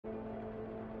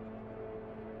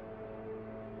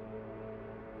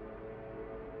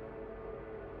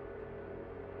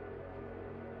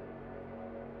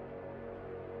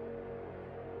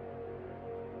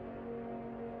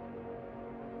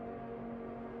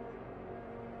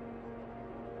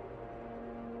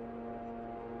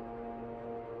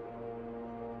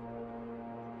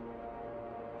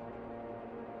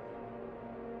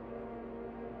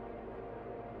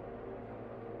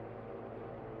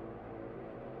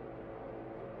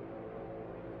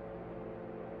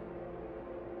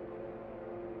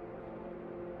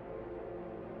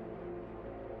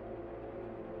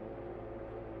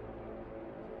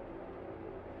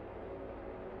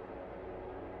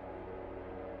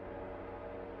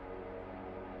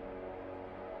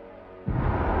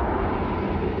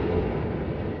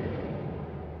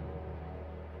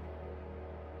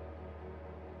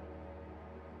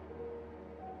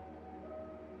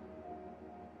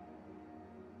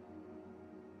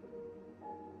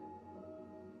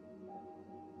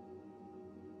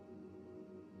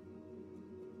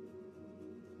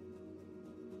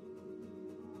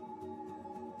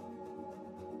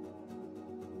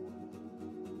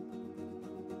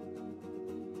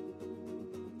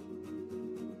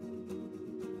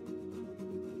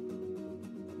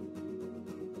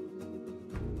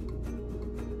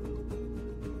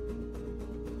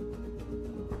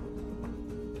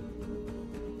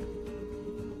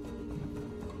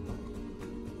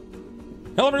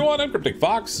Hello everyone, I'm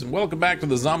CrypticFox, and welcome back to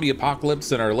the zombie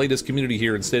apocalypse and our latest community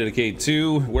here in State of Decay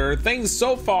 2, where things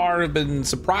so far have been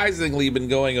surprisingly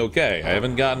going okay. I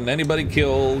haven't gotten anybody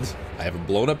killed, I haven't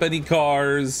blown up any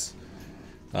cars,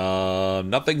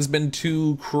 nothing's been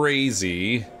too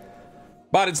crazy,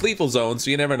 but it's lethal zone,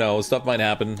 so you never know, stuff might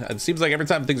happen. It seems like every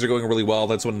time things are going really well,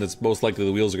 that's when it's most likely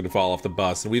the wheels are going to fall off the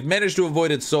bus, and we've managed to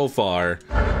avoid it so far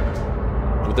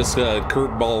with this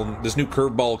this new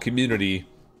curveball community.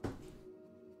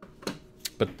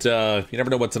 But you never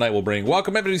know what tonight will bring.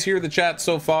 Welcome everybody who's here in the chat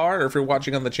so far, or if you're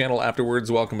watching on the channel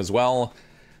afterwards, welcome as well.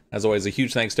 As always, a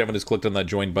huge thanks to everyone who's clicked on that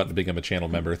join button to become a channel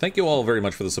member. Thank you all very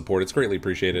much for the support. It's greatly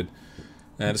appreciated.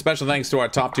 And a special thanks to our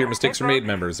top tier Mistakes Were Made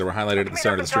members that were highlighted at the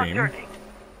start of the stream.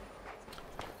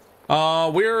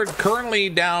 We're currently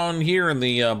down here in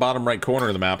the bottom right corner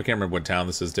of the map. I can't remember what town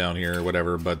this is down here or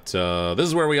whatever, but this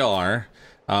is where we are.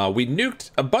 We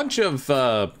nuked a bunch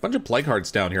of plague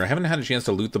hearts down here. I haven't had a chance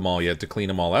to loot them all yet, to clean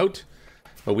them all out,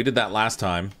 but we did that last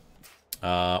time.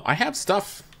 I have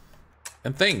stuff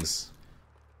and things.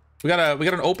 We got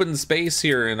an open space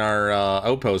here in our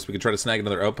outpost. We could try to snag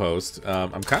another outpost.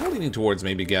 I'm kind of leaning towards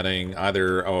maybe getting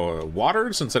either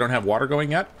water, since I don't have water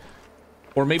going yet,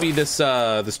 or maybe this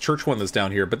this church one that's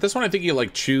down here. But this one, I think you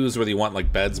like choose whether you want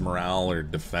like beds, morale, or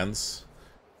defense.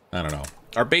 I don't know.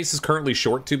 Our base is currently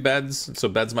short 2 beds, so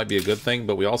beds might be a good thing,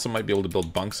 but we also might be able to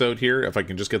build bunks out here if I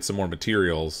can just get some more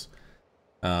materials.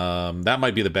 That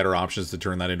might be the better options to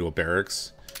turn that into a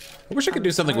barracks. I wish I could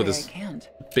do something with this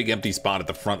big empty spot at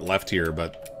the front left here,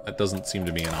 but that doesn't seem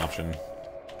to be an option.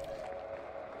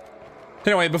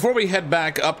 Anyway, before we head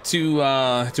back up to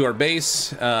our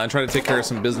base and try to take care of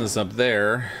some business up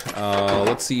there,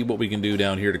 let's see what we can do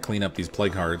down here to clean up these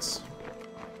plague hearts.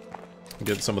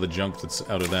 Get some of the junk that's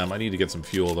out of them. I need to get some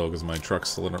fuel though, because my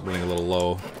truck's running a little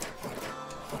low.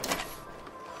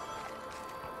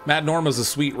 Mad Norma's a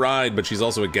sweet ride, but she's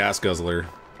also a gas guzzler.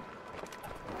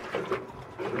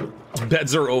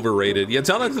 Beds are overrated. Yeah,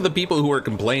 tell that to the people who are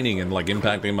complaining and like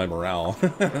impacting my morale,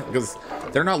 because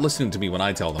they're not listening to me when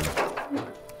I tell them.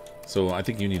 So I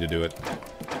think you need to do it.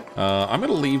 I'm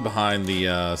gonna leave behind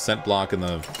the scent block and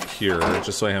the cure,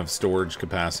 just so I have storage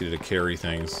capacity to carry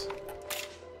things.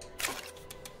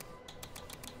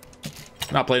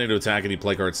 Not planning to attack any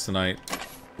plague hearts tonight.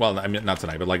 Well, I mean, not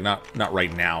tonight, but like not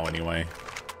right now anyway.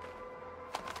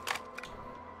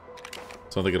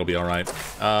 So I think it'll be all right.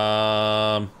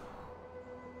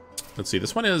 Let's see.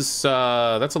 This one is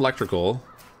that's electrical.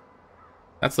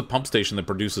 That's the pump station that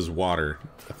produces water.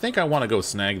 I think I want to go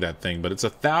snag that thing, but it's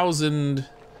 1,000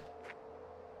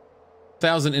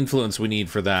 influence we need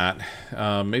for that.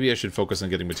 Maybe I should focus on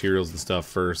getting materials and stuff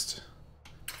first.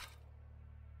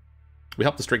 We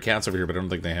helped the stray cats over here, but I don't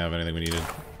think they have anything we needed.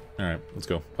 Alright, let's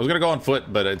go. I was gonna go on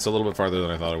foot, but it's a little bit farther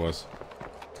than I thought it was.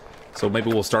 So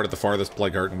maybe we'll start at the farthest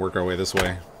plague heart and work our way this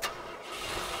way.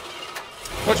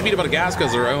 What you mean about a gas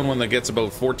guzzler? I own one that gets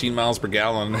about 14 miles per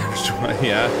gallon.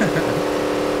 Yeah.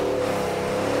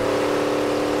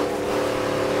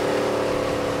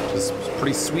 Just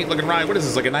pretty sweet looking ride. What is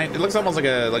this? Like a it looks almost like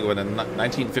a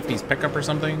 1950s pickup or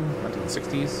something?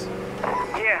 1960s?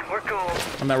 Yeah, we're cool.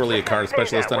 I'm not really a car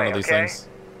specialist, I don't know these things.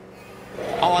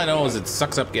 All I know is it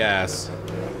sucks up gas.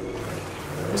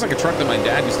 Looks like a truck that my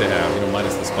dad used to have, you know,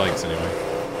 minus the spikes anyway.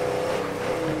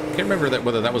 I can't remember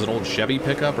whether that was an old Chevy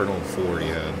pickup or an old Ford he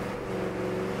had.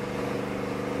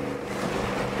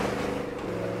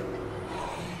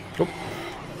 Oh,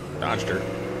 dodged her.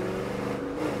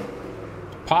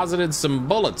 Deposited some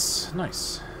bullets.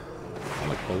 Nice. I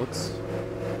like bullets.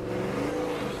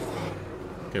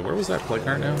 Okay, where was that plague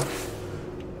heart now?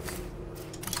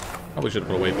 Probably should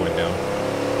have put a waypoint down.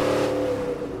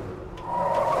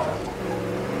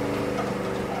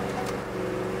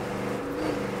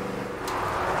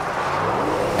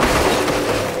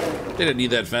 They didn't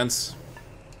need that fence.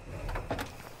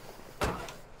 A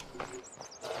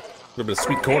little bit of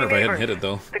sweet corn if I hadn't hit it,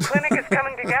 though. The clinic is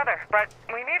coming together, but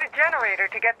we need a generator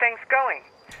to get things going.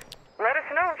 Let us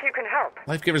know if you can help.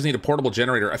 Life givers need a portable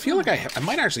generator. I feel like I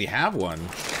might actually have one.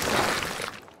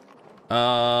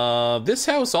 This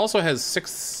house also has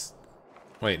 6...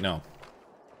 Wait, no.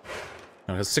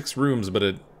 No, it has 6 rooms, but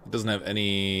it doesn't have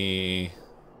any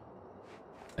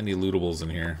lootables in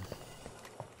here.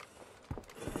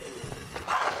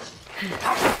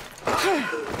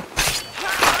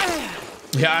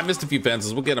 Yeah, I missed a few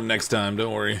fences. We'll get them next time,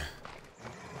 don't worry.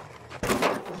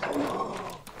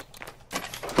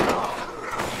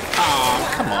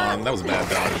 Aw, come on. That was a bad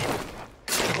dodge.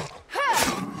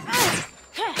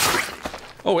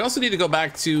 Oh, we also need to go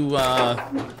back to, I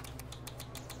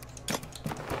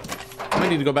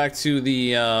need to go back to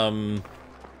the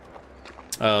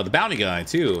The bounty guy,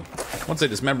 too. Once I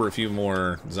dismember a few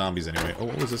more zombies anyway. Oh,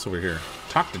 what was this over here?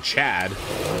 Talk to Chad.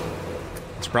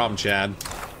 What's your problem, Chad?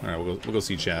 Alright, we'll go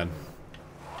see Chad.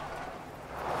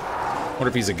 Wonder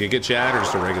if he's a Giga Chad or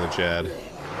just a regular Chad.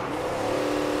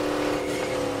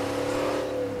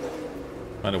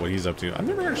 Find out what he's up to. I've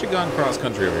never actually gone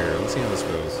cross-country over here. Let's see how this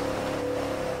goes.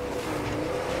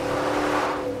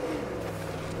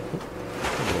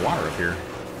 A little water up here.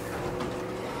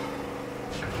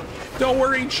 Don't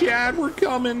worry, Chad. We're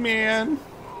coming, man.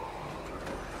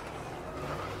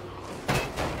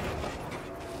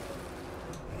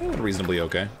 Reasonably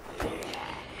okay.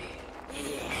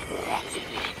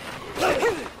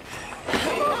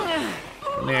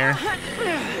 Come here.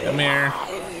 Come here.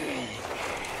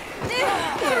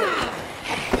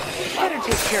 Better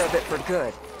take care of it for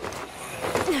good.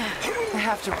 I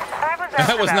have to.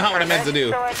 That was not what I meant to do.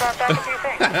 So I thought that would be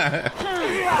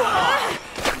things.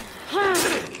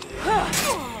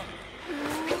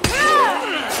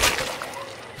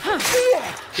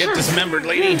 Get dismembered,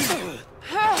 lady.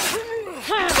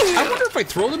 I wonder if I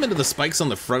throw them into the spikes on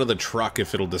the front of the truck,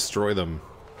 if it'll destroy them.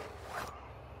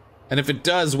 And if it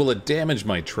does, will it damage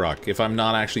my truck if I'm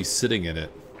not actually sitting in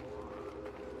it?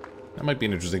 That might be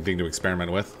an interesting thing to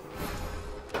experiment with.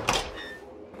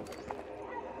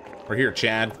 We're here,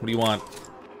 Chad. What do you want?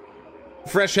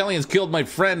 Fresh Hellions killed my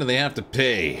friend and they have to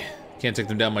pay. Can't take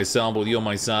them down myself, but with you on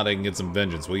my side, I can get some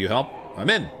vengeance. Will you help? I'm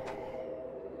in.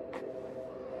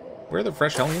 Where are the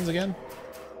Fresh Hellions again?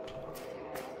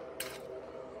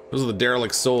 Those are the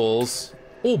derelict souls.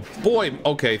 Oh boy.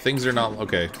 Okay, things are not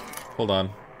okay. Hold on.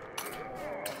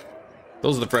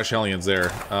 Those are the Fresh Hellions there.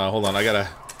 Hold on. I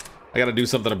gotta do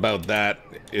something about that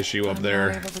issue up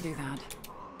there. I'm not able to do that.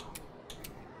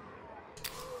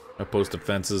 Outpost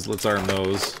defenses. Let's arm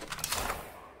those.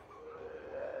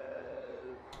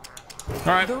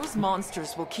 All right. Those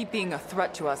monsters will keep being a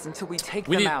threat to us until we take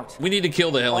them out. We need to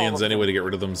kill the Hellions anyway to get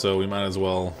rid of them, so we might as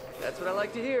well. That's what I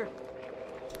like to hear.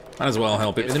 Might as well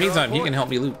help it. In the meantime, he can help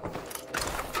me loot.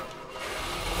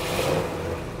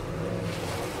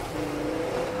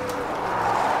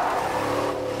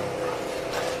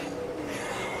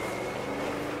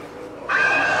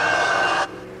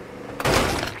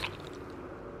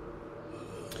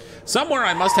 Somewhere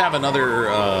I must have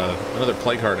another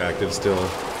plague heart active still.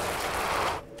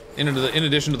 In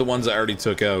addition to the ones I already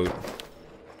took out.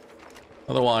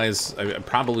 Otherwise, I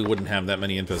probably wouldn't have that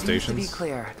many infestations. To be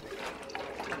clear.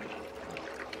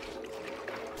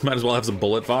 Might as well have some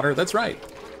bullet fodder. That's right.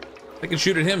 They can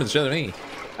shoot at him instead of me.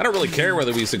 I don't really care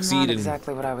whether we succeed Not in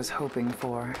exactly what I was hoping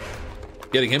for.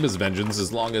 getting him his vengeance,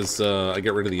 as long as I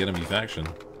get rid of the enemy faction.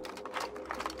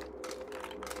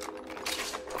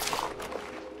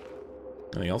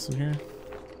 Anything else in here?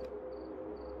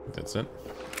 I think that's it.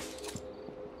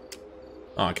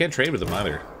 Oh, I can't trade with him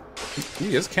either.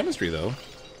 He has chemistry, though.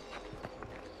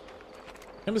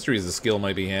 Chemistry is a skill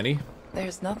might be handy.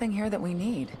 There's nothing here that we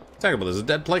need. Talk about, there's a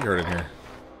dead plague heart in here.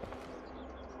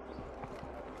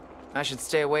 I should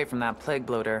stay away from that plague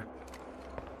bloater.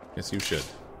 Yes, you should.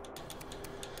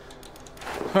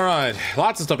 Alright,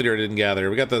 lots of stuff in here I didn't gather.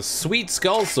 We got the sweet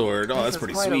skull sword. Oh, that's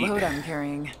pretty quite sweet. a load I'm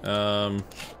carrying.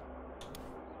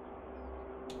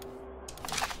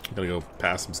 Gotta go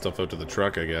pass some stuff out to the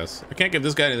truck, I guess. I can't give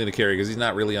this guy anything to carry because he's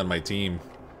not really on my team.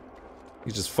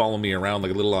 He's just following me around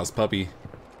like a little lost puppy.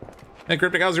 Hey,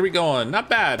 Cryptic, how's your week going? Not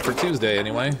bad for Tuesday,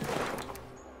 anyway.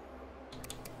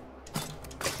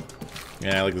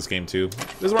 Yeah, I like this game, too.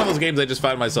 This is one of those games I just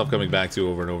find myself coming back to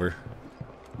over and over.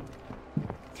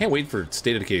 Can't wait for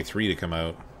State of Decay 3 to come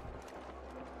out.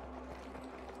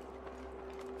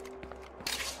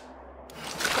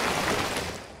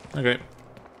 Okay,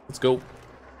 let's go.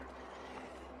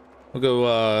 We'll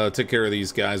go take care of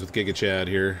these guys with Giga Chad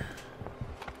here.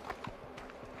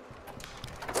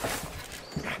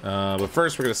 But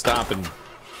first we're gonna stop and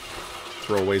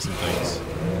throw away some things.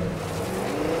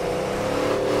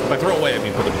 By throw away, I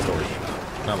mean put them in storage.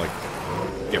 Not like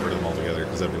get rid of them altogether,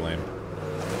 because that'd be lame.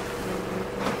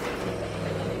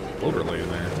 Overlay in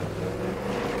there.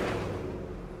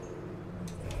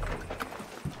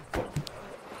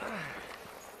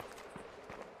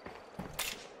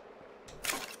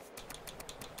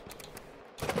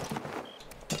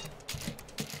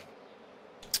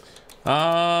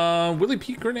 Willy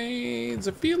P grenades.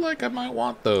 I feel like I might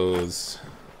want those.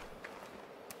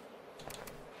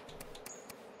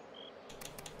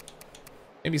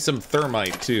 Maybe some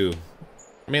thermite too.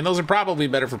 I mean, those are probably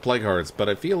better for plague hearts, but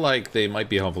I feel like they might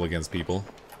be helpful against people.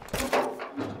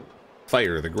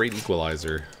 Fire, the great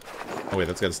equalizer. Oh wait,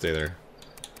 that's gotta stay there.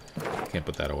 Can't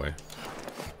put that away.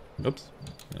 Oops.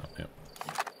 No, yeah.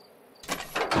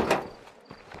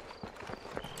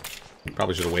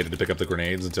 Probably should have waited to pick up the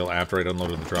grenades until after I'd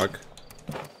unloaded the truck.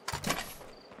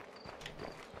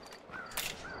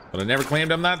 But I never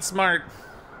claimed I'm that smart.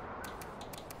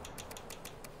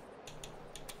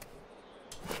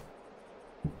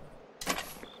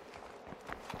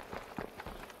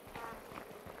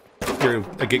 You're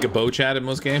a gig of bow chat in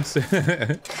most games.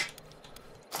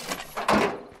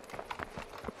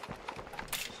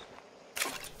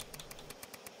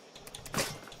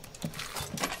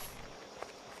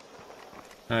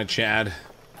 Alright, Chad.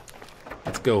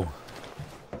 Let's go.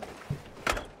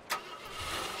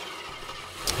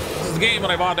 This is the game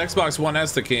when I bought Xbox One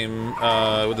S that came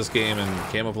with this game and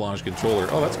camouflage controller.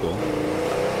 Oh, that's cool.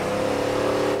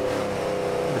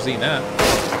 Never seen that.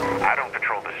 I don't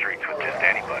patrol the streets with just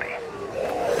anybody.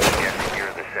 Yes,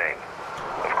 you're the same.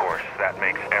 Of course, that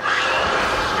makes everyone.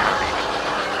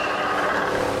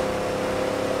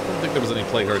 I don't think there was any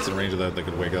plague hearts in range of that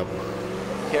could wake up.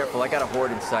 Careful, I got a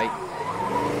horde in sight.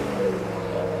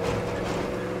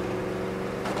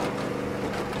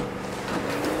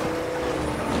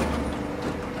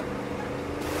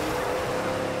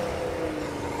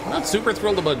 I'm not super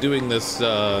thrilled about doing this,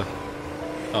 oh,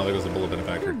 there goes the bullet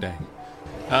benefactor, dang.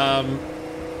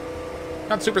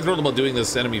 Not super thrilled about doing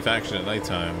this enemy faction at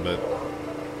nighttime, but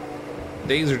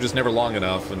days are just never long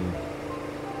enough, and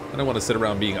I don't want to sit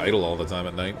around being idle all the time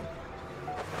at night.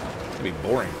 It'd be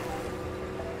boring.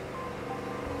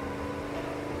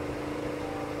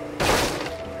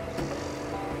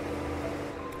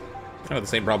 Kind of the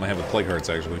same problem I have with plague hearts,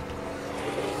 actually.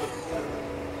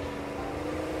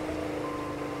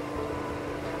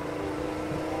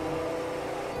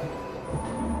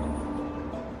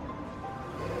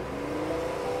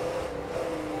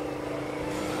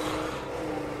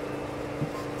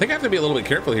 I think I have to be a little bit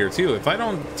careful here too. If I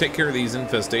don't take care of these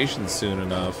infestations soon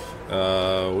enough,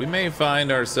 we may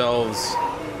find ourselves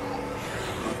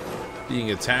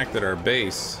being attacked at our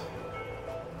base.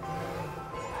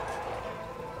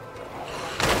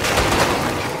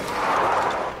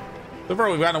 So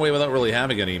far we've gotten away without really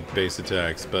having any base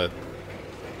attacks, but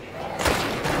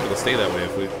it'll stay that way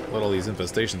if we let all these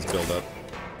infestations build up.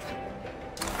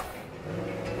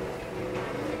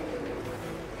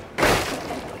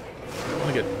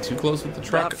 Get too close with the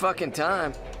truck. About fucking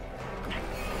time.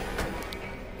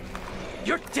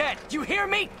 You're dead. You hear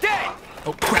me? Dead.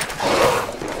 Oh crap!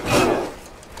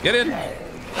 Get in. The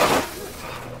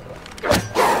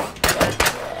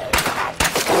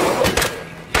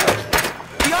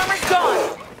armor's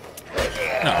gone.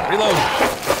 No, reload.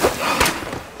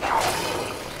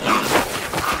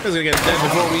 He's gonna get dead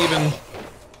before we even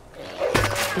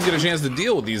get a chance to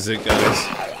deal with these guys.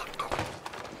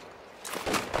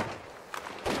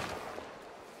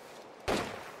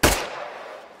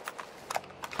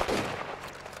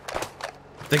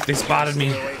 I think they spotted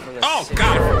me. Oh,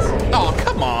 God. Oh,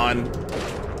 come on.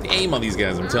 The aim on these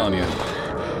guys, I'm telling you.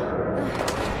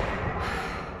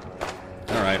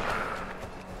 Alright.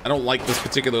 I don't like this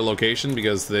particular location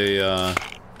because they,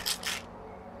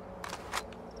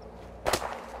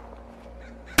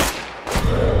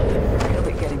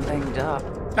 Really getting banged up.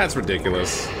 That's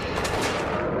ridiculous.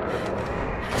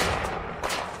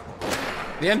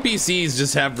 The NPCs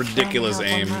just have ridiculous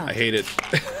aim. I hate it.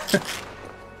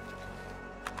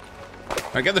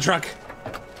 Alright, get the truck.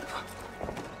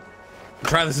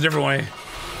 Try this a different way.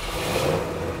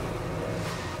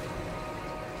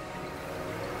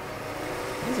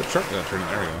 Where's the truck gonna turn?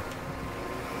 There we go.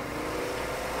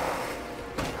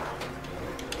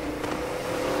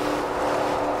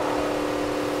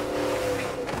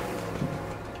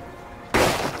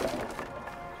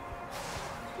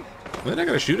 Then I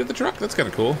gotta shoot at the truck? That's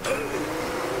kinda cool.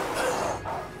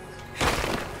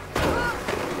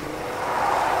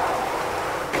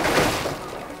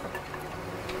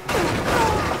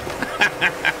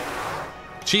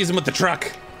 Cheese him with the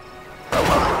truck.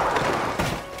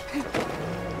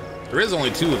 There is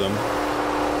only 2 of them.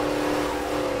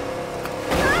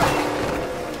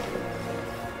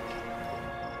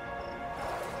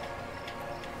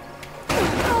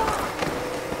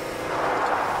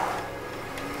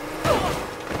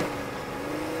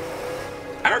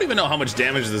 I don't even know how much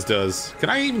damage this does. Can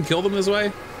I even kill them this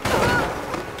way?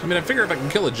 I mean, I figure if I can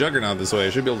kill a Juggernaut this way, I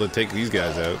should be able to take these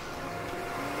guys out.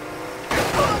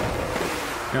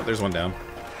 Yep, there's one down.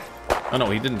 Oh no,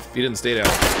 he didn't stay down.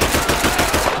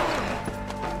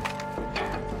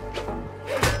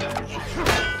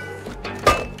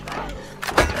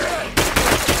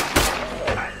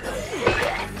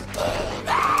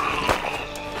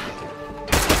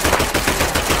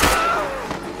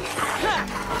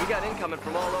 We got incoming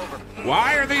from all over.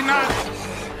 Why are they not?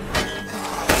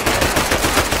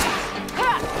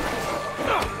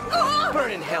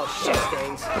 shit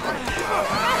stains.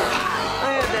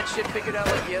 I had that shit figured out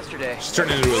like yesterday. She's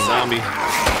turning into a zombie.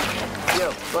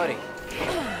 Yo, buddy.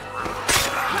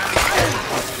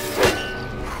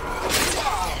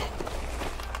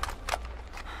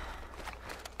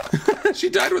 She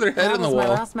died with her head That in the was my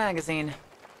wall. last magazine.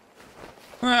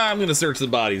 I'm gonna search the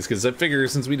bodies because I figure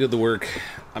since we did the work,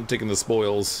 I'm taking the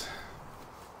spoils.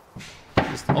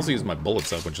 Just also use my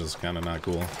bullets up, which is kind of not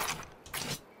cool.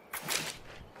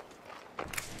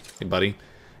 Hey, buddy.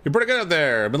 You're pretty good out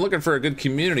there. I've been looking for a good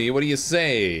community. What do you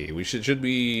say? Should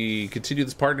we continue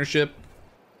this partnership?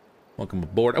 Welcome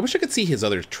aboard. I wish I could see his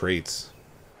other traits.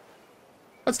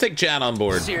 Let's take Chad on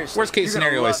board. Seriously, Worst case you're gonna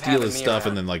scenario, I love steal having his me stuff around.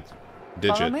 and then like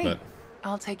ditch Follow it. me. But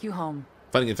I'll take you home.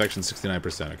 fighting infection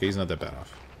 69%. Okay, he's not that bad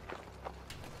off.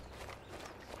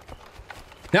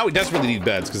 Now we desperately need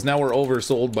beds because now we're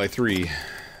oversold by 3.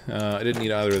 I didn't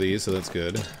need either of these, so that's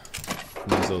good.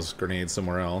 Use those grenades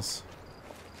somewhere else.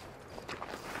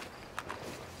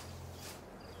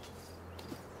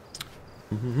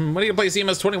 When are you gonna play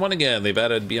CMS21 again? They've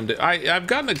added BMD. I've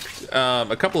gotten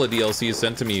a couple of DLCs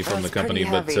sent to me from That's the company,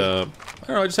 pretty but heavy. I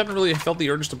don't know. I just haven't really felt the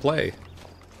urge to play.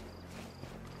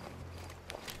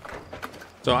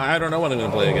 So I don't know when I'm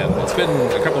gonna play again. It's been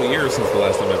a couple of years since the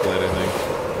last time I played, I think.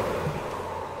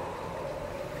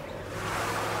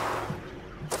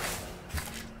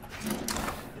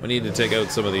 We need to take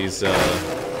out some of these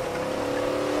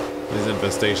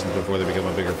infestations before they become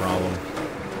a bigger problem.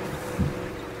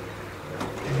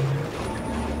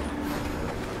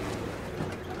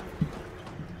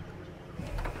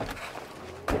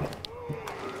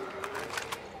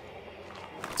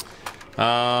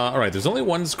 Alright, there's only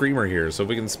one screamer here, so if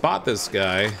we can spot this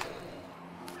guy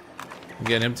and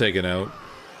get him taken out.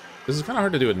 This is kind of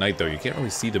hard to do at night, though. You can't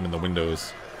really see them in the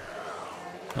windows.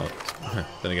 Oh,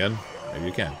 then again, maybe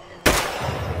you can.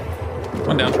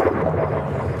 One down.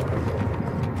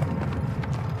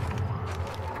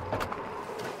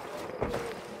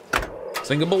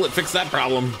 Single bullet, fix that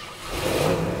problem.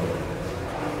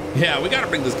 Yeah, we gotta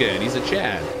bring this guy in. He's a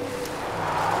Chad.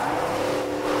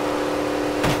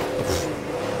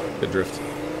 Good drift.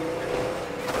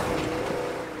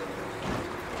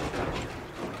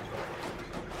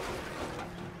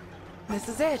 This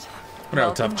is it. Wonder how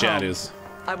tough Welcome Chad home. is.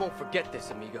 I won't forget this,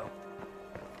 amigo.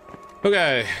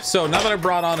 Okay, so now that I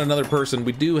brought on another person,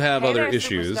 we do have Hey other there,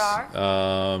 issues.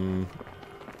 superstar.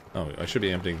 Oh, I should be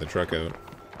emptying the truck out.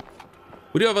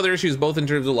 We do have other issues, both in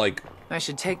terms of like I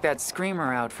should take that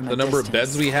screamer out from the a number of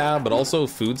distance. beds we have, but also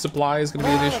food supply is going to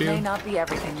be Well, an it may issue. not be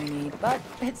everything we need, but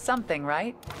it's something,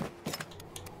 right?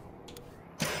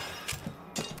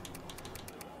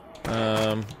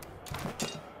 Man,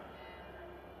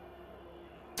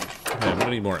 I'm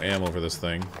gonna need more ammo for this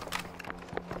thing.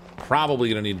 Probably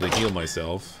gonna need to heal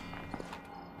myself.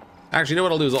 Actually, you know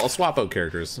what I'll do is I'll swap out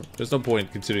characters. There's no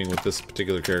point continuing with this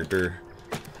particular character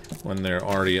when they're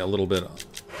already a little bit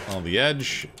on the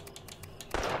edge.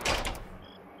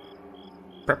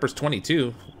 Prepper's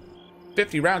 22.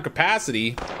 50 round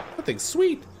capacity. That thing's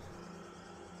sweet.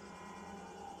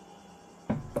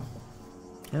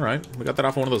 Alright, we got that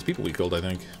off one of those people we killed, I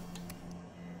think.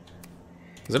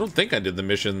 Because I don't think I did the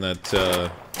mission that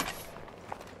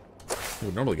we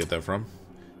would normally get that from.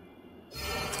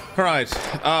 Alright,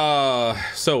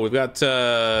 so we've got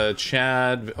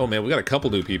Chad. Oh man, we got a couple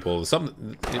new people.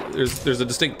 There's a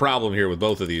distinct problem here with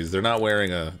both of these. They're not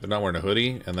wearing a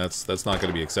hoodie, and that's not going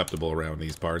to be acceptable around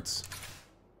these parts.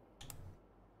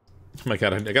 Oh my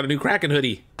god, I got a new Kraken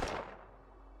hoodie.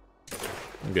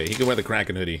 Okay, he can wear the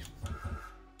Kraken hoodie.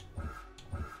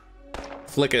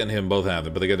 Flicka and him both have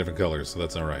it, but they got different colors, so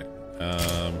that's alright.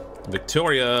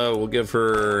 Victoria, we'll give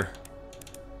her...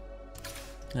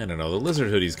 I don't know, the lizard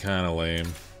hoodie's kind of lame.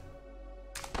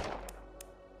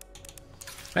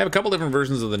 I have a couple different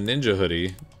versions of the ninja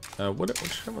hoodie.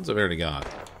 Which ones have I already got?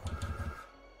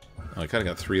 Oh, I kind of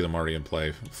got 3 of them already in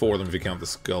play. 4 of them if you count the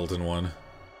skeleton one.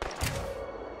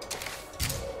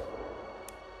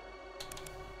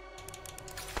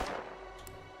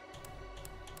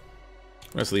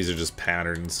 The rest of these are just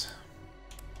patterns.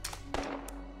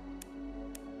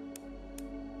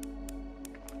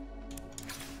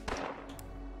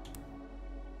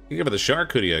 You give her the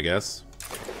shark hoodie, I guess.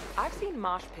 I've seen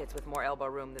mosh pits with more elbow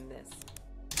room than this.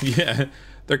 Yeah,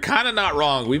 they're kind of not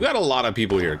wrong. We've got a lot of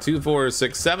people here. 2, 4,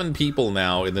 6, 7 people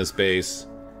now in this base.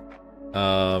 With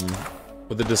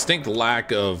a distinct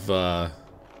lack of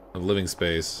living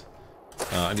space.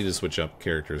 I need to switch up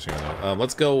characters here, though.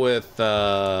 Let's go with...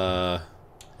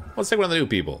 let's take one of the new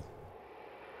people.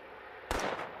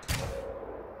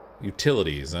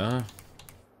 Utilities, huh?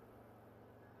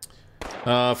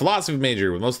 Philosophy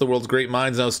major. With most of the world's great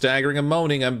minds now staggering and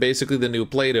moaning, I'm basically the new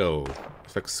Plato.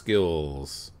 Effect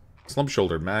skills. Slump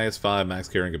shoulder, -5, max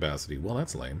carrying capacity. Well,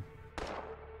 that's lame.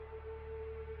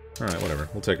 Alright, whatever.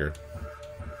 We'll take her.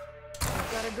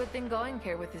 We've got a good thing going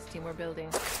here with this team we're building.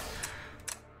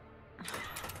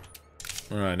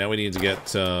 Alright, now we need to get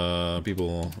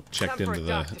people checked Time for into a the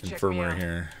doc to check me infirmary out.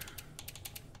 here.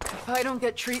 If I don't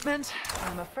get treatment,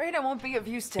 I'm afraid I won't be of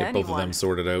use to Get anyone. both of them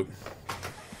sorted out.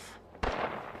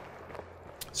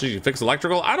 So you can fix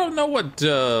electrical? I don't know what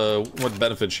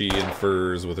benefit she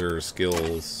infers with her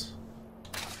skills.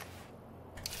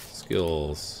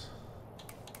 Skills.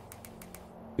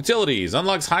 Utilities.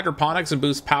 Unlocks hydroponics and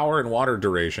boosts power and water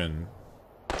duration.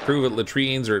 Improve at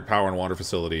latrines or at power and water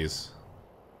facilities.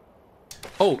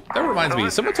 Oh, that reminds me.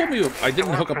 Someone told me I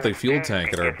didn't hook up the fuel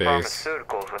tank at our base.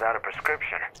 Pharmaceuticals without a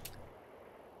prescription.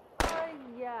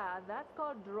 Yeah, that's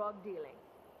called drug dealing.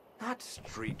 Not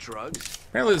street drugs.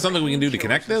 Apparently there's something we can do to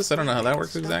connect this. I don't know how that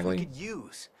works exactly. We could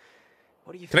use.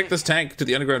 What do you Connect think? this tank to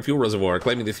the underground fuel reservoir,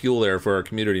 claiming the fuel there for our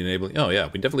community enabling. Oh yeah,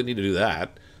 we definitely need to do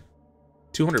that.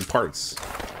 200 parts.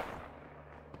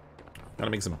 Gotta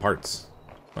make some parts.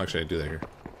 Well, actually, I do that here.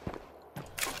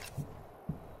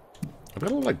 I've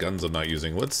got a lot of guns I'm not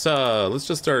using. Let's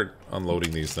just start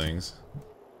unloading these things.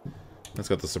 That's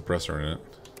got the suppressor in it.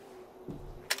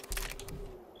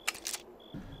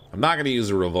 I'm not gonna use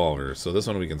a revolver, so this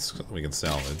one we can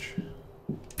salvage.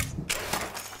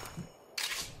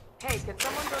 Hey, could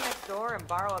someone go next door and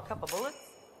borrow a couple bullets?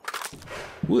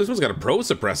 Ooh, this one's got a pro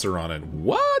suppressor on it.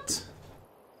 What?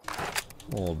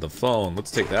 Hold the phone. Let's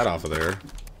take that off of there.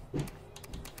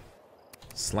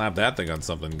 Slap that thing on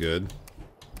something good.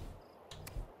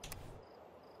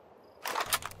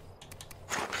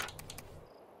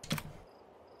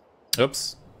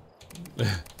 Oops.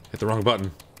 Hit the wrong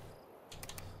button.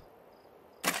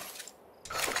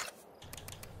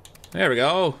 There we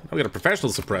go. Now we got a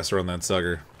professional suppressor on that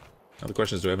sucker. Now the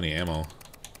question is, do I have any ammo?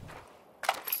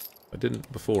 I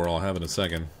didn't before, I'll have in a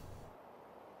second.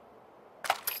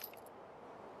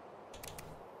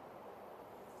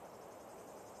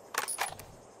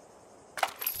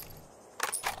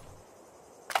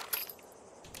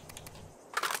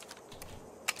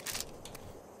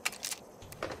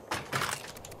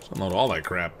 Just unload all that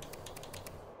crap.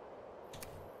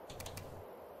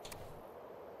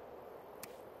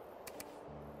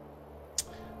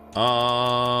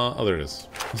 Oh, there it is.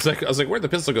 I was like, where'd the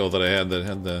pistol go that I had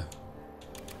the...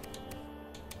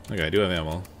 Okay, I do have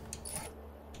ammo.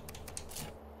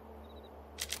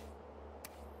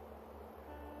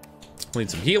 We'll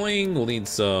need some healing. We'll need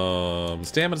some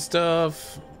stamina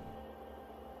stuff.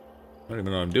 I don't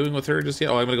even know what I'm doing with her just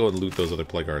yet. Oh, I'm gonna go and loot those other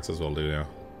plague hearts. That's what I'll do now.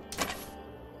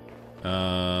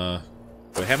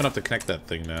 Do I have enough to connect that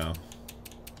thing now?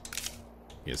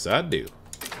 Yes, I do.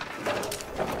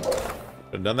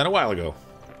 I've done that a while ago.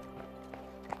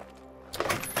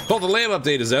 Oh, the lamb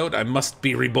update is out. I must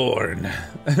be reborn.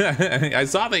 I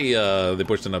saw they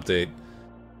pushed an update,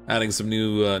 adding some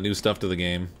new stuff to the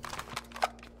game.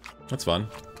 That's fun.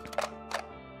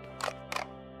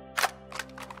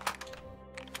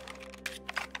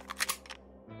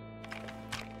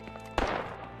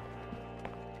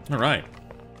 All right.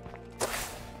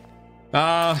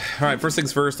 All right. First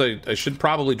things first. I should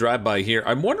probably drive by here.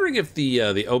 I'm wondering if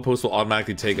the outpost will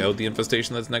automatically take out the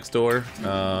infestation that's next door.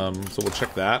 So we'll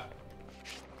check that.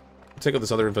 Take out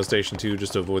this other infestation too,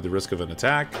 just to avoid the risk of an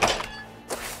attack.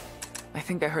 I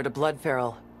think I heard a blood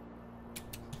feral.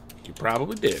 You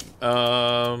probably did.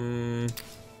 Let's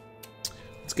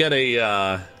get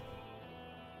a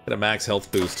max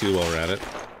health boost too while we're at it.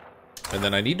 And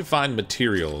then I need to find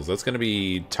materials. That's going to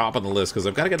be top on the list because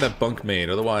I've got to get that bunk made.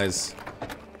 Otherwise,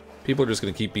 people are just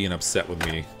going to keep being upset with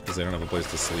me because they don't have a place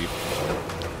to sleep.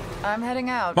 I'm heading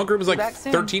out. Bunk room is Be like back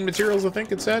soon. 13 materials, I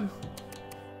think it said.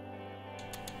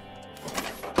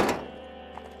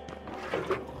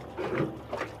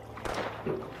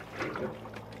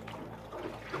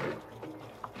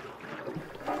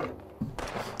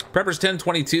 Prepper's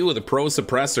 1022 with a pro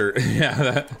suppressor.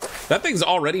 Yeah, that thing's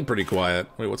already pretty quiet.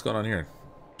 Wait, what's going on here?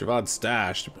 Javad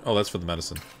stashed. Oh, that's for the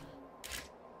medicine.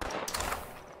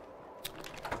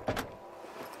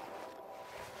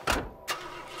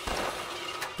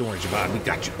 Don't worry, Javad, we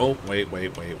got you. Oh, wait.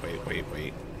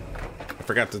 I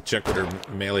forgot to check what her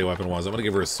melee weapon was. I'm gonna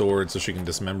give her a sword so she can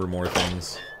dismember more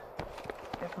things.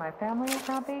 If my family is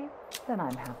happy, then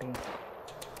I'm happy.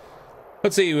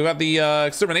 Let's see, we've got the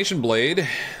extermination blade.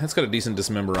 That's got a decent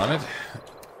dismember on it.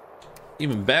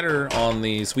 Even better on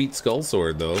the sweet skull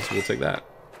sword, though, so we'll take that.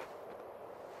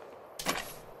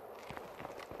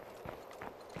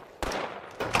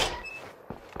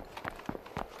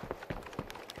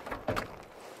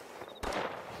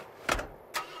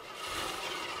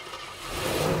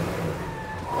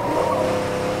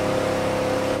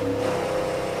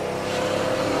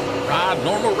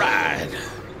 Normal ride.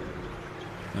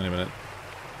 Wait a minute.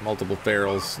 Multiple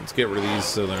ferals. Let's get rid of these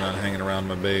so they're not hanging around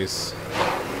my base.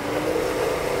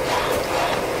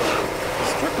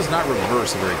 This truck does not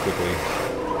reverse very quickly.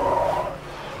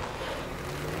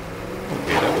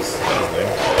 Okay, that was lame.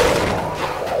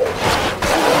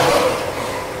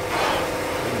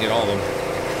 Didn't get all of them.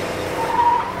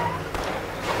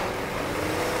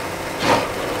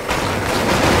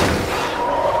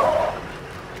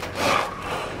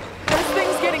 This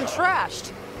thing's getting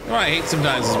trashed. What I hate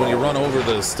sometimes is when you run over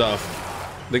the stuff,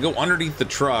 they go underneath the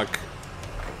truck,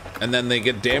 and then they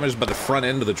get damaged by the front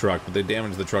end of the truck, but they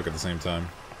damage the truck at the same time.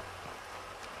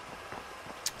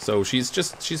 So she's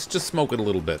just smoking a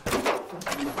little bit.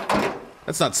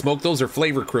 That's not smoke, those are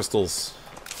flavor crystals.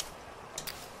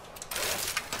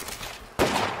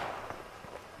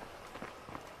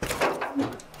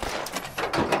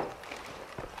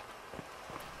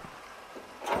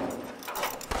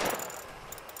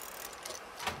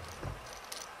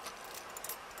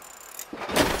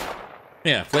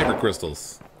 Yeah, flavor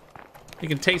crystals. You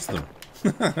can taste them.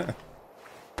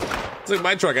 It's like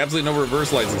my truck, absolutely no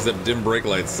reverse lights except dim brake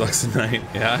lights. Sucks at night.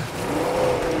 Yeah.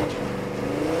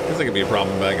 Guess that could be a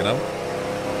problem backing up.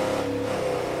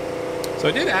 So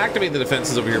I did activate the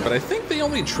defenses over here, but I think they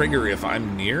only trigger if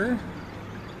I'm near.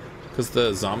 Because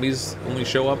the zombies only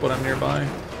show up when I'm nearby.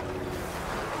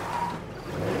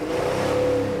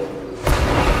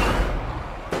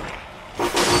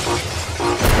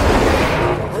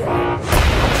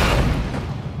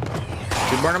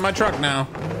 Burning my truck now.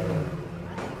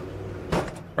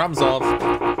 Problem solved.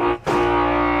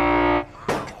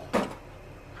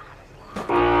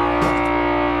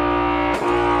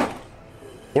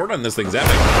 Horde on this thing's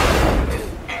epic.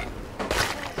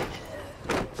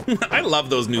 I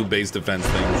love those new base defense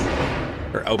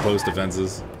things. Or outpost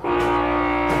defenses.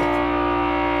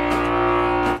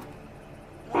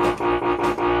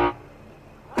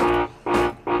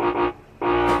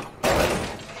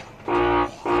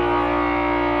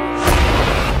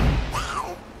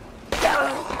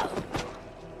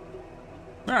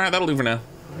 Alright, that'll do for now.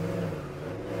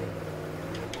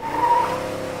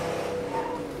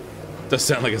 Does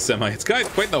sound like a semi. It's got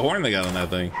quite the horn they got on that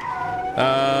thing.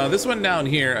 This one down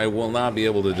here, I will not be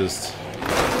able to just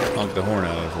honk the horn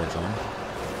out, unfortunately.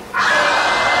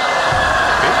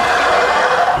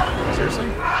 Okay. Seriously?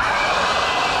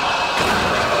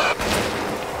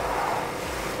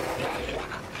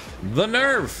 The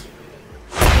nerve!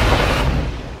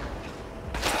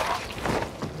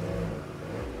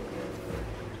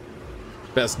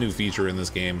 Best new feature in this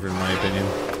game, in my opinion.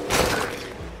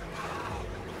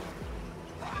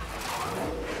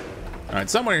 Alright,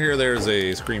 somewhere here there's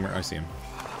a screamer. I see him.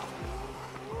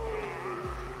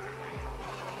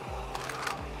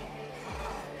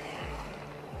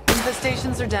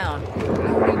 Infestations are down. I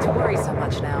don't need to worry so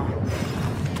much now.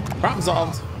 Problem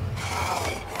solved.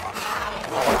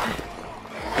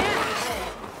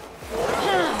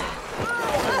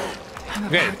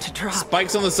 Okay,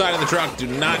 spikes on the side of the truck do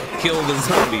not kill the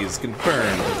zombies.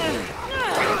 Confirmed.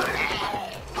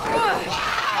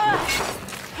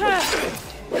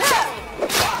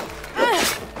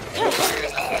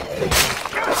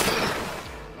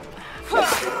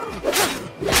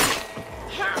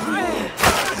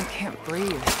 I can't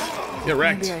breathe. You're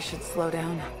wrecked. Maybe I should slow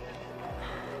down.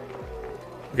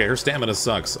 Okay, her stamina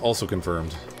sucks. Also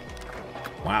confirmed.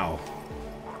 Wow.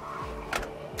 I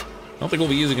don't think we'll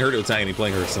be using her to attack any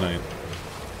plague hearts tonight.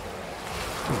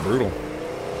 That's brutal.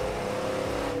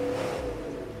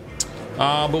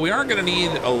 But we are going to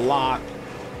need a lot.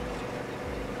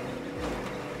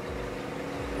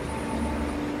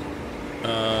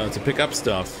 To pick up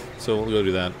stuff. So we'll go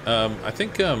do that. I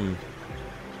think, I want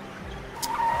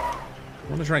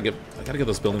to try and get... I gotta get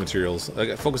those building materials. I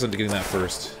gotta focus on getting that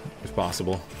first, if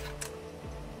possible.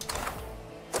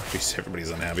 Jeez, everybody's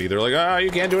unhappy. They're like, ah,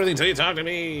 you can't do anything until you talk to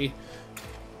me.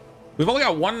 We've only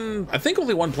got one, I think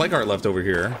only one plague heart left over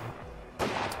here.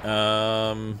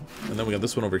 And then we got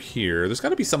this one over here. There's got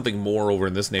to be something more over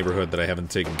in this neighborhood that I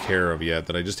haven't taken care of yet,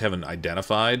 that I just haven't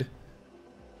identified.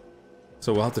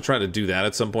 So we'll have to try to do that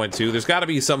at some point too. There's got to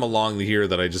be some along here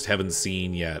that I just haven't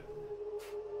seen yet.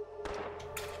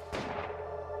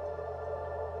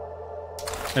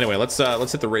 Anyway, let's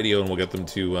hit the radio and we'll get them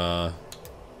to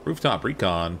rooftop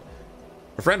recon.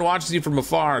 A friend watches you from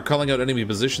afar, calling out enemy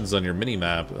positions on your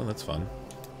mini-map. Oh, that's fun.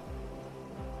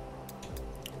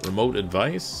 Remote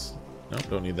advice? Nope,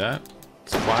 don't need that.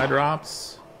 Supply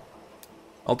drops.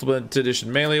 Ultimate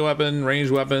Edition melee weapon,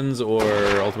 ranged weapons, or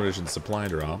Ultimate Edition supply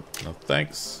drop. No,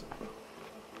 thanks.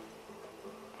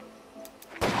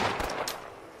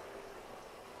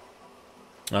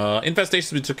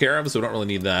 Infestations we took care of, so we don't really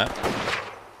need that.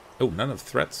 Oh, none of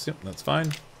threats. Yep, that's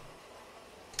fine.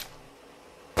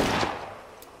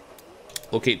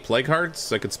 Locate plague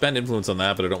hearts. I could spend influence on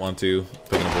that, but I don't want to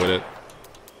if I can avoid it.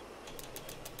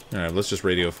 Alright, let's just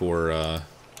radio for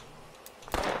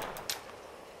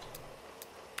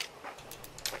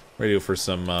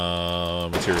some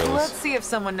materials. Let's see if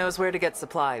someone knows where to get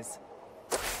supplies.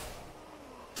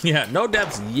 Yeah, no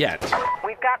deaths yet.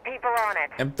 We've got people on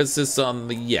it. Emphasis on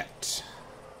the yet.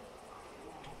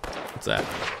 What's that?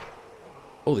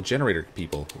 Oh, the generator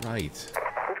people. Right.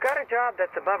 We've got a job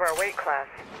that's above our weight class.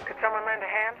 Could someone lend a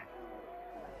hand?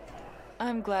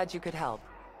 I'm glad you could help.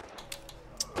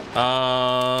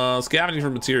 Scavenging for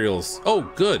materials. Oh,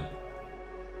 good.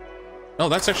 Oh,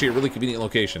 that's actually a really convenient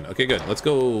location. Okay, good. Let's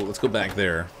go back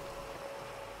there.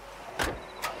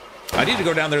 I need to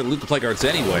go down there and loot the plague hearts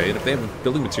anyway, and if they have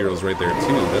building materials right there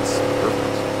too, that's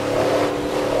perfect.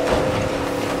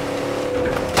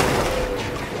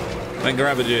 I can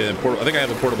grab I think I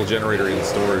have a portable generator in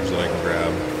storage that I can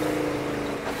grab.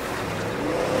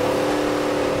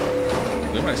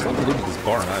 I still have to loot at this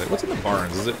barn. What's in the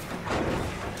barns? Is it?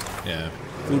 Yeah,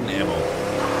 food and ammo.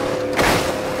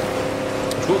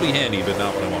 Which will be handy, but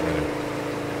not what I want right now.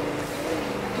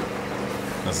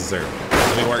 Necessarily.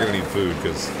 I mean, we're gonna need food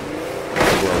because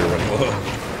we're already running low.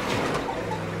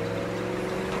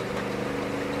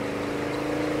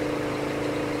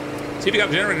 See if you got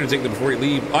a generator to take them before you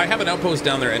leave. Oh, I have an outpost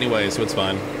down there anyway, so it's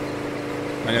fine.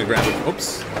 I'm gonna grab it.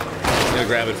 Oops. I'm gonna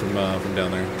grab it from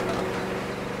down there.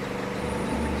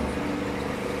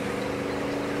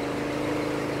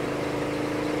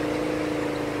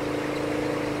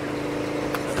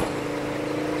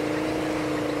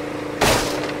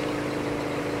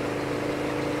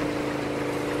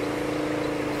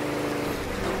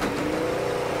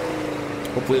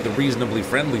 Hopefully the reasonably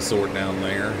friendly sort down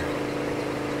there.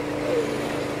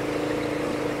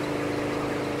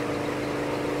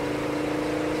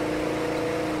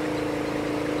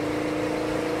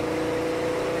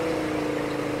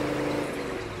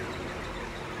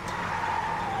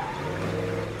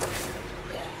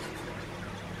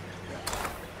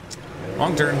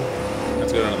 Long turn.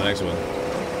 Let's go down to the next one.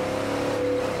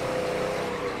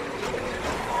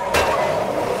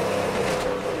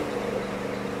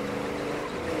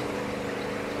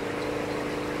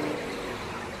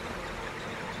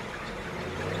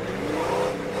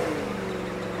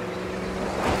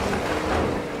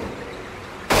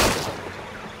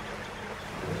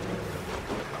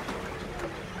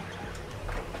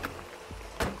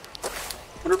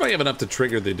 I have enough to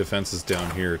trigger the defenses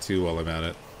down here too while I'm at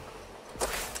it.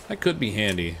 That could be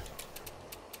handy.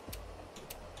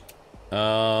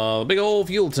 Big old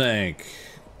fuel tank.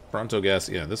 Pronto gas.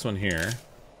 Yeah, this one here.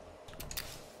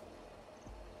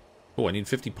 Oh, I need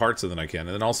 50 parts and then I can. And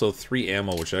then also 3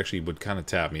 ammo, which actually would kind of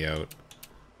tap me out.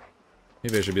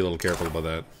 Maybe I should be a little careful about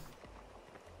that.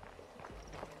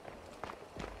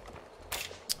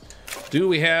 Do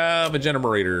we have a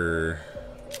generator?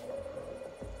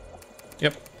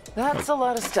 Yep. That's a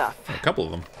lot of stuff. A couple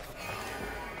of them.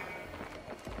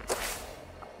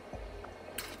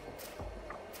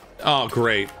 Oh,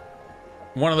 great.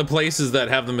 One of the places that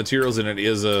have the materials in it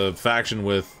is a faction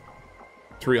with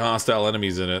 3 hostile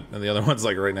enemies in it, and the other one's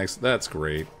like right next. That's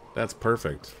great. That's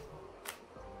perfect.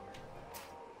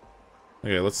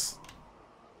 Okay, let's...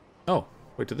 Oh,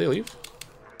 wait, did they leave?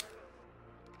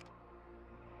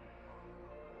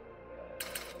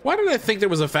 Why did I think there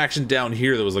was a faction down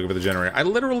here that was looking for the generator? I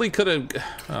literally could have...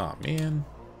 Oh, man.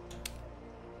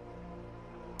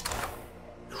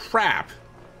 Crap.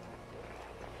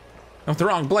 I'm at the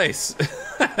wrong place.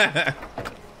 I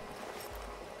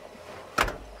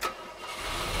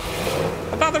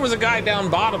thought there was a guy down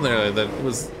bottom there that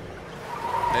was...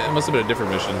 It must have been a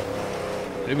different mission.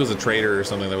 Maybe it was a trader or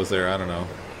something that was there. I don't know.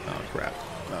 Oh, crap.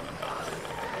 No.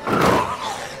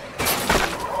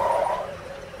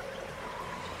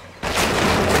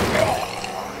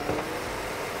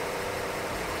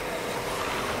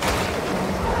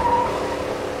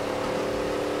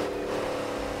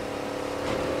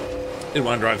 Didn't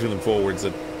want to drive through them forwards.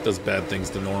 That does bad things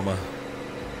to Norma.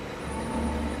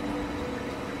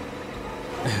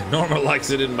 Norma likes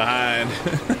it in behind.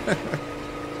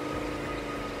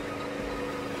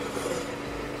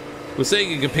 Was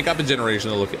saying you can pick up a generation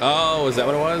to look. Oh, is that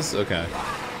what it was? Okay.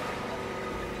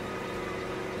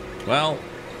 Well,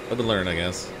 I've been learning, I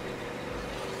guess.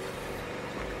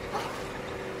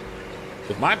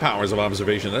 With my powers of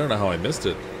observation, I don't know how I missed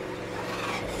it.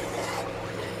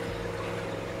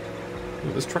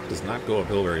 Ooh, this truck does not go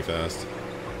uphill very fast.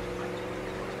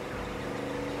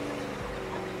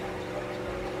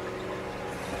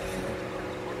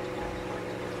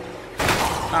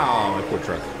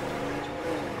 truck.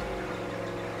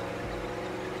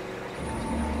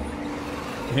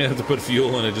 You have to put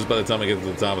fuel in it just by the time I get to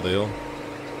the top of the hill.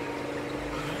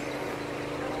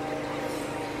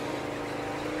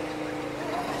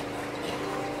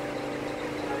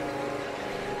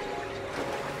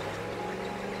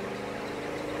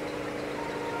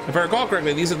 If I recall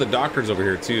correctly, these are the doctors over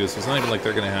here too, so it's not even like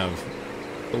they're gonna have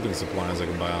building supplies I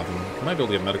can buy off them. I might be able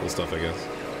to get medical stuff, I guess.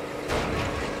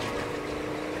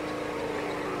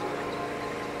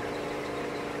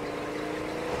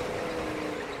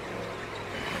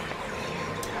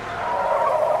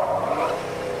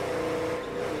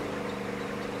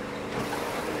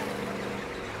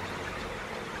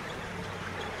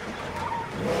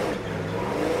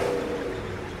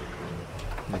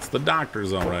 That's the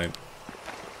doctors, all right.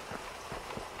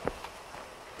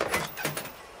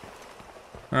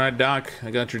 All right, Doc,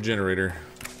 I got your generator.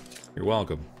 You're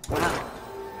welcome. Wow.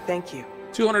 Thank you.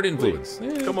 200 influence.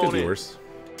 Come on in. Worse.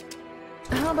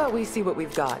 How about we see what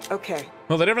we've got? Okay.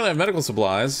 Well, they definitely have medical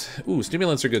supplies. Ooh,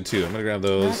 stimulants are good too. I'm gonna grab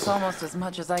those. That's almost as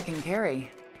much as I can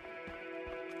carry.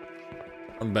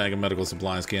 One bag of medical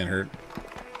supplies can't hurt.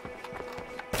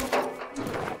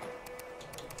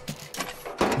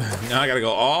 Now I gotta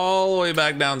go all the way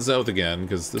back down south again,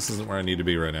 because this isn't where I need to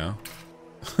be right now.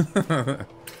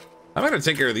 I'm gonna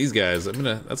take care of these guys.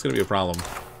 That's gonna be a problem.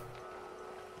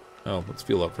 Oh, let's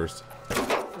fuel up first. I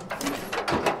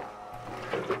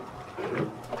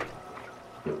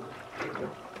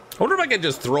wonder if I could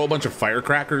just throw a bunch of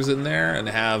firecrackers in there and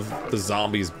have the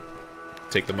zombies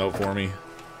take them out for me.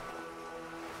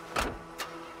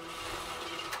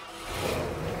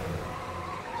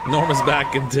 Norma's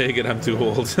back and take it. I'm too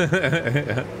old.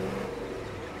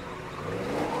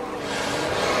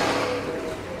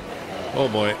 Oh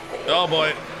boy. Oh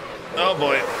boy. Oh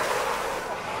boy.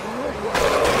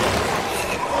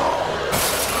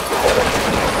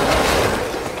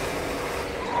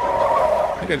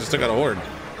 I think I just took out a horde.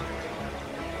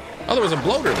 Oh, there was a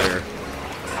bloater there.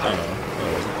 Oh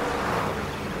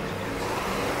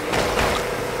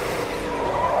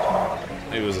no.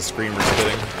 Maybe it was a screamer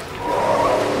spitting.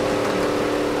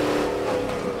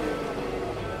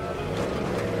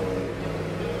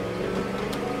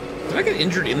 Did I get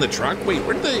injured in the truck? Wait,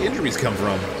 where did the injuries come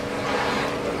from?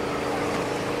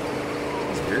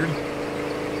 That's weird.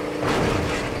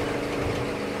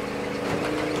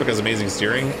 Truck has amazing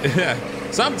steering.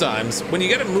 Sometimes, when you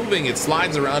get it moving, it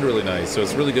slides around really nice, so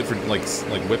it's really good for like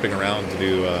whipping around to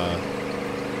do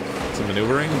some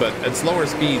maneuvering, but at slower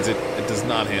speeds, it does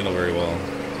not handle very well.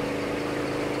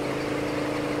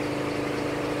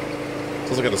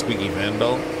 Let's look at the squeaky fan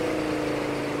belt.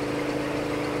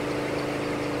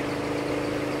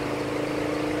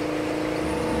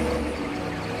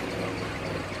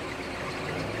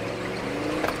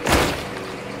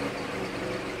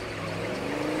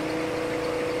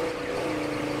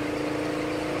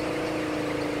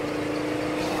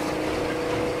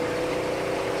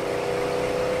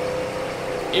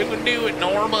 You can do it,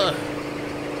 Norma.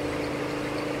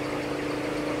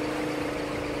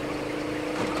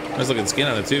 Nice looking skin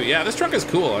on it too. Yeah, this truck is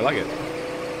cool. I like it.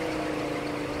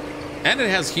 And it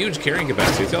has huge carrying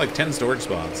capacity. It's got like 10 storage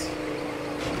spots.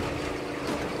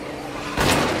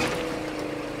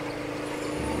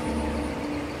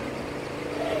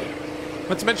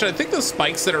 Not to mention, I think those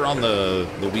spikes that are on the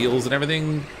wheels and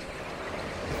everything,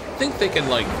 I think they can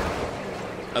like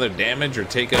either damage or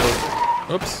take out.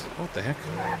 Oops, what the heck?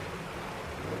 I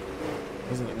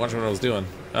wasn't watching what I was doing.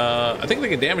 I think they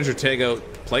can damage or take out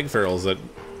plague ferals that,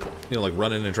 you know, like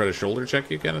run in and try to shoulder check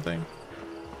you kind of thing.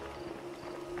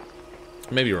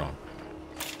 Maybe wrong.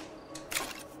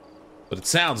 But it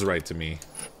sounds right to me.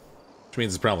 Which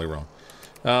means it's probably wrong.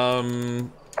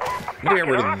 I'm gonna get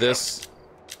rid of this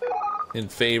in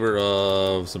favor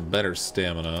of some better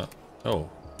stamina. Oh,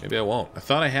 maybe I won't. I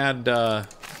thought I had,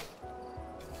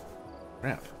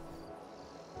 crap.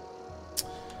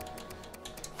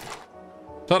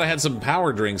 Thought I had some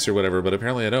power drinks or whatever, but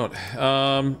apparently I don't.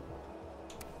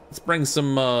 Let's bring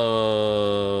some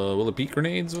will it peak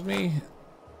grenades with me?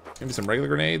 Maybe some regular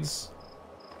grenades.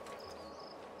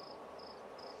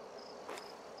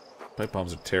 Pipe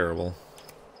bombs are terrible.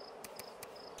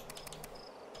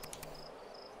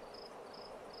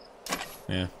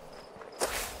 Yeah.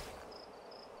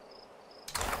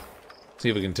 See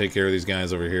if we can take care of these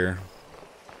guys over here.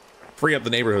 Free up the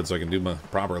neighborhood so I can do my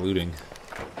proper looting.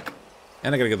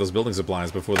 And I gotta get those building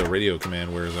supplies before the radio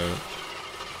command wears out.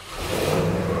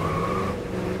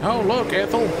 Oh, look,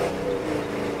 Ethel!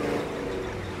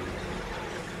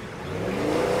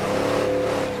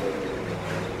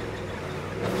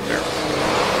 There.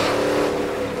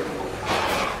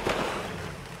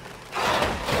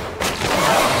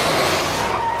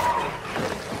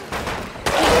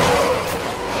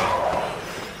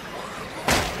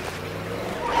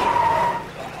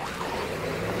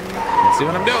 See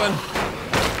what I'm doing?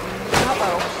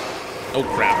 Uh-oh. Oh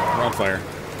crap, we're on fire.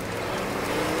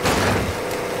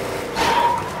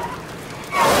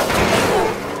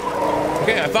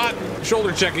 Okay, I thought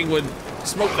shoulder checking would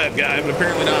smoke that guy, but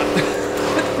apparently not.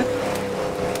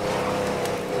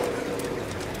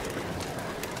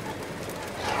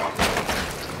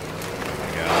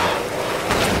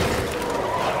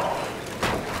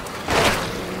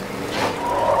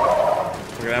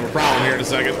 We're gonna have a problem here in a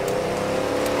second.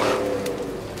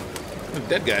 A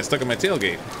dead guy stuck in my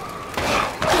tailgate.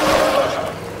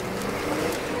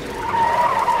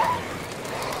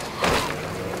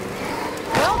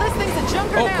 Well, this thing's a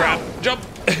junker Oh now. crap! Jump!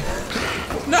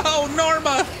 No,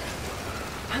 Norma!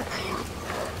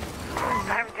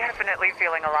 I'm definitely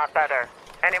feeling a lot better.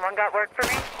 Anyone got word for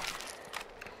me?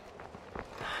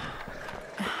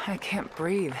 I can't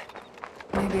breathe.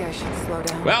 Maybe I should slow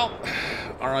down. Well,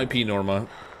 R.I.P. Norma.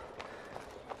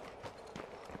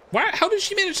 Why? How did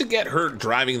she manage to get hurt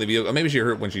driving the vehicle? Maybe she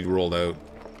hurt when she rolled out.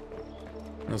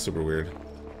 That's super weird.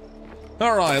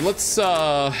 All right, let's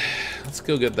go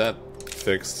get that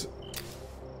fixed.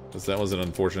 Because that was an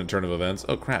unfortunate turn of events.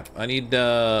 Oh crap! I need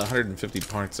 150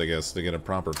 parts, I guess, to get a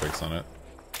proper fix on it.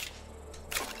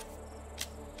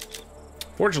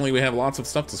 Fortunately, we have lots of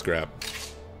stuff to scrap.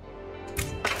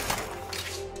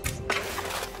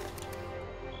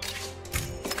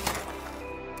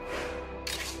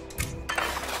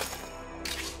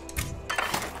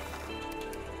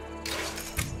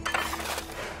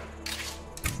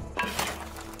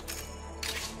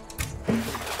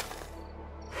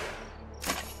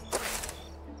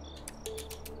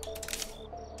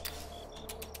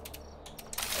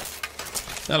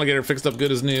 That'll get her fixed up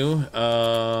good as new.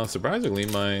 Surprisingly,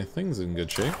 my thing's in good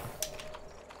shape.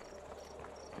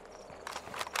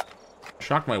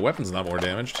 Shocked my weapon's not more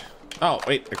damaged. Oh,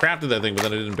 wait, I crafted that thing, but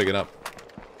then I didn't pick it up.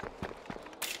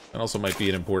 That also might be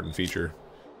an important feature.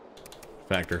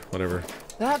 Factor, whatever.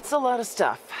 That's a lot of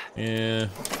stuff. Yeah,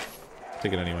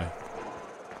 take it anyway.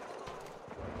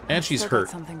 And she's Still got hurt.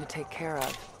 something to take care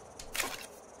of.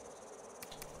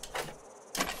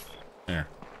 There.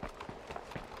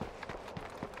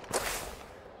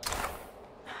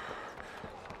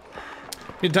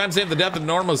 Need time save the death of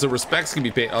Norma so respects can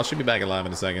be paid. Oh, she'll be back alive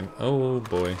in a second. Oh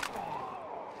boy.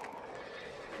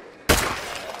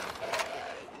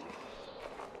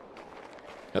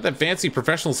 Got that fancy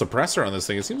professional suppressor on this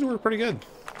thing. It seems to work pretty good.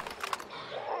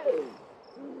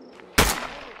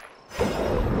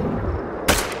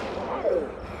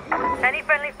 Any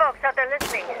friendly folks out there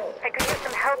listening? I could use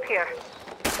some help here.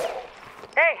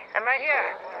 Hey, I'm right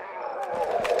here.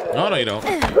 Oh, no, you don't.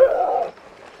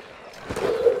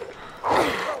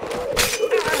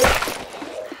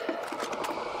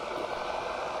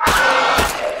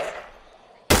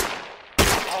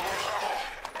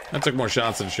 That took more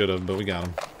shots than it should have, but we got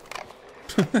him.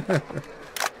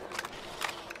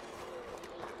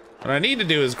 What I need to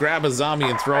do is grab a zombie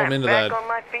and throw him into that Back on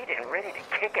my feet and ready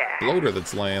to kick ass. bloater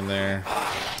that's laying there.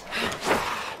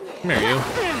 Come here, you.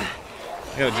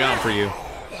 I got a job for you.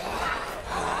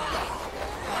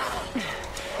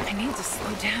 I need to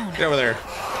slow down. Get over there.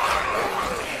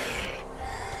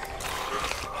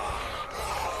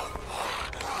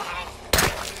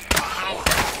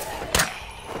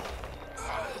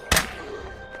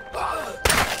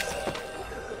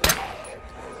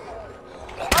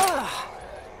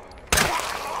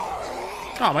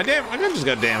 Oh, my gun just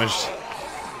got damaged.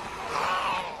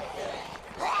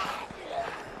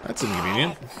 That's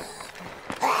inconvenient.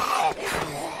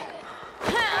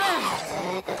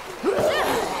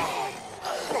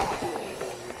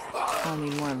 I'll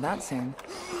need more of that soon.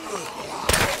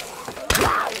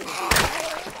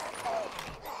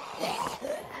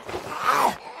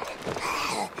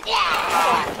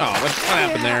 Oh, what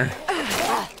happened there?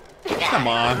 Come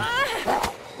on.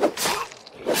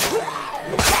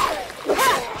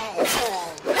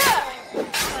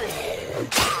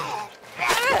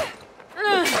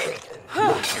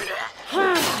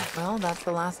 Well, that's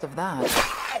the last of that.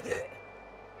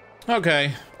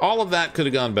 Okay, all of that could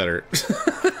have gone better.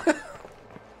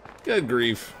 Good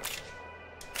grief.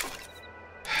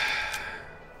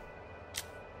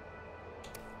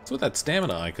 What's with that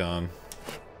stamina icon?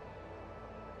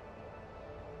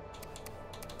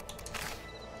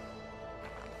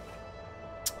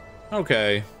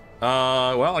 Okay.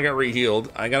 Well, I got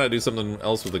re-healed. I gotta do something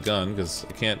else with the gun, because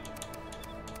I can't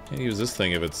use this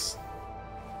thing if it's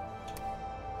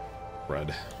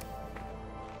red.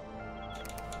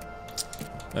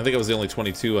 I think it was the only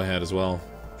 22 I had as well.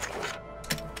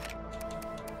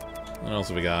 What else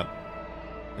have we got?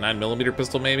 9mm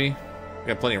pistol, maybe? We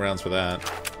got plenty of rounds for that.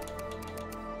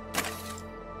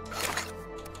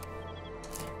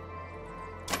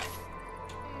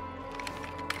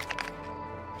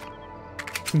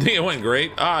 Think it went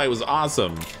great? Ah, it was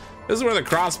awesome. This is where the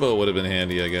crossbow would have been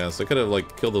handy, I guess. I could have,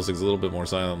 like, killed those things a little bit more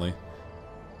silently.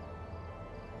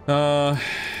 I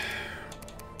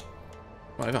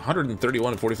have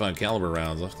 131 and 45 caliber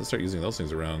rounds. I'll have to start using those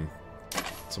things around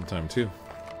sometime, too.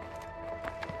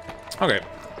 Okay,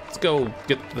 let's go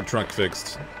get the truck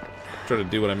fixed. Try to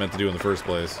do what I meant to do in the first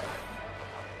place.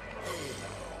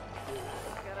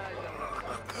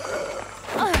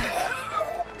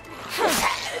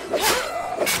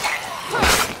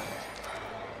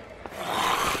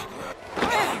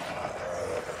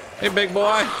 Hey, big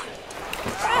boy.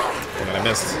 Oh, man, I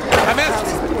missed. I missed!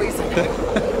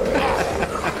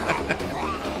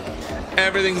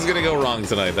 Everything's gonna go wrong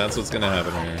tonight. That's what's gonna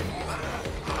happen here.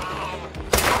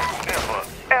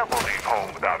 Never leave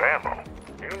home without ammo.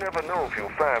 You never know if you'll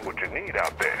find what you need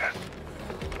out there.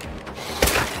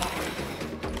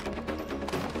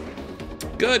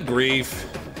 Good grief.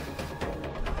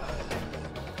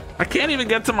 I can't even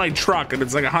get to my truck, and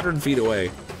it's like 100 feet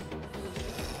away.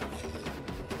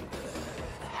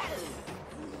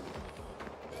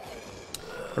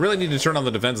 I really need to turn on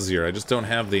the defenses here. I just don't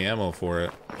have the ammo for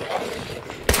it.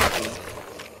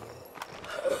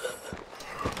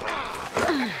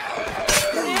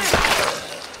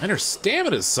 And her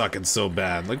stamina's sucking so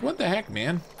bad. Like, what the heck,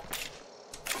 man?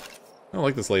 I don't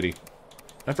like this lady.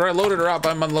 After I loaded her up,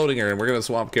 I'm unloading her, and we're gonna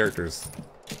swap characters.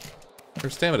 Her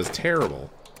stamina's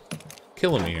terrible.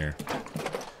 Killing me here.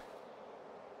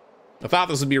 I thought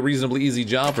this would be a reasonably easy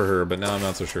job for her, but now I'm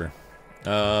not so sure.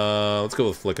 Let's go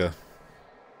with Flicka.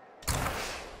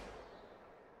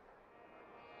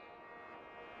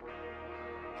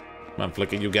 Come on,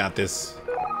 Flicka, you got this.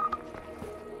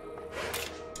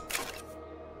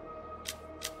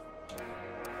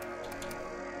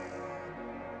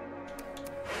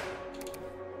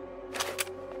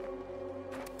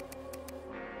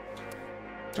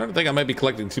 I'm trying to think I might be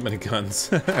collecting too many guns.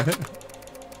 All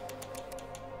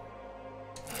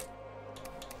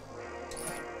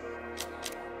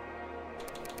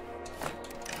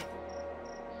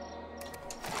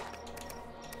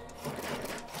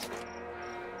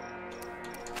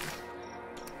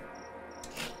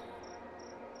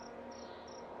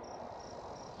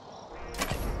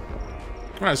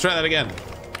right, let's try that again.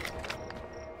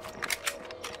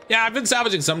 Yeah, I've been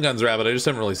salvaging some guns, Rabbit. I just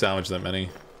haven't really salvaged that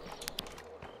many.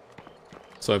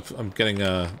 So I'm getting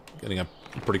a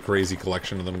pretty crazy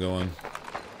collection of them going.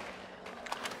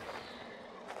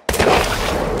 I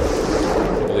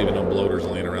don't believe in no bloaters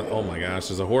laying around. Oh my gosh,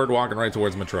 there's a horde walking right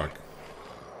towards my truck.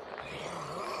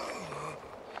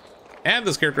 And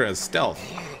this character has stealth.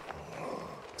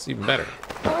 It's even better.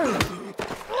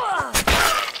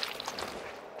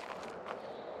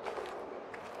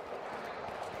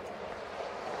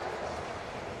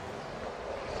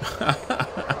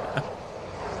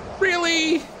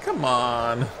 Really? Come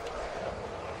on.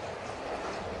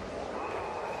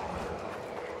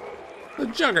 The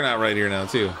Juggernaut right here now,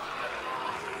 too.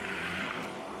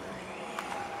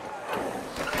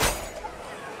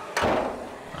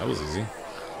 That was easy.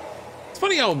 It's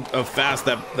funny how fast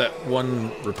that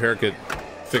one repair kit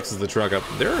fixes the truck up.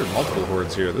 There are multiple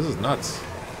hordes here. This is nuts.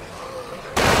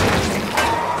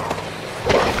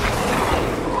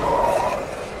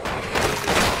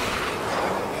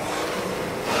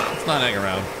 Not hang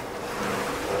around.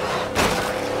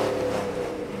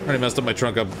 Already messed up my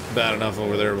trunk up bad enough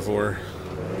over there before.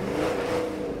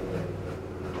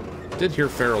 Did hear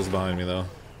ferals behind me though.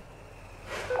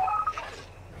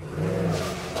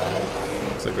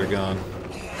 Looks like they're gone.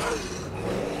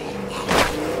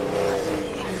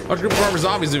 Large group of armored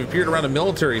zombies have appeared around a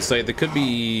military site that could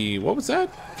be... What was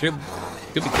that? Could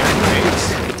be carrying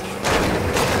grenades.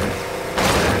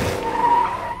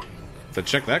 To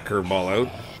check that curveball out.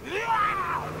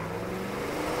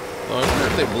 I wonder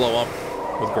if they blow up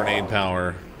with grenade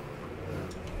power.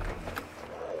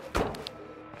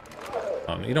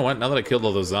 You know what? Now that I killed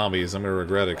all those zombies, I'm gonna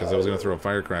regret it because I was gonna throw a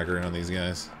firecracker in on these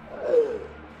guys.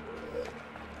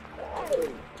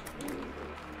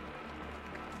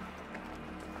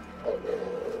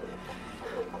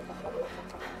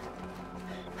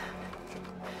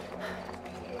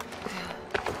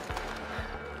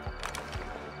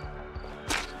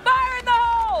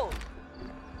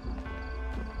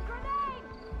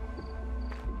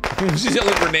 She's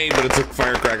yelling grenade, but it's a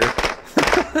firecracker.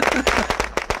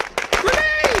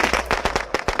 Grenade!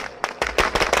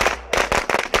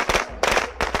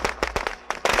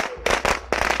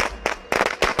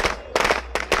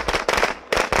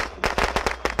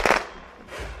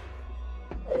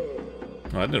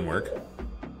 Oh, that didn't work.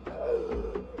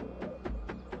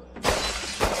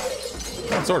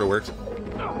 That sort of worked.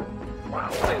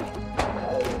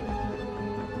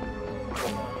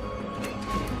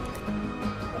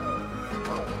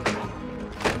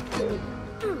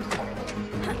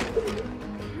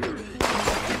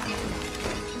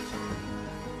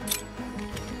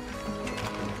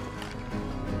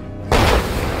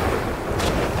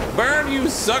 burn, you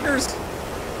suckers!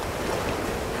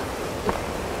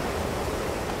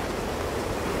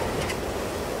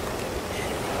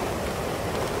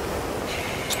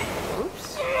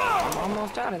 Oops. I'm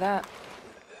almost out of that.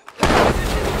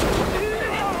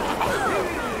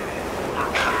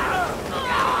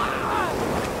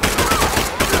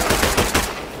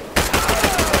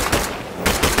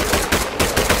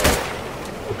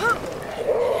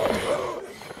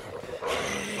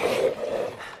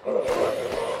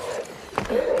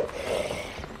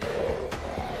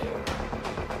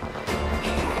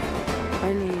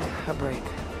 I need a break.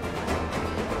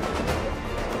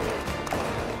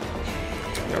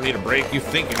 You don't need a break. You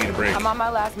think you need a break. I'm on my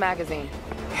last magazine.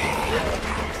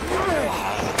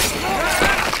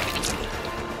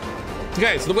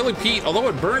 Okay, so the Willie Pete, although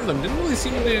it burned them, didn't really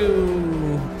seem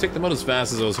to take them out as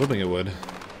fast as I was hoping it would.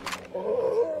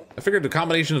 I figured the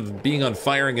combination of being on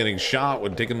fire and getting shot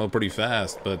would take them out pretty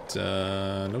fast, but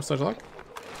no such luck.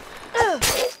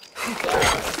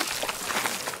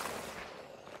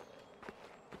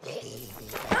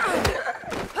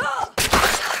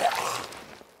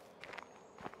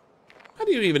 How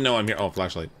do you even know I'm here? Oh,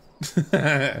 flashlight.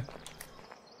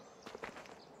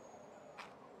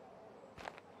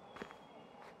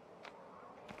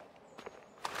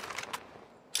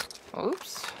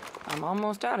 Oops. I'm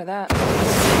almost out of that.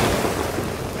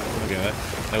 Okay,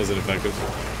 that was ineffective.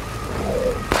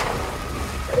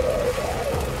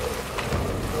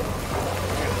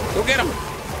 Go get him!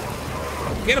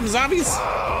 Get him, zombies!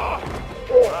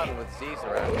 Run with Z's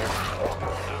around here.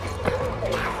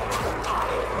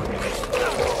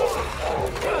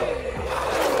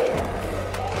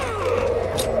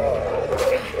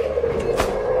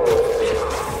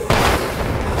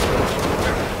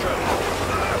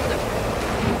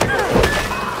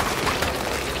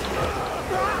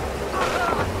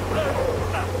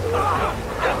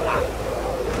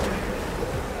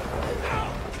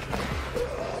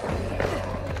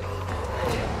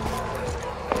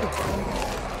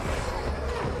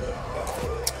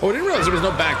 Oh, I didn't realize there was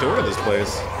no back door to this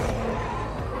place.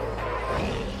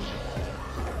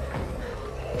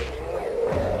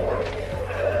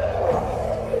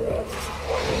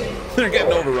 They're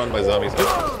getting overrun by zombies.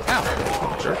 Oh, ow.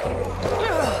 Sure.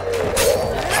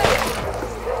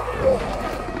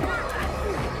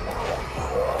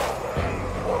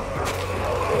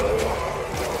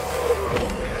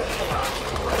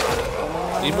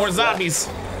 Need more zombies.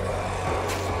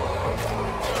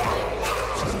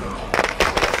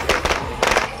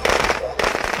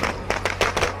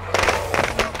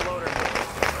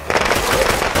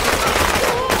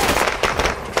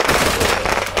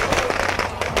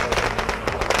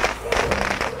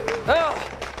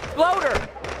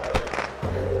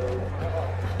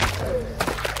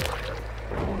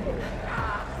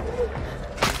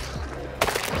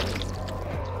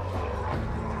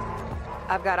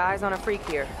 I've got eyes on a freak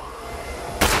here.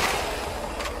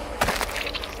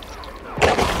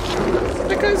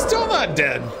 That guy's still not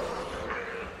dead.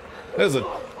 That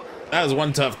was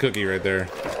one tough cookie right there.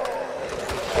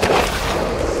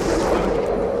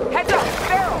 Heads up,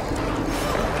 barrel!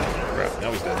 Crap,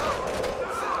 now he's dead.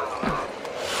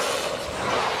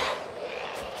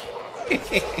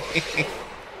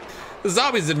 The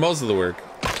zombies did most of the work.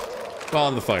 Well,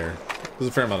 on the fire. There's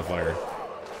a fair amount of fire.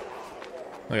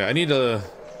 Okay, I'm gonna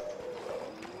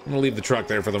leave the truck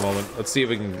there for the moment. Let's see if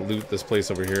we can loot this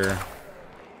place over here.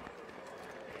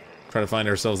 Try to find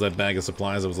ourselves that bag of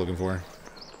supplies I was looking for.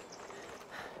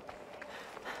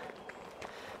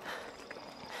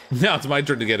 Now it's my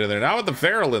turn to get in there. Now with the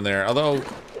feral in there, although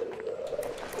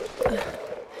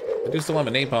I do still have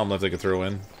a napalm left I could throw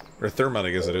in. Or thermite,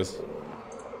 I guess it is.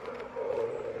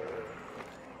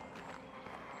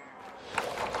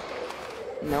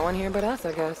 No one here but us,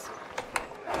 I guess.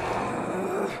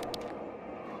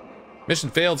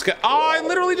 Mission failed. Oh, I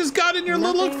literally just got in here to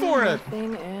look for it.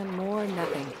 Nothing and more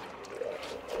nothing.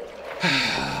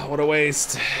 What a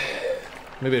waste.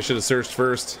 Maybe I should have searched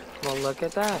first. Well, look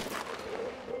at that.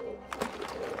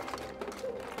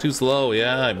 Too slow.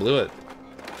 Yeah, I blew it.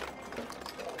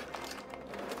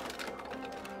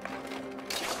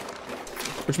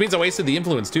 Which means I wasted the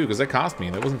influence too, because that cost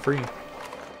me. That wasn't free.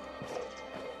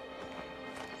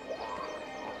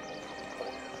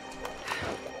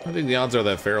 I think the odds are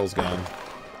that feral's gone.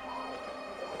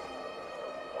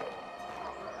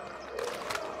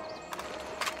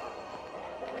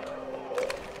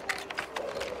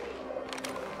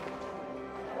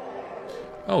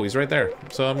 Oh, he's right there.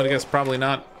 So I'm gonna guess probably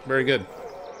not very good.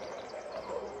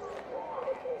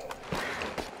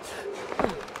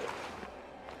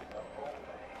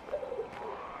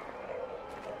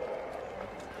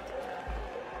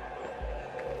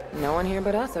 No one here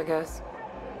but us, I guess.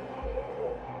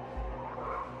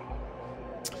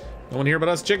 No one here but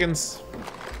us chickens.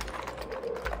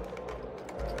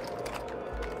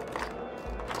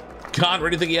 God,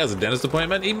 where do you think he has a dentist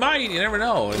appointment? He might, you never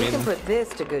know. I We mean, can put this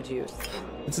to good use.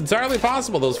 it's entirely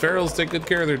possible those pharaohs take good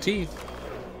care of their teeth.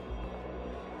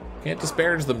 Can't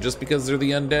disparage them just because they're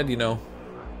the undead, you know.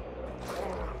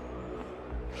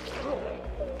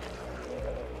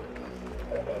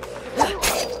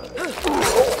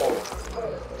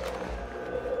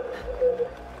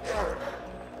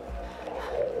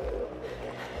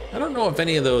 I don't know if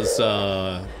any of those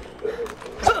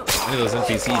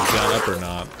NPCs got up or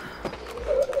not.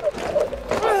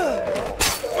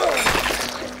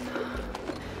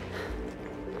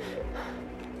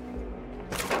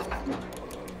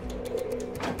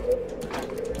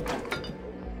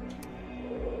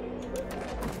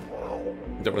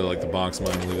 Don't really like the box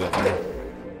mine. Leave that there.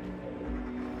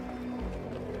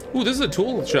 Ooh, this is a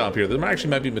tool shop here. There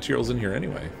actually might be materials in here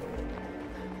anyway.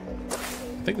 I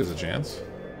think there's a chance.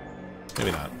 Maybe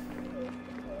not.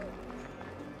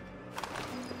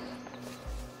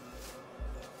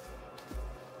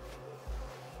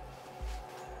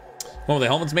 Oh, the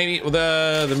helmets maybe? Well,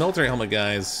 the military helmet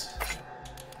guys.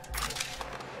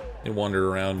 They wander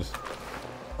around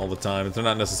all the time. They're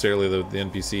not necessarily the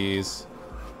NPCs.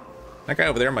 That guy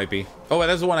over there might be. Oh,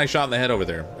 that's the one I shot in the head over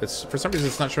there. It's for some reason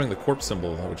it's not showing the corpse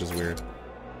symbol, which is weird.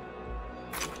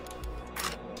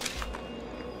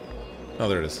 Oh,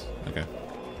 there it is. Okay.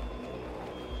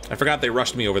 I forgot they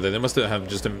rushed me over there. They must have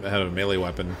just had a melee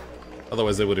weapon.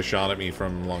 Otherwise, they would have shot at me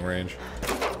from long range.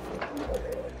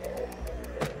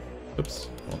 Oops.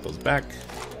 I want those back.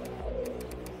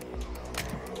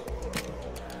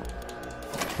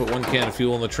 Put 1 can of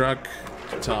fuel in the truck.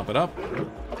 Top it up.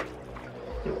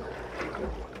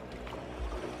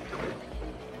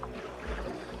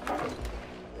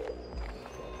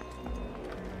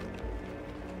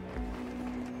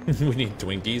 We need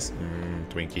Twinkies.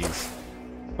 Twinkies.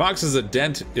 Fox is a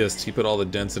dentist. He put all the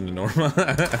dents into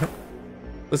Norma.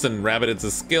 Listen, Rabbit, it's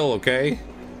a skill, okay?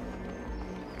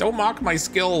 Don't mock my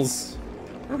skills.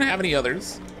 I don't have any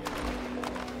others.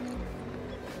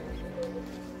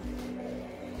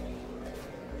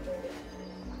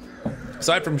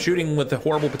 Aside from shooting with a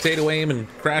horrible potato aim and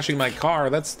crashing my car,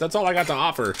 that's all I got to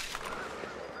offer.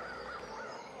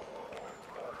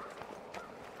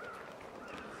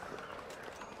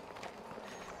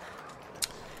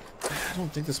 I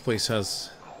don't think this place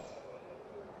has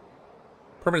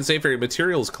permanent safe area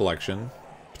materials collection.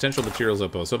 Potential materials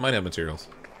outpost, so it might have materials.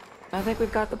 I think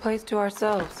we've got the place to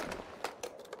ourselves.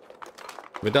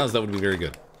 If it does, that would be very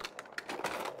good.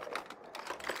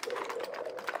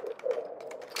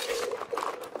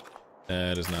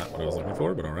 That is not what I was looking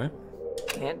for, but alright.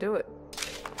 Can't do it.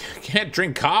 Can't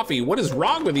drink coffee? What is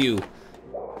wrong with you?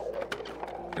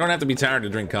 You don't have to be tired to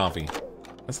drink coffee.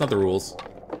 That's not the rules.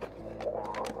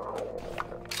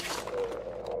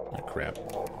 Oh, crap.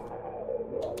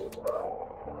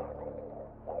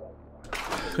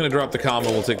 I'm gonna drop the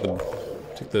combo. We'll take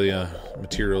the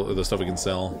material, or the stuff we can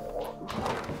sell.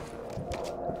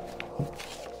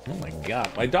 Oh my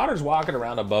god, my daughter's walking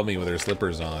around above me with her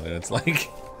slippers on, and it's like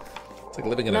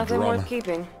living in Nothing a drum. worth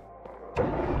keeping.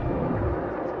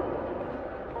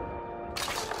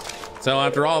 So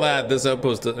after all that, this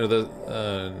outpost, or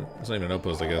it's not even an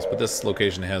outpost, I guess, but this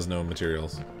location has no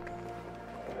materials.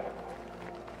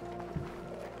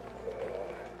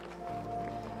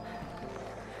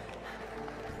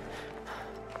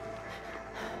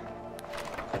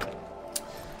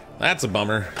 That's a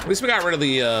bummer. At least we got rid of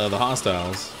the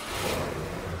hostiles.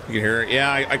 You can hear it.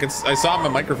 Yeah, I saw my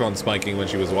microphone spiking when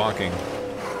she was walking.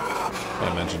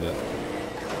 I mentioned it.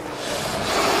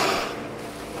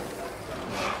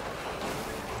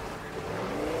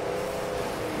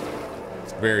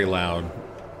 It's very loud.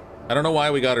 I don't know why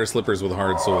we got our slippers with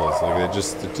hard soles. Like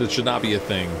it should not be a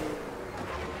thing.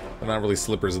 They're not really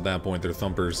slippers at that point. They're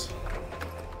thumpers.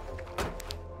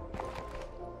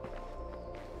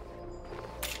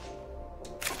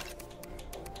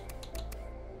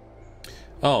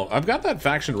 Oh, I've got that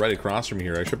faction right across from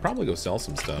here. I should probably go sell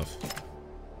some stuff.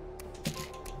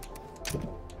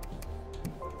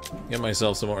 Get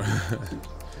myself some more.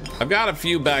 I've got a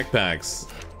few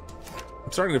backpacks.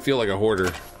 I'm starting to feel like a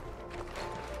hoarder.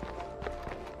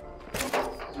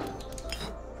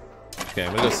 Okay,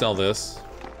 I'm gonna go sell this.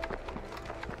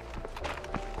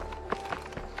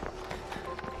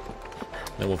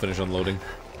 Then we'll finish unloading.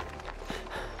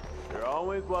 You're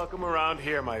always welcome around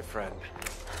here, my friend.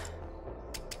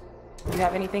 You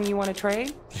have anything you want to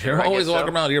trade? You're always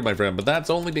welcome around here, my friend, but that's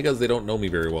only because they don't know me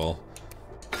very well.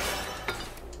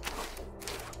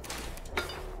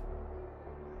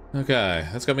 Okay,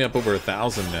 that's got me up over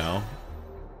 1,000 now.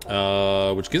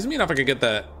 Which gives me enough I could get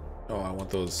that. Oh, I want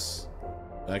those.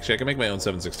 Actually, I can make my own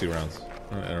 7.62 rounds.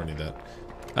 I don't need that.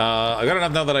 I got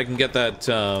enough now that I can get that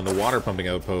the water pumping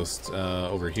outpost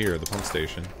over here, the pump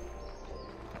station.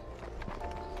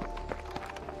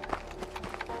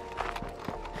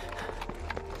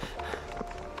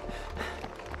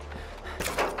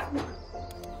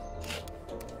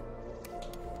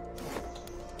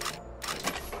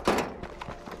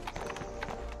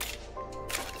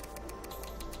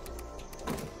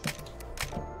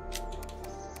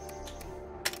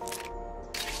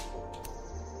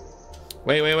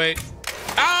 Wait.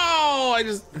 Oh, I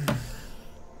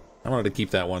wanted to keep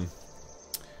that one.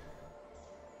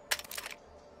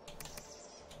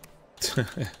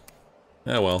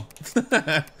 Oh well.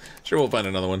 Sure, we'll find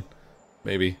another one.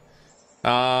 Maybe.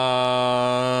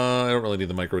 I don't really need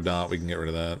the micro dot. We can get rid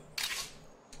of that.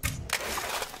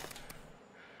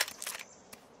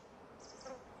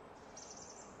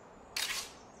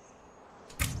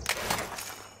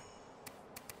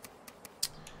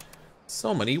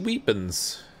 So many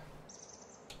weapons.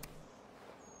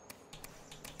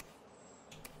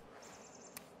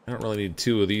 I don't really need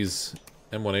 2 of these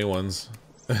M1A1s.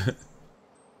 I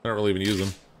don't really even use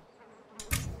them.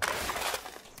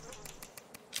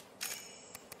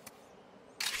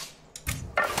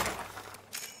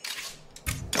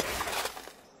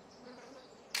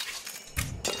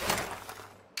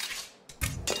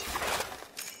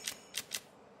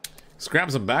 Let's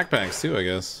grab some backpacks too, I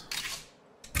guess.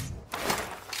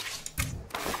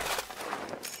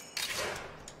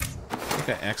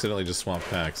 I accidentally just swapped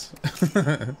packs.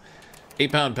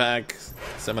 8-pound pack,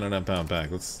 7.5-pound pack.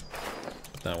 Let's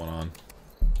put that one on.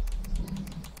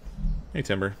 Hey,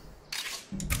 Timber.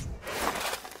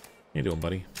 How you doing,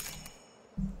 buddy?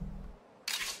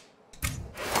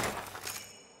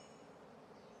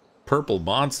 Purple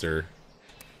monster.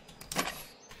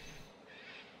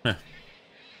 Huh. How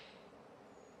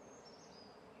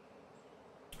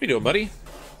you doing, buddy?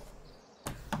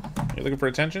 You looking for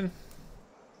attention?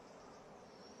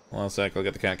 Hold on a sec, I'll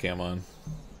get the cat cam on.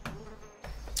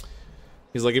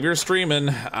 He's like, if you're streaming,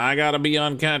 I gotta be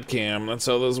on cat cam. That's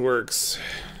how this works.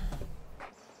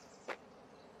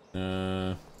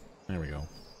 There we go.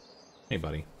 Hey,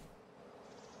 buddy.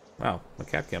 Wow, my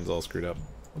cat cam's all screwed up.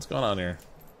 What's going on here?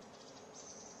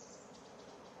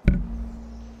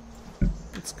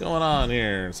 What's going on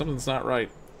here? Something's not right.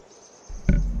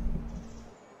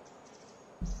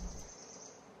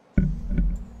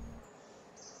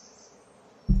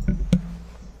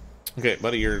 Okay,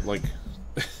 buddy, you're like...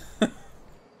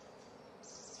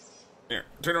 Here,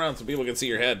 turn around so people can see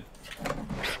your head.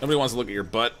 Nobody wants to look at your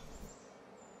butt.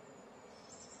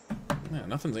 Yeah,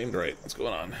 nothing's aimed right. What's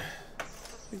going on? I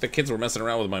think the kids were messing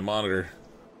around with my monitor.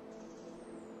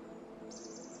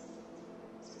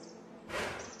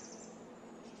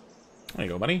 There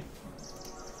you go, buddy.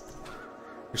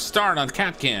 You're starring on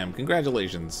CatCam.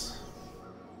 Congratulations.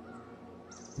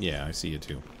 Yeah, I see you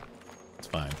too. It's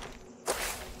fine.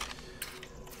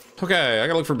 Okay, I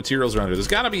gotta look for materials around here. There's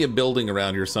gotta be a building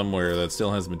around here somewhere that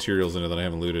still has materials in it that I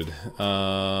haven't looted.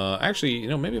 Actually, you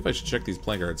know, maybe if I should check these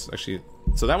placards. Actually,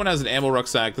 so that one has an ammo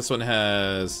rucksack. This one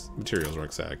has materials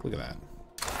rucksack. Look at that.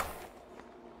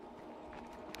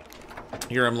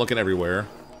 Here I'm looking everywhere.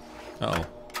 Uh-oh.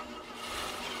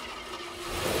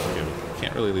 Okay,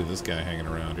 can't really leave this guy hanging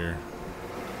around here.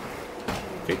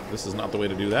 Okay, this is not the way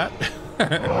to do that.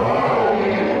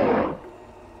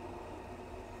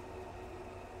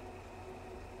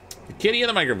 The kitty and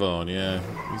the microphone, yeah.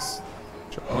 He's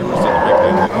more interested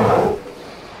in the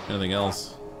than anything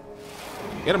else.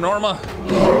 Get him, Norma!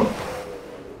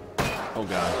 Oh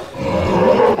god.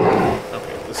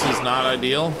 Okay, this is not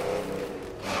ideal.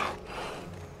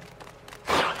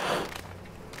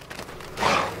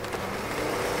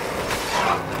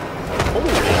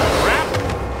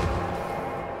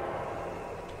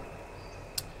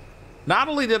 Not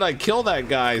only did I kill that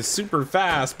guy super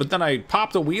fast, but then I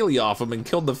popped a wheelie off him and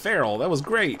killed the feral. That was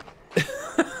great.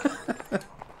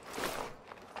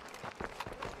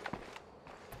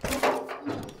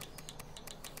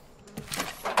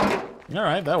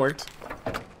 Alright, that worked.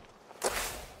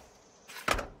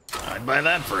 I'd buy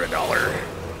that for $1.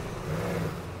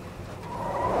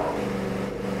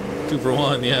 2 for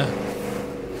 1, yeah.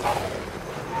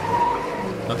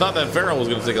 I thought that feral was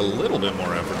going to take a little bit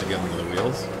more effort to get into the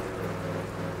wheels.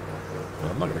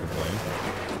 I'm not gonna complain.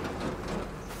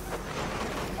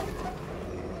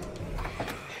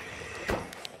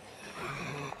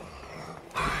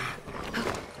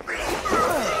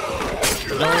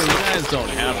 No, you guys don't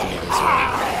have to be this way.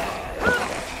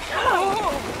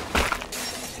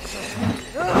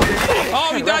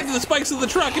 Oh, he died to the spikes of the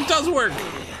truck. It does work.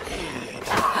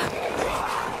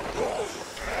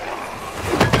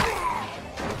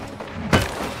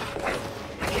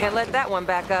 Can't let that one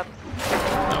back up.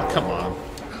 Oh, come on.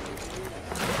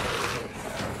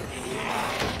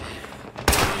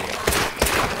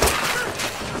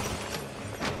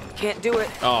 Can't do it.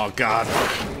 Oh, God.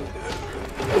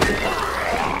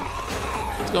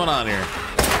 What's going on here?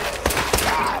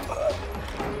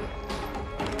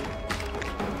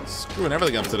 Screwing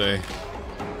everything up today.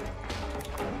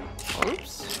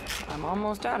 Oops. I'm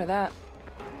almost out of that.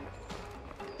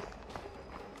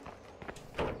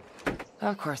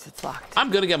 Of course it's locked.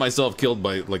 I'm gonna get myself killed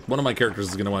by, like, one of my characters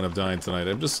is gonna wind up dying tonight.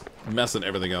 I'm just messing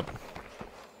everything up.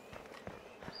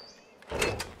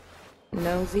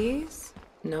 No Z's,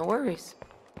 no worries.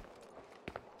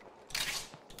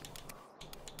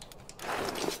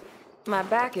 My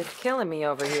back is killing me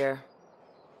over here.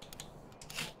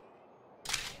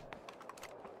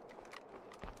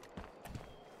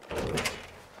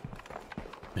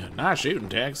 Yeah, nice shooting,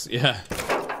 Tex. Yeah.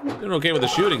 Doing okay with the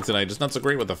shooting tonight, just not so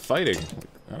great with the fighting.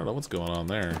 I don't know what's going on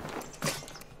there.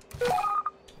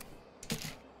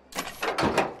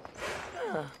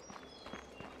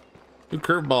 New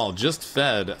curveball just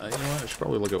fed. You know what? I should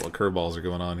probably look at what curveballs are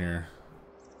going on here.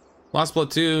 Lost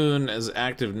platoon is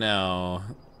active now.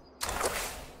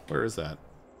 Where is that?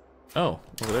 Oh,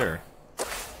 over there.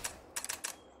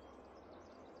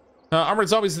 Armored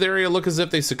zombies in the area look as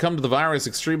if they succumb to the virus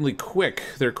extremely quick.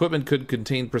 Their equipment could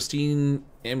contain pristine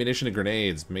ammunition and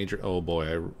grenades. Major... Oh boy,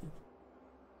 there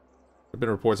have been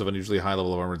reports of unusually high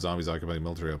level of armored zombies occupying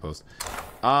military outposts.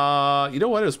 You know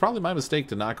what? It was probably my mistake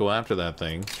to not go after that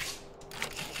thing.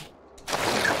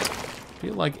 I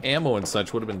feel like ammo and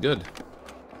such would have been good.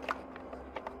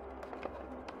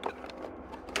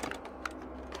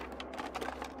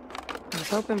 I was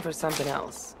hoping for something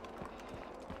else.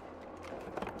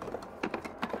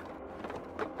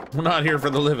 We're not here for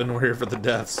the living, we're here for the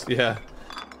deaths. Yeah.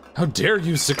 How dare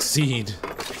you succeed?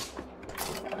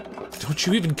 Don't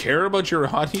you even care about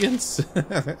your audience?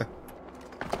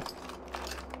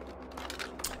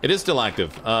 It is still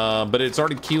active, but it's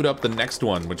already queued up the next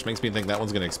one, which makes me think that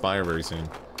one's going to expire very soon.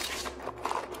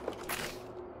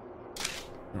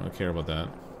 I don't care about that.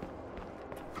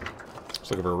 Just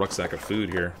looking for a rucksack of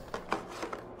food here.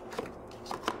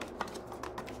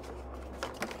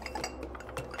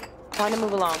 Time to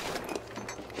move along.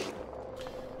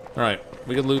 All right,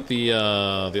 we can loot the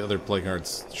other play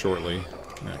cards shortly.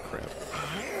 Ah, crap.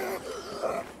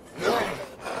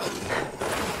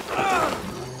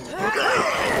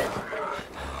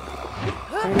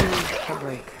 A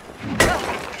break.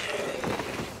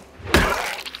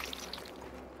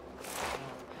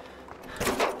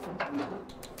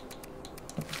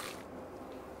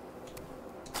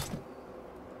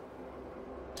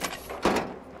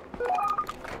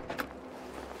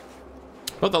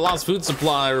 But the lost food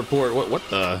supply report. What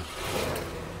the?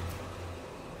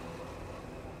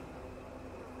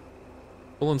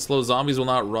 Full and slow. Zombies will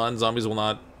not run. Zombies will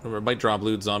not. Or might drop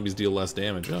loot. Zombies deal less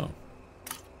damage. Oh,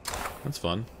 that's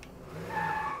fun.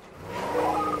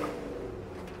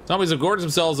 Zombies have gorged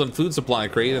themselves on food supply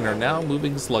crate and are now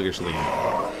moving sluggishly.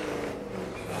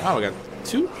 Wow, we got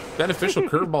 2 beneficial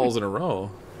curveballs in a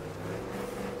row.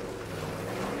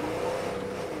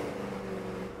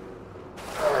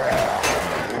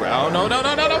 Oh, no,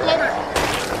 bloater!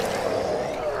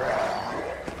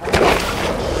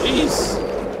 Jeez.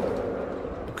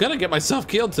 I'm gonna get myself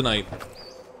killed tonight.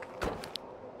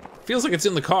 Feels like it's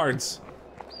in the cards.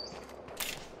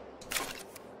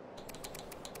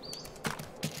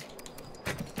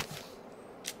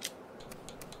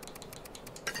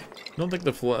 I don't think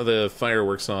the fire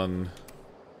works on...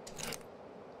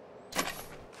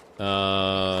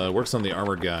 works on the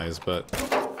armored guys, but...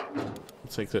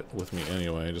 I'll take that with me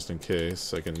anyway, just in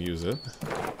case I can use it.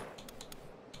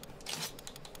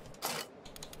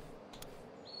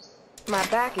 My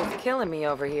back is killing me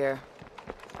over here.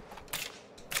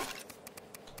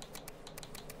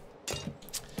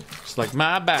 It's like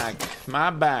my back,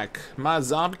 my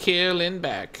zombie killing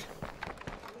back.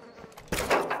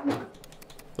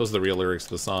 Those are the real lyrics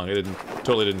of the song. I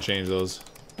totally didn't change those.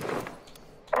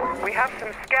 We have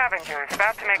some scavengers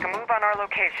about to make a move on our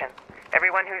location.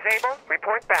 Everyone who's able,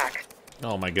 report back.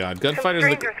 Oh my god, Some gunfighters.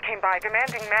 strangers came by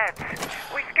demanding meds.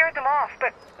 We scared them off,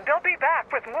 but they'll be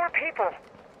back with more people.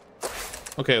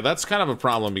 Okay, that's kind of a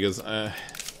problem because I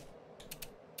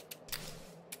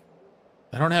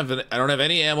don't have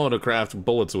any ammo to craft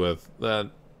bullets with.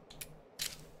 That.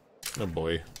 Oh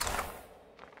boy.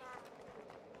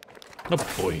 Oh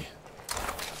boy.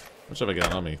 How much have I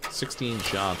got on me? 16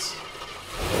 shots.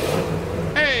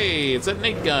 Hey, Hey, it's that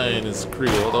Nate guy and his crew.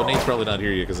 Although Nate's probably not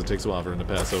here yet because it takes a while for him to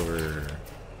pass over.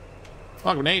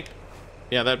 Welcome, Nate.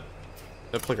 Yeah, that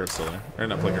placard's still there. Or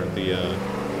not placard, the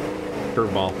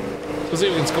curveball. Let's see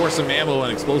if we can score some ammo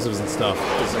and explosives and stuff,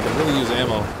 because I can really use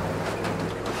ammo.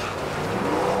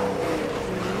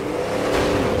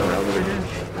 Around over here.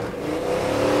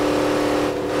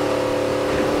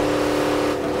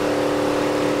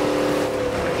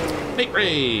 Nate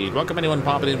Raid! Welcome anyone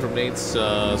popping in from Nate's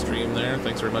stream there.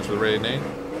 Thanks very much for the raid, Nate.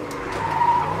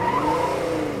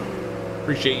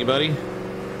 Appreciate you, buddy.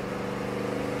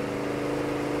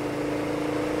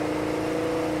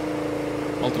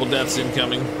 Multiple deaths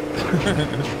incoming.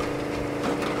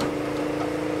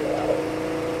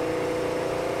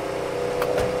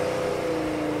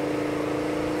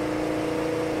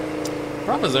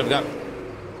 Problem is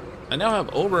I now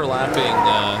have overlapping,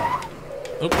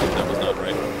 oops, that was not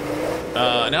right.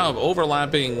 I now have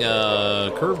overlapping,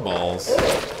 curveballs.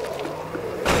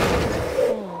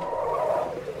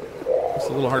 It's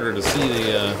a little harder to see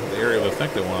the area of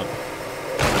effect I want.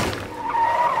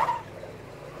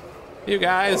 You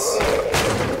guys.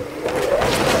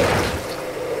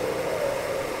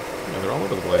 Yeah, they're all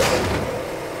over the place.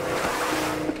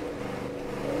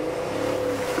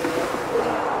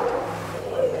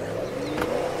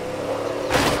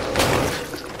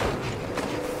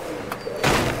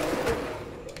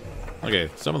 Okay,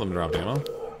 some of them dropped ammo.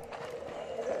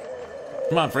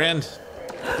 Come on, friend.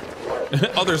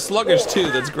 Oh, they're sluggish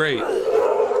too. That's great.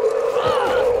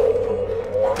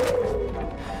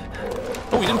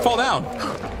 Oh, we didn't fall down.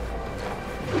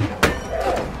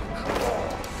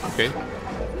 Okay.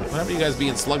 What happened to you guys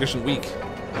being sluggish and weak?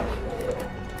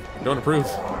 Don't approve.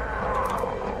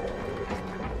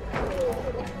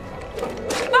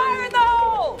 Fire in the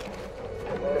hole!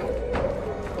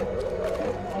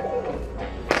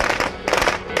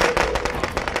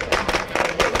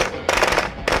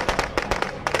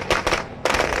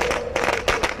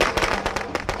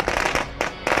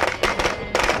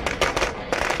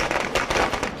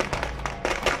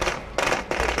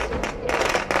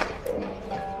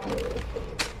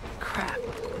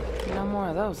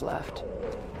 Left.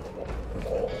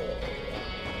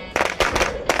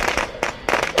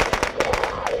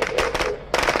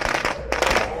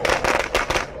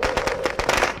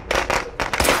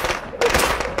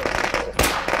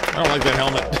 I don't like that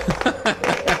helmet.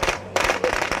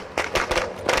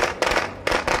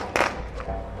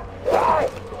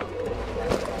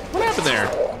 What happened there?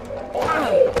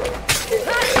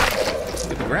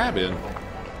 Get the grab in.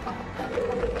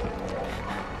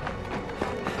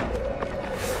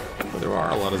 There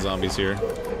are a lot of zombies here.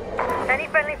 Any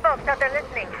friendly folks out there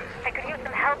listening? I could use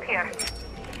some help here.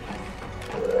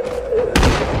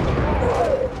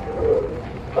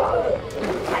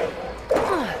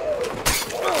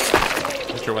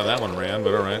 Not sure why that one ran,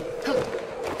 but alright.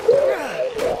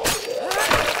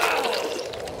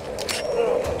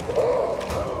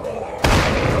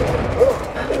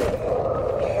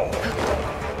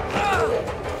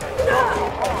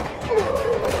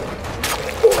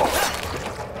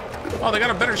 Oh, they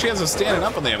got a better chance of standing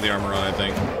up when they have the armor on, I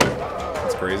think.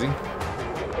 That's crazy.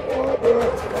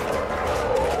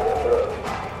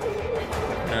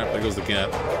 Yeah, there goes the cat.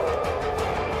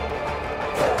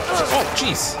 Oh,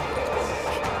 jeez!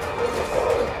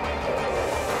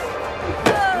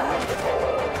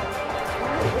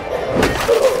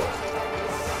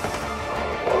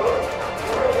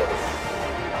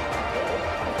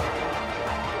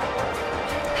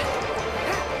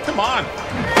 Come on!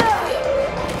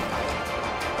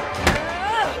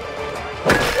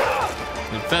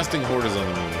 Infesting horde is on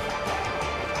the move.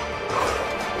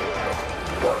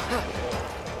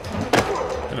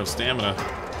 I have stamina.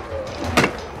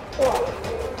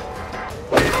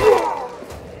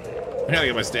 I gotta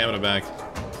get my stamina back.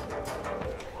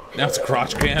 Now it's a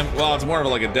crotch cam? Well, it's more of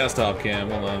like a desktop cam.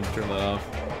 Hold on, turn that off.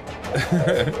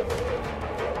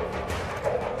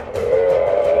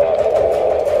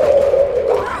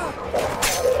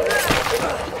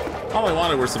 All I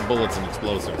wanted were some bullets and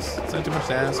explosives. Is that too much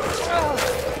to ask?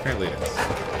 Apparently it is.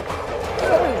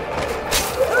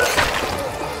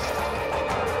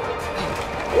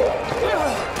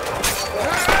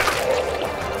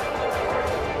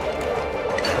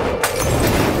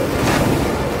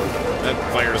 That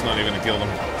fire's not even gonna kill them.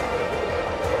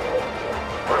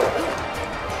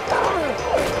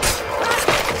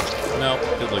 No,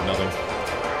 did like nothing.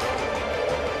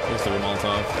 At least they were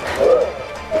Molotov.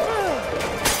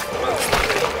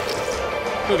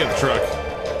 Look at the truck.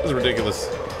 This is ridiculous.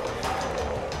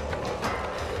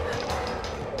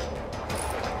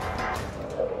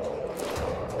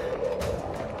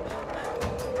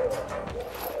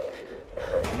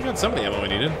 some of the ammo I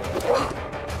needed.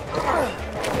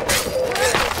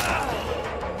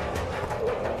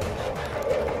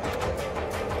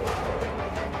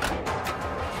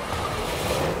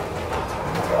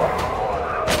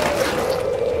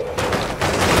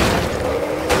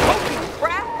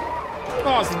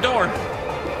 Oh, it's the door.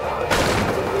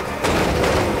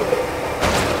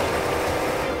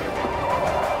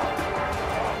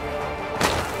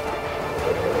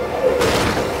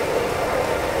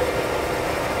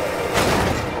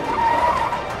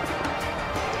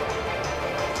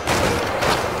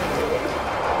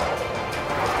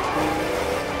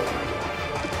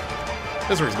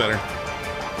 This works better.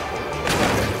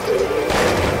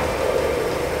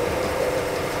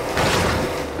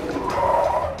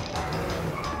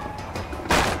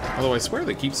 Although I swear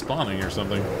they keep spawning or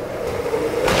something.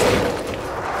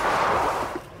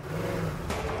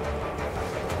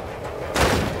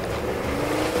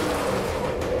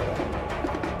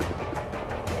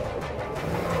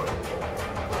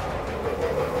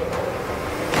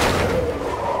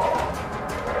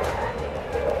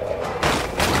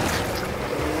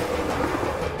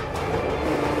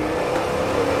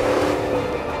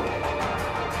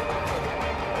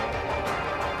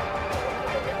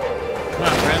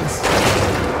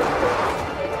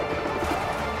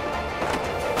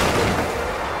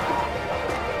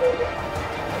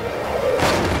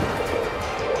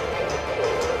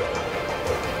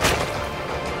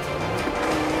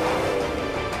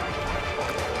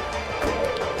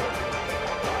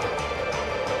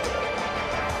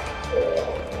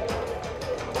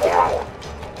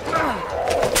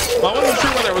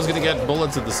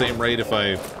 Bullets at the same rate if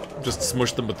I just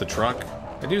smushed them with the truck.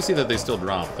 I do see that they still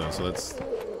drop though, so that's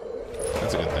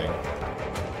a good thing.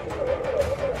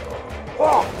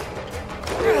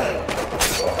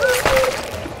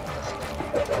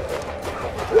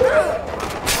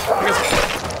 I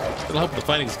guess it'll help the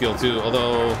fighting skill too,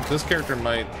 although this character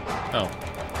might... Oh.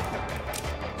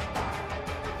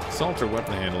 Assault or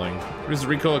weapon handling. Reduces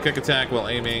recoil, kick attack while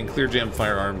aiming. Clear jam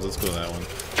firearms. Let's go with that one.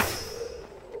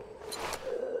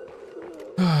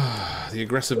 The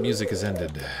aggressive music has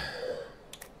ended.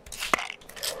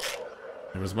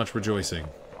 There was much rejoicing.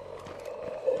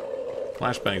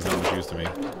 Flashbang's not much use to me.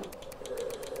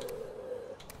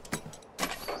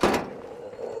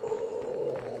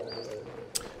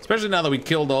 Especially now that we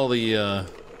killed all the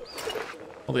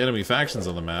enemy factions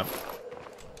on the map.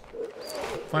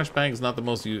 Flashbang's not the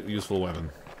most useful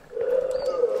weapon.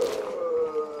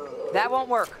 That won't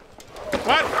work.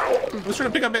 What? I was trying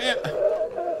to pick up it.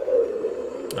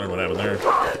 I don't know what happened there.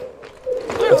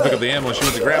 Let's pick up the ammo. She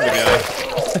went to grab the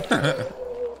guy.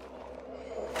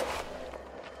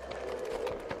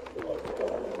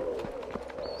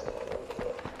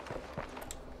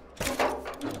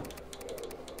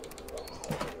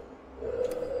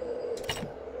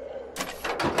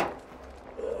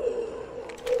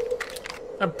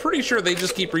 I'm pretty sure they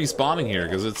just keep respawning here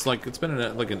because it's like it's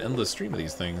been like an endless stream of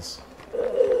these things.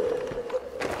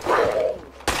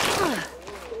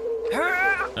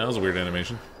 That was a weird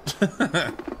animation.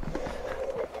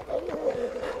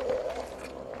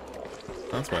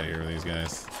 That's why I hear these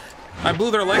guys. I blew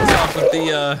their legs off with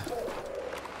the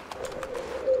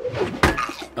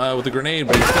grenade,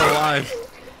 but he's still alive.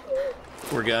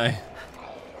 Poor guy.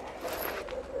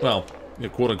 Well, yeah,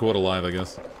 quote unquote alive, I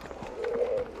guess.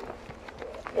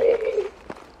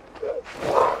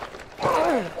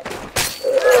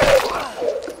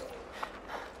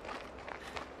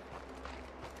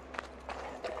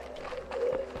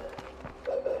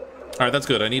 Alright, that's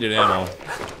good. I needed ammo.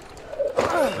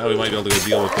 Now we might be able to go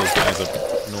deal with those guys up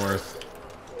north.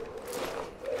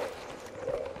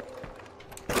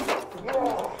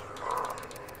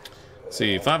 Let's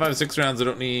see, 5.56 rounds I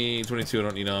don't need, 22 I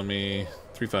don't need on me,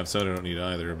 3.57 I don't need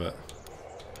either, but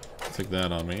I'll take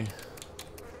that on me.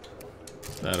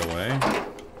 That away.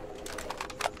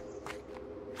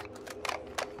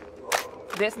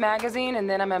 This magazine, and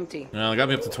then I'm empty. Well, it got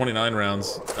me up to 29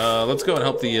 rounds. Let's go and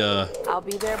help the I'll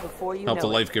be there before you help know the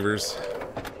it. life givers.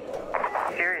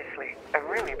 Seriously, I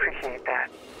really appreciate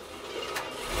that.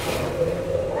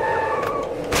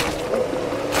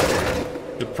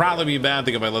 It'd probably be a bad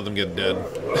thing if I let them get dead.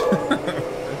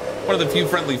 One of the few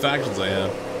friendly factions I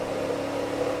have.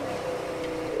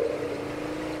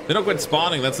 They don't quit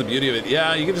spawning, that's the beauty of it.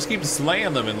 Yeah, you can just keep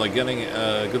slaying them and like getting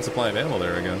a good supply of ammo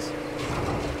there, I guess.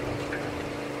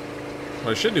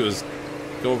 What I should do is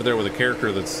go over there with a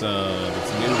character that's new to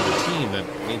the team that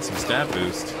needs some stat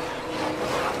boost.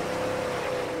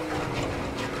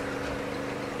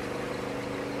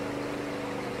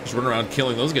 Just run around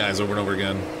killing those guys over and over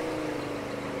again.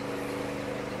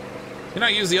 Can I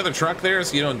use the other truck there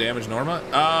so you don't damage Norma?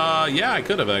 Yeah, I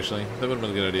could have actually. That would have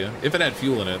been a good idea. If it had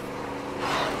fuel in it.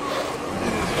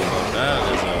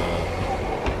 That is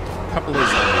a couple of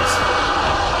zombies.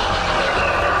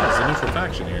 There's a neutral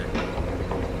faction here.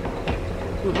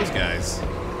 Ooh, those guys.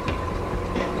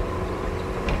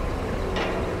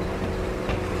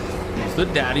 Who's the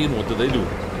daddy and what do they do?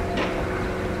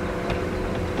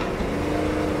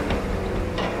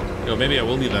 Yo, maybe I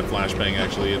will need that flashbang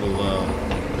actually. It'll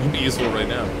be useful right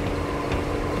now.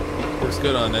 Works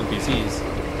good on NPCs.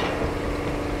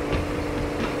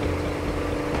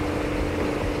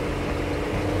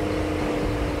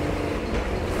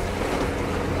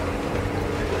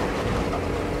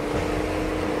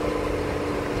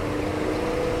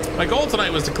 My goal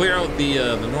tonight was to clear out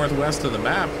the northwest of the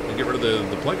map and get rid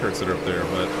of the plague hearts that are up there,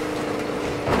 but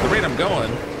at the rate I'm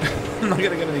going, I'm not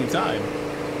gonna get any time.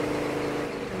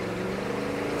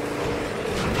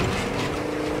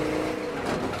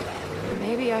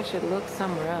 Maybe I should look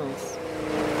somewhere else.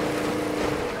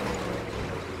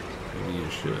 Maybe you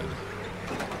should.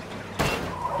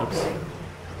 Oops.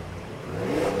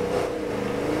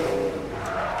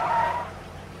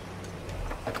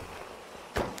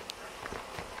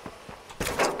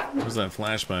 Where's that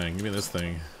flashbang? Give me this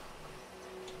thing.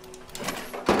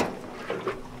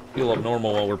 Heal up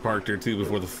normal while we're parked here too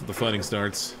before the fighting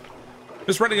starts.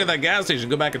 Just running to that gas station.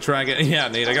 Go back and try again. Yeah,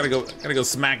 Nate, I gotta go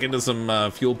smack into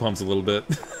some fuel pumps a little bit.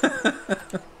 I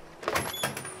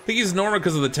think he's Norma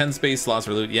because of the 10 space slots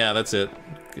for loot. Yeah, that's it.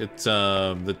 It's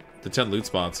the 10 loot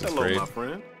spots is Hello, great. my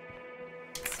friend.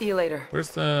 See you later.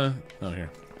 Where's the? Oh, here.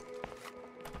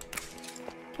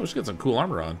 Oh, she got some cool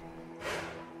armor on.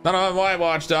 Not on my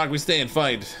watch, Doc. We stay and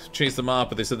fight. Chase them off,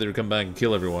 but they said they would come back and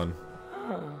kill everyone.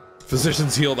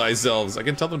 Physicians heal thyself. I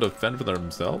can tell them to fend for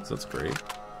themselves. That's great.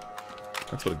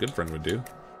 That's what a good friend would do.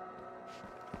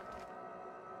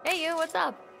 Hey, you, what's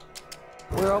up?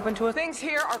 We're open to it. Things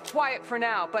here are quiet for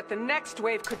now, but the next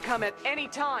wave could come at any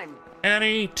time.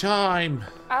 Any time.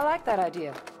 I like that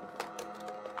idea.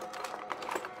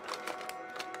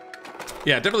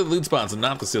 Yeah, definitely loot spots and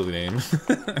not the silly name.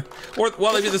 Or,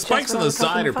 well, I mean, the spikes on the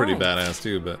side are pretty badass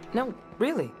too, but. No,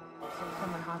 really.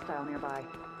 Someone hostile nearby.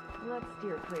 Let's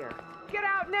steer clear. Get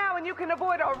out now and you can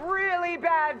avoid a really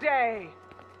bad day.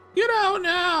 You don't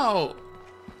know.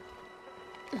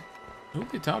 Who are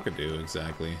they talking to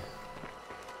exactly?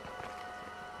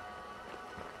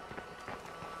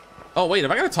 Oh wait,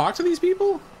 have I got to talk to these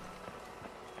people?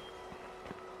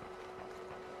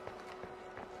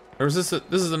 Or is this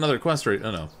this is another quest, right?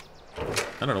 Oh no,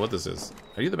 I don't know what this is.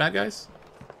 Are you the bad guys?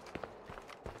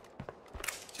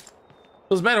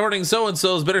 Those men hoarding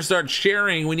so-and-sos better start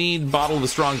sharing. We need bottle of the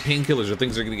strong painkillers or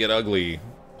things are gonna get ugly.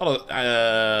 All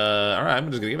right, I'm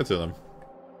just gonna give it to them.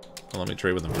 Well, let me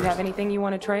trade with them first. You have anything you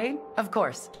want to trade? Of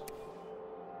course.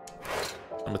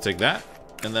 I'm gonna take that,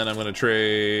 and then I'm gonna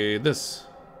trade this.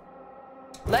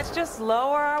 Let's just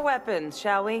lower our weapons,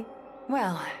 shall we?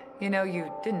 Well, you know,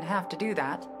 you didn't have to do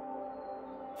that.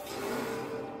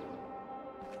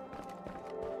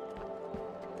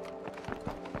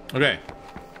 Okay,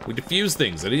 we defused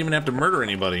things. I didn't even have to murder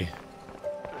anybody.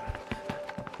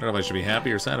 I don't know if I should be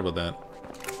happy or sad about that.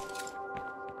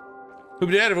 Who'd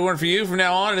be dead if it weren't for you? From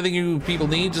now on, anything you people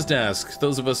need, just ask.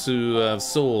 Those of us who have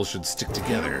souls should stick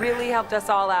together. You really helped us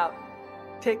all out.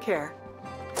 Take care.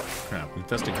 Crap,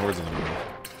 infesting hordes on the move.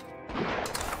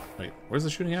 Wait, where's the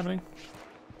shooting happening?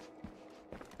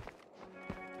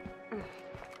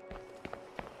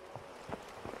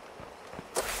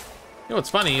 You know what's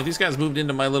funny? These guys moved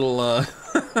into my little, This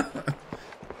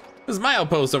is my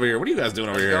outpost over here. What are you guys doing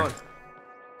over here? Going?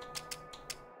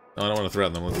 No, I don't want to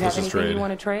threaten them. Let's You have just anything trade. you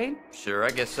want to trade? Sure, I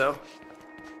guess so.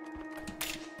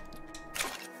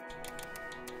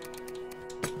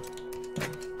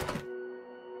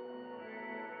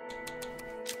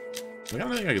 I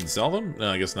don't think I can sell them?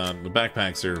 No, I guess not. The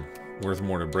backpacks are worth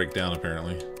more to break down,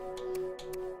 apparently.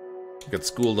 I got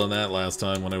schooled on that last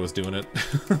time when I was doing it.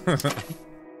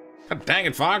 God dang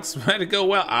it, Fox. Why did it go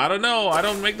well? I don't know. I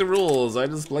don't make the rules. I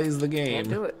just plays the game. Can't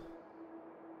do it.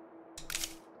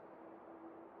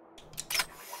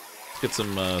 Let's get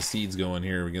some seeds going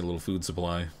here. We get a little food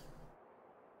supply.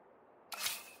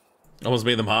 Almost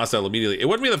made them hostile immediately. It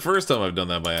wouldn't be the first time I've done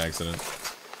that by accident.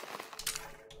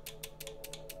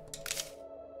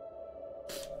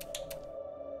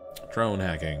 Drone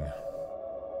hacking.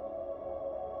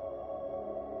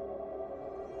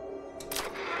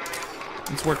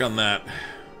 Let's work on that.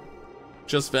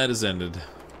 Just Fed has ended.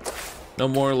 No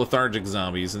more lethargic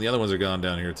zombies, and the other ones are gone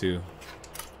down here too.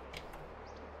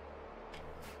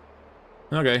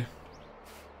 Okay.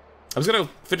 I was gonna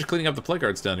finish cleaning up the plague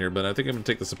hearts down here, but I think I'm gonna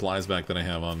take the supplies back that I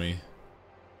have on me.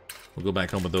 We'll go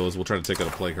back home with those. We'll try to take out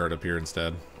a play card up here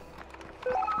instead.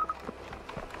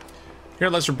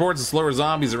 Careless reports of slower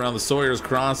zombies around the Sawyer's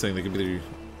Crossing. They could be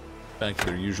back to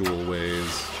their usual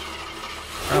ways.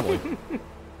 Probably.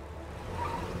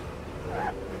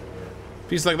 A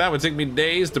piece like that would take me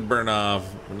days to burn off.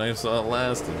 Nice while it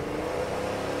lasted.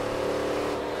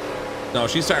 No,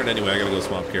 she's tired anyway. I gotta go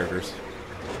swap characters.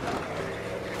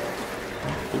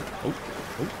 Oh.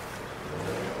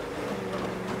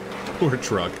 Poor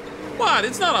truck. What?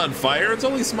 It's not on fire. It's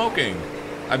only smoking.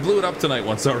 I blew it up tonight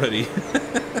once already.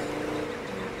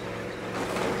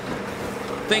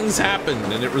 Things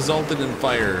happened and it resulted in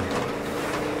fire.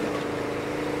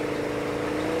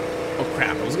 Oh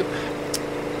crap! I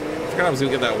forgot I was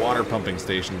gonna get that water pumping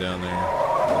station down there.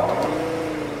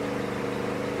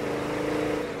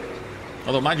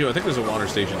 Although, mind you, I think there's a water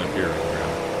station up here.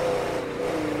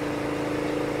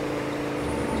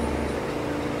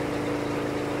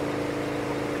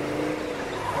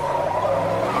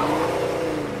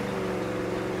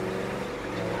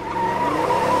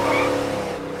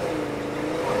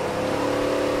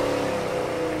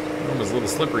 Norma's a little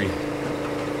slippery.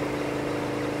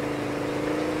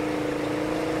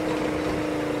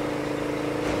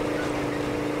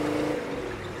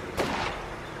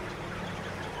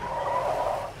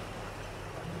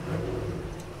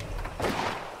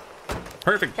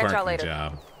 Perfect parking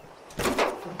job.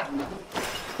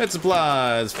 Pet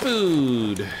supplies,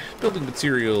 food, building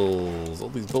materials. All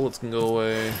these bullets can go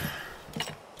away.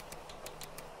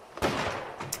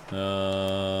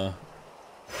 I'm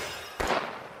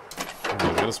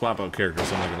gonna swap out characters,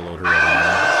 so I'm not gonna load her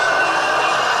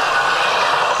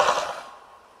up.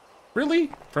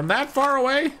 Really? From that far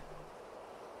away?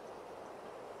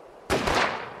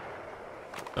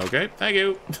 Okay, thank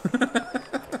you.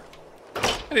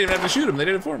 I didn't even have to shoot them, they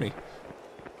did it for me.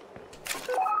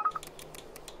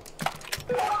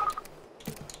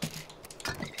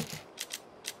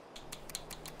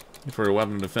 For a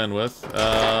weapon to defend with.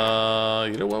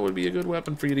 You know what would be a good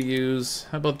weapon for you to use?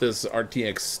 How about this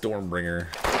RTX Stormbringer?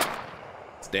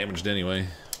 It's damaged anyway.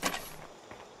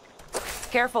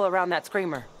 Careful around that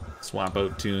screamer. Swap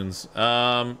out tunes.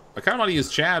 I kind of want to use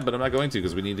Chad, but I'm not going to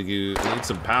because we need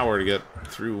some power to get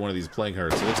through one of these play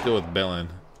cards. So let's go with Belen.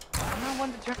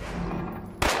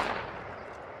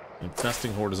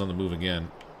 Infesting Horde is on the move again.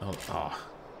 Oh.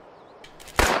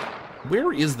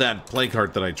 Where is that play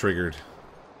card that I triggered?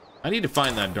 I need to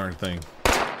find that darn thing.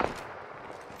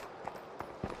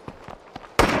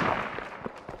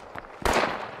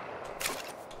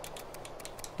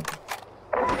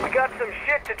 We got some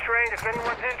shit to trade if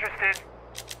anyone's interested.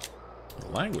 The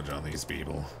language on these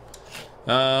people.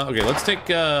 Okay, let's take,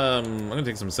 I'm gonna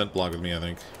take some scent block with me, I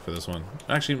think, for this one.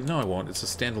 Actually, no I won't. It's a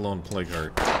standalone play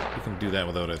card. We can do that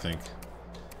without, I think.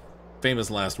 Famous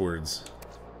last words.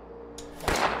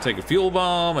 Take a fuel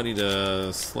bomb. I need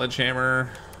a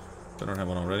sledgehammer. I don't have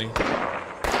one already.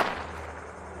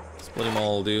 Split them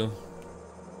all will do.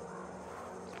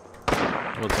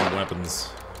 What's some weapons?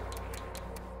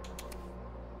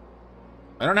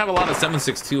 I don't have a lot of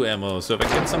 7.62 ammo, so if I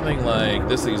get something like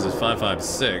this that uses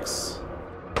 5.56.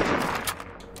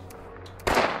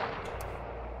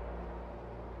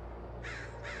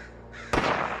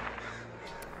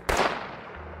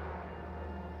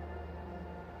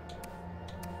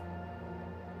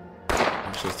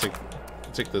 Actually, let's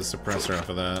take the suppressor off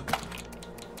of that.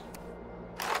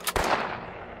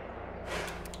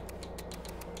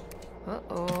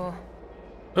 Uh-oh.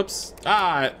 Oops.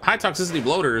 Ah, high toxicity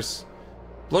bloaters.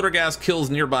 Bloater gas kills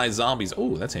nearby zombies.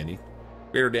 Oh, that's handy.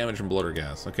 Greater damage from bloater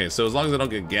gas. Okay, so as long as I don't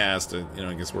get gassed, you know,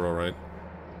 I guess we're alright.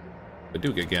 If I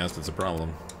do get gassed, it's a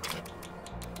problem.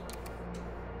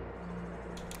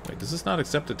 Wait, does this not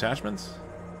accept attachments?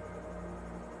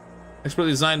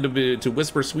 Expertly designed to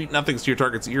whisper sweet nothings to your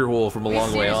target's ear hole from a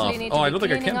long way off. Oh, I don't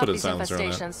think I can put a silencer on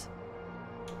that.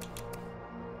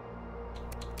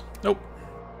 Nope.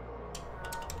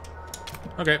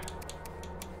 Okay.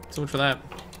 So much for that.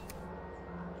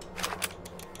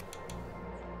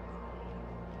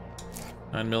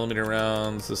 Nine millimeter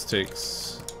rounds. This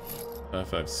takes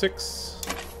 5.56.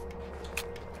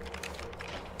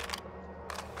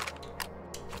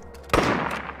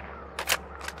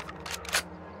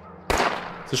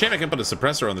 It's a shame I can't put a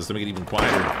suppressor on this to make it even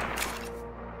quieter.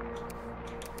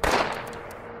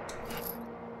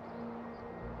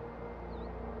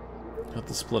 Got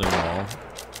the splitting wall.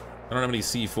 I don't have any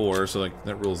C4, so like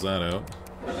that rules that out.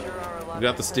 We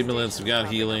got the stimulants, we got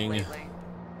healing.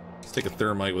 Let's take a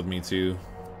thermite with me too.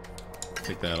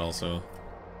 Take that also.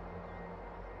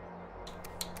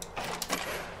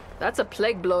 That's a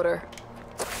plague bloater.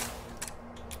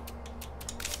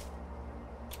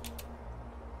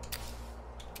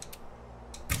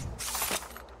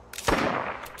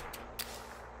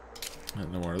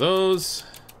 No more of those.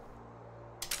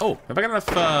 Oh, have I got enough?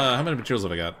 How many materials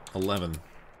have I got? 11.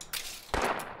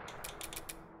 I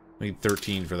need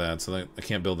 13 for that, so I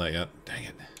can't build that yet. Dang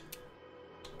it.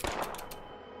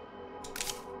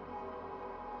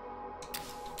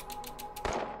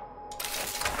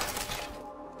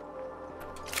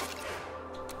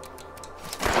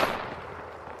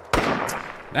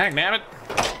 Dang, damn it.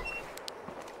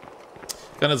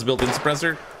 Got us a built-in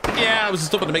suppressor. Yeah, I was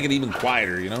just hoping to make it even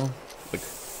quieter, you know? Like,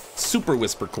 super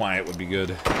whisper quiet would be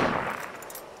good.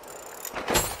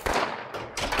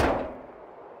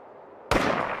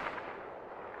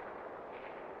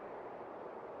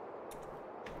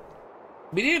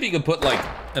 I mean, if you could put, like,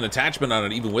 an attachment on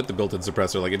it, even with the built-in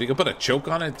suppressor, like, if you could put a choke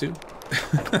on it, too.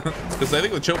 Because I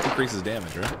think the choke increases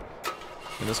damage, right?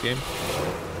 In this game.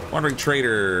 Wandering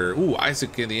Trader. Ooh,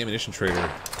 Isaac in the ammunition trader.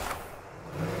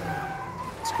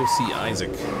 Let's go see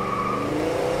Isaac.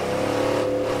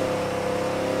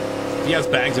 If he has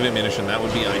bags of ammunition, that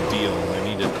would be ideal. I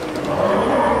need it.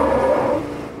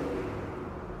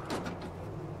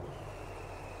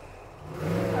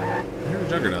 Here's a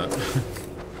Juggernaut.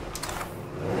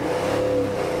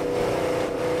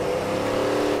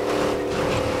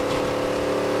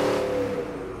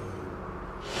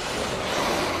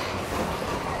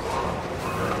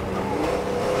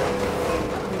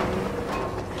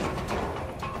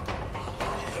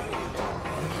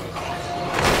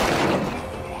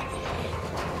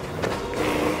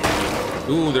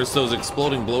 Ooh, there's those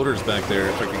exploding bloaters back there.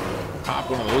 If I could pop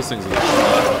one of those things and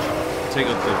take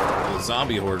out the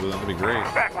zombie horde, that would be great.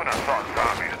 Back when I thought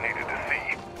zombies needed to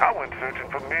see, I went searching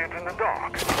for mids in the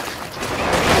dark.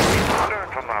 Learn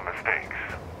from my mistakes.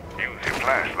 Use your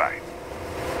flashlight.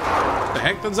 The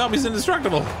heck? That zombie's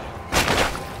indestructible.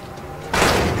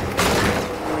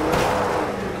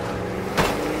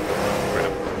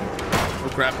 Crap. Oh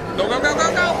crap. Go, go, go,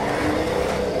 go, go!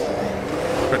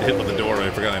 I tried to hit with the door, but I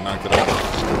forgot I knocked it off.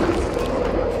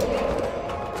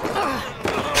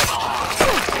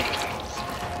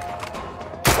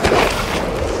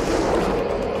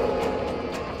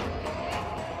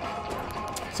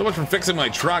 So much for fixing my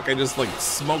truck, I just like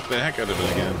smoked the heck out of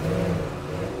it again.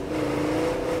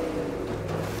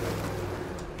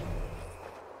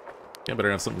 Yeah,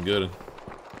 better have something good.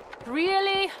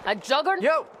 Really? A juggernaut?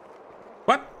 Yo!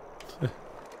 What? A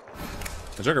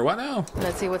jugger, what now?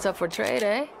 Let's see what's up for trade,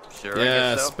 eh? Sure, I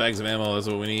Yes, guess so. bags of ammo, that's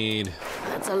what we need.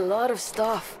 That's a lot of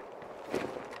stuff.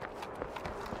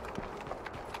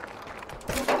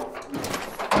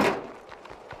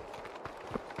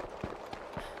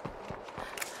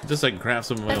 Just so I can craft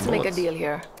some of my Let's own make a bullets. deal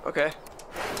here. Okay.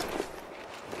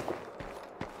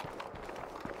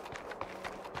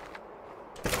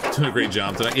 Doing a great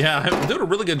job tonight. Yeah, I'm doing a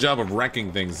really good job of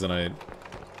wrecking things tonight.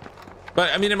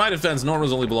 But, I mean, in my defense,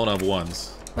 Norma's only blown up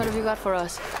once. What have you got for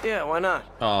us? Yeah, why not?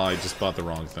 Oh, I just bought the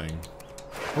wrong thing.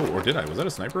 Oh, or did I? Was that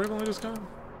a sniper rifle I just got?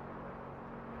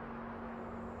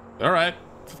 Alright.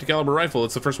 50 caliber rifle.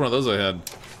 It's the first one of those I had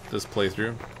this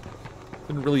playthrough.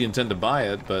 Didn't really intend to buy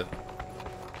it, but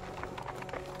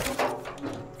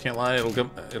can't lie, it'll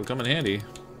come in handy.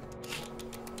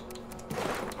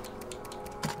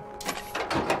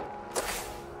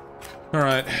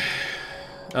 Alright.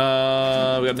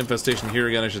 We got an infestation here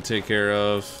again I should take care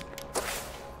of.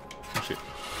 Actually,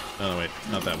 oh wait,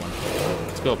 not that one.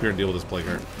 Let's go up here and deal with this plague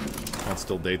heart. While it's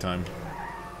still daytime.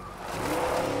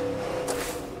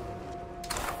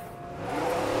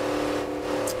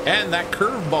 And that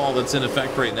curveball that's in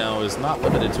effect right now is not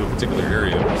limited to a particular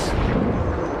area, which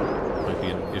might be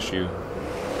an issue.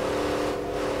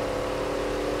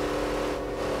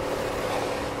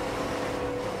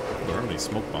 There aren't any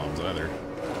smoke bombs either.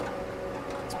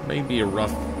 This may be a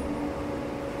rough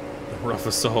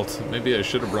assault. Maybe I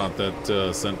should have brought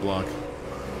that scent block.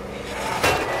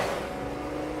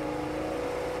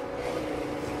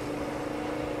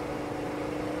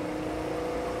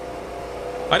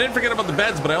 I didn't forget about the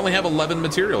beds, but I only have 11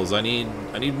 materials. I need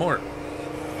more.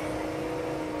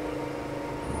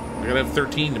 I gotta have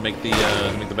 13 to make the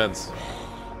beds.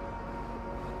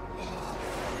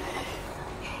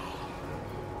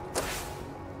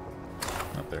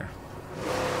 Not there.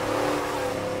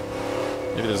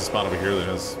 Maybe there's a spot over here that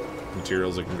has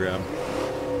materials I can grab.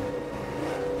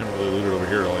 Haven't really looted over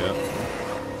here at all yet.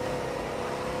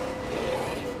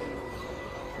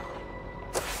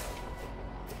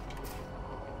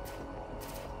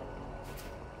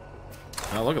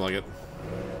 Not looking like it.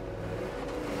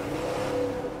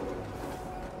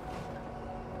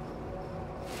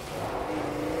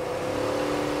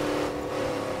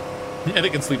 Yeah, they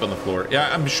can sleep on the floor.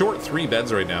 Yeah, I'm short 3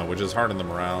 beds right now, which is hard on the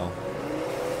morale.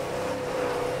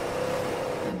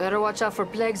 Better watch out for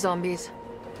plague zombies.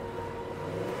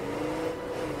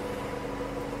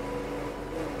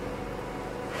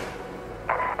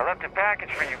 I left a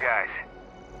package for you guys.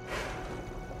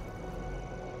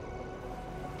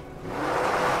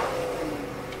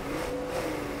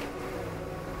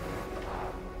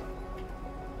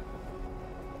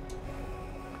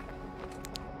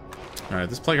 Alright,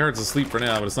 this plague heart's asleep for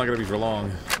now, but it's not gonna be for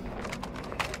long.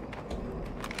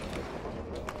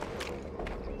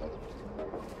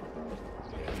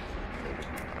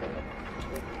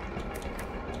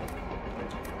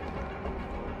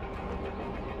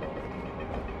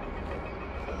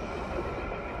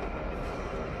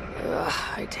 Ugh,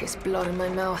 I taste blood in my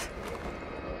mouth.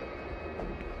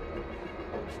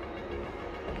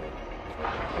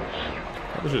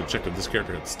 Probably should have checked if this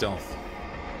character had stealth.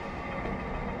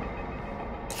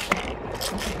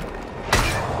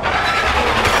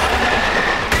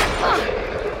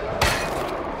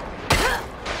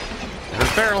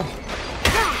 Feral.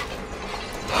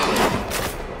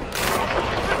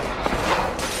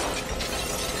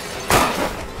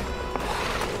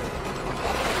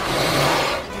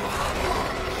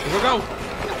 Here we go.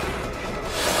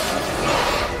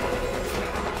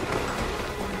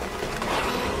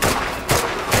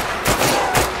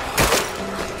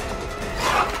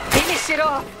 Finish it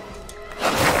off.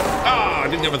 Ah, I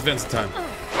didn't have a defense in time.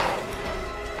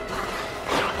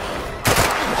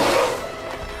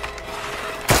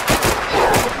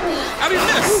 How do you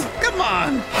miss? Come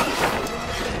on.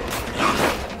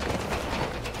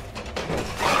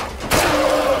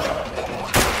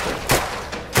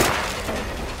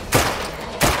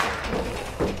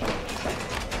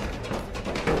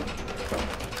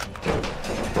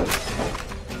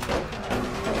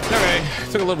 Okay,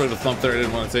 took a little bit of a thump there I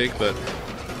didn't want to take, but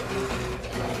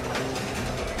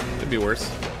could be worse.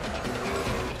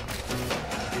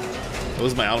 Well,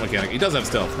 this is my auto mechanic. He does have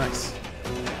stealth. Nice.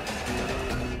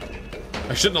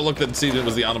 I shouldn't have looked and seen it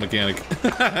was the auto mechanic.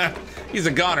 He's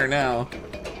a goner now.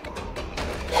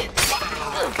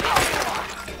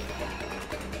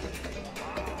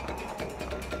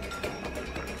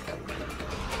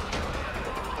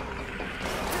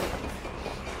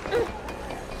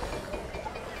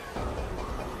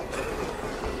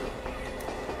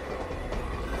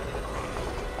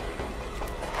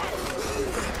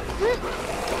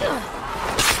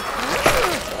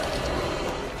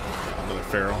 Another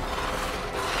feral.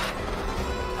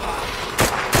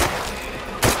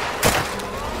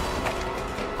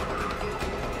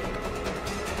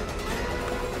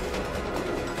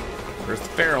 Where's the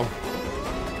feral?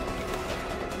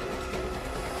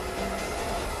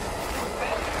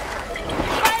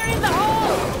 Fire in the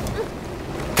hole!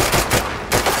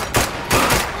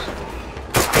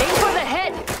 Aim for the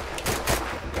head!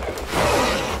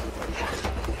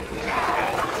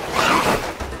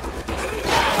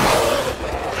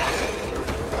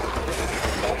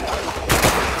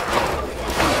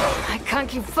 I can't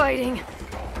keep fighting.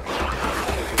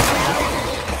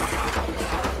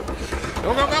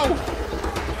 Go, go, go!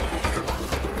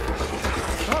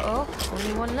 Uh-oh,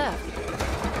 only one left.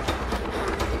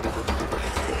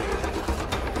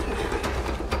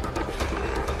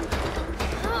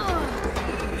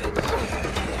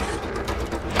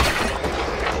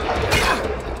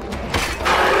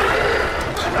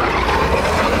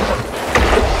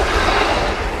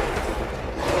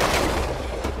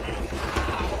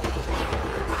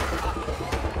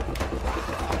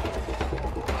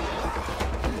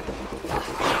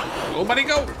 Go, buddy,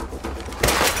 go!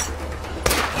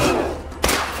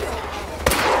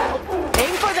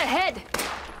 Aim for the head!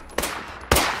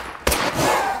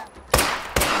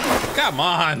 Come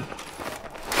on!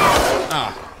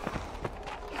 Ah.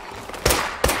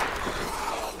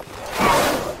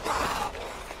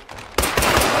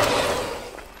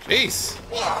 Jeez.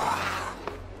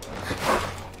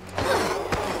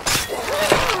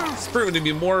 It's proven to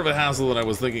be more of a hassle than I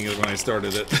was thinking of when I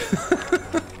started it.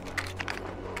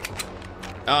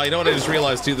 Oh, you know what I just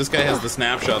realized too? This guy has the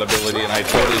snapshot ability and I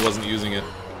totally wasn't using it.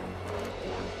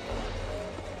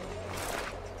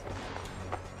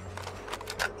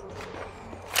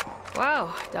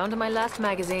 Wow, down to my last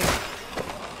magazine.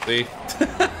 See?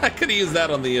 I could have used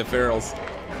that on the ferals.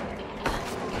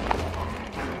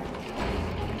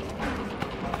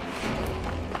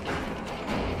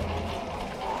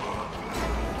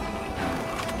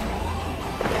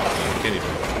 Can't even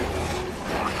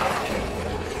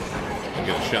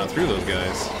get a shot through those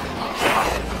guys.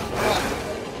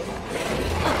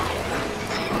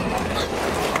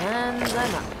 And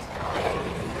I'm out.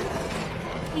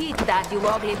 Eat that, you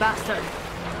ugly bastard.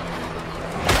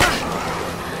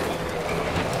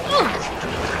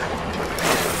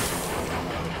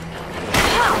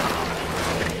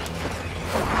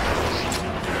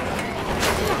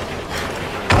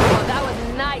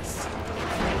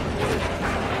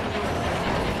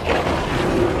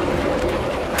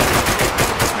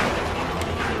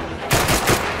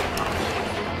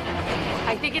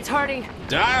 think it's hurting.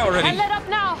 Die already! And let up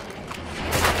now!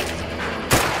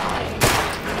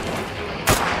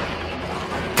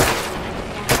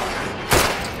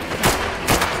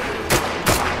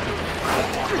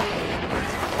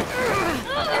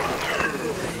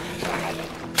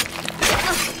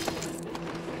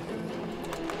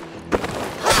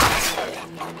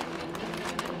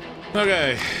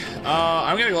 Okay,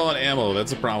 I'm getting low on ammo.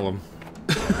 That's a problem.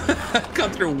 I've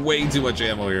gone through way too much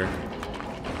ammo here.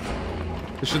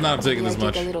 I should not have taken this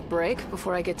much. Take a little break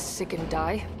before I get sick and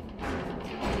die.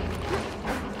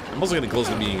 I'm also getting close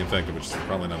to being infected, which is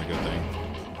probably not a good thing.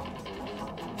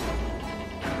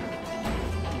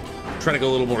 Try to go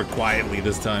a little more quietly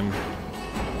this time.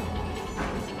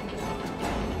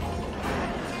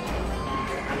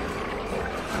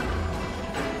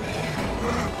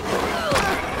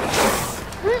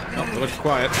 Oh, much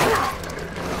quiet.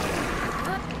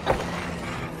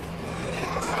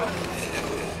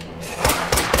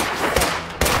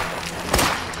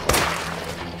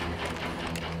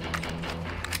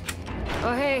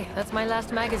 Oh hey, that's my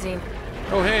last magazine.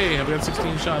 Oh hey, I've got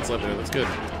 16 shots left there. That's good.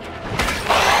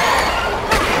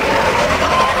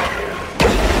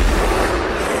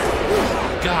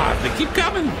 God, they keep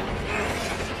coming.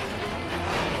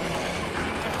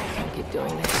 Keep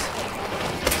doing this.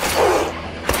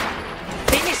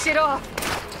 Finish it off.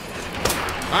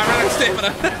 I'm out of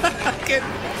stamina. I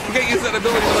can't use that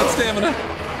ability without stamina.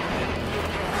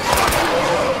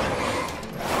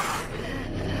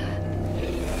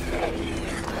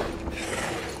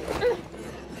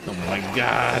 Oh my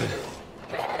God.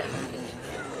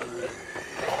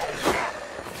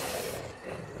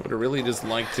 I would really just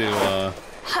like to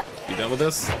be done with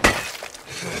this.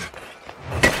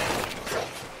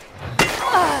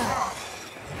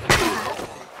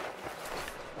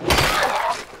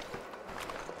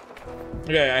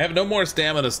 Okay, I have no more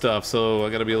stamina stuff, so I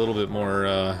gotta be a little bit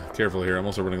more careful here. I'm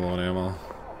also running low on ammo.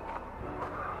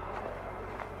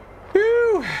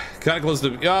 Whew! Kind of close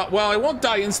to... well, I won't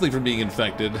die instantly from being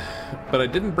infected, but I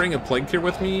didn't bring a plague cure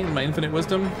with me in my infinite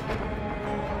wisdom.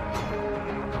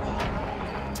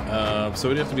 So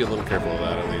we'd have to be a little careful of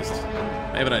that, at least.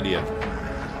 I have an idea.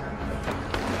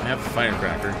 I have a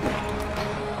firecracker.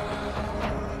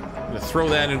 I'm gonna throw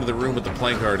that into the room with the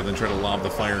plague card and then try to lob the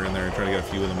fire in there and try to get a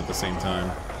few of them at the same time.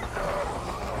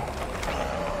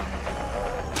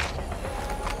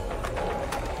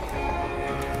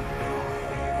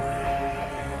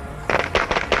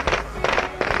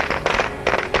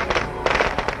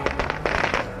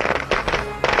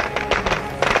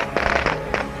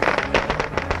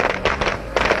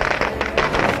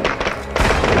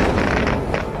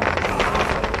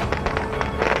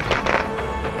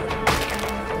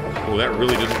 That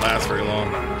really didn't last very long.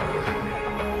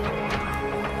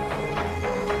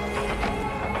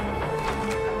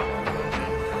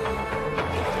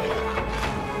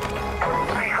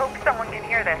 I hope someone can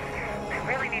hear this. I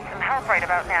really need some help right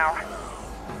about now.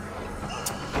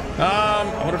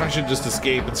 I wonder if I should just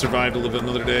escape and survive to live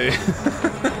another day.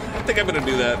 I think I'm gonna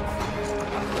do that.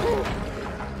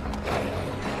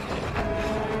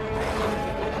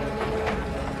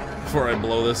 Before I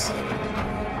blow this.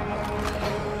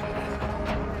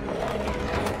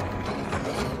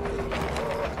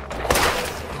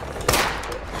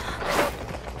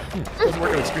 Doesn't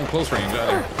work at extreme close range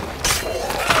either.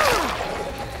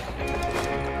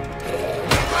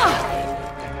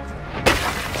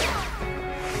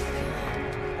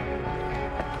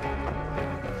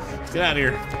 Get out of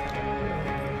here.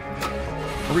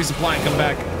 I'll resupply and come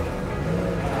back.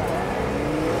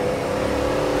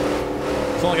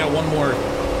 I've only got one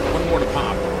more to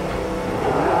pop.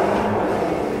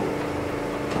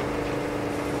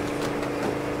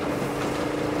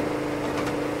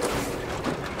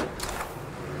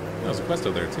 There's a quest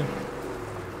over there too.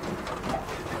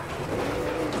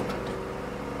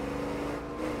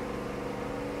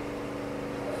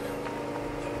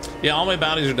 Yeah, all my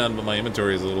bounties are done, but my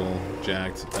inventory is a little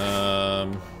jacked.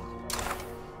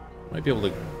 Might be able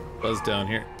to buzz down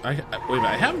here. Wait a minute,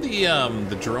 I have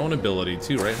the drone ability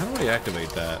too, right? How do I activate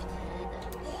that?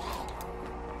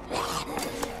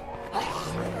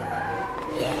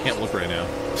 Can't look right now.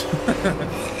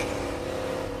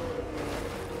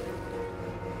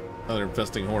 Another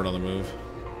infesting horde on the move.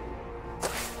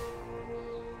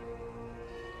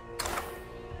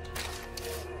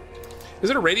 Is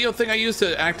it a radio thing I use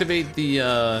to activate the,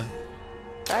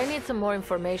 I need some more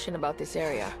information about this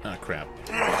area. Ah, crap.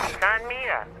 Sign me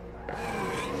up.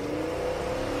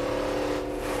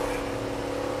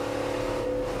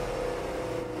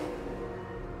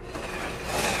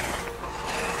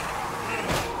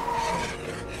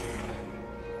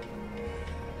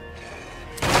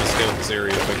 scout this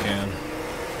area if I can.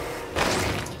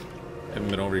 Haven't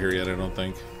been over here yet, I don't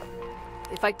think.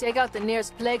 If I take out the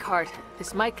nearest plague heart,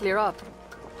 this might clear up.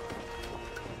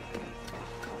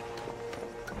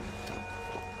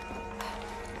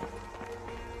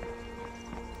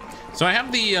 So I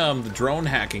have the drone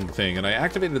hacking thing, and I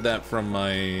activated that from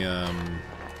my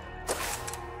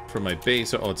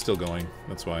base. Oh, it's still going.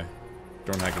 That's why.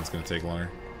 Drone hacking's gonna take longer.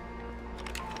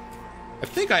 I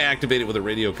think I activate it with a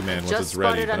radio command once it's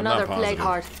ready, but I'm not positive. Plague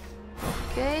heart.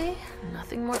 Okay,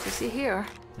 nothing more to see here.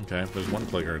 Okay, there's one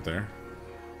plague heart there.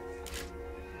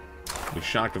 I'll be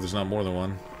shocked if there's not more than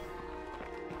one.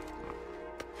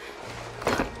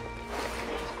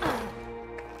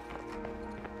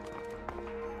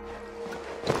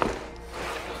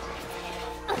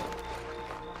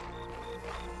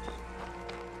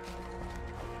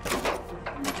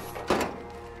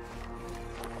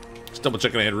 Just double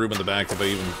checking I had room in the back if I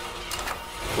even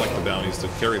collect the bounties to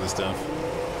carry the stuff.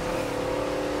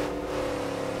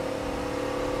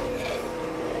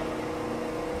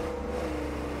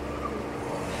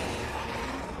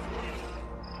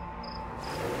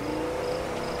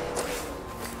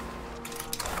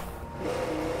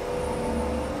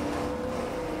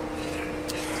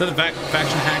 Is that a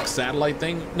faction hack satellite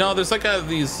thing? No, there's like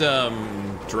these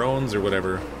drones or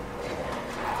whatever.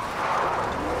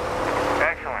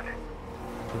 Excellent.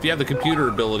 If you have the computer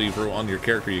ability on your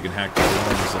character, you can hack the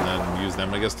drones and then use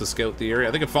them, I guess, to scout the area.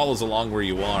 I think it follows along where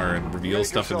you are and reveals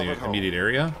stuff in the immediate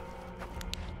area.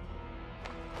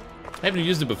 I haven't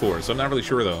used it before, so I'm not really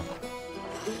sure, though.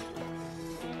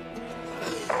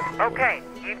 Okay,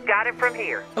 you've got it from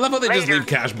here. I love how they just leave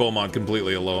Cash Beaumont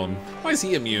completely alone. Why is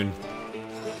he immune?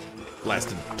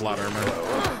 Blasted plot armor.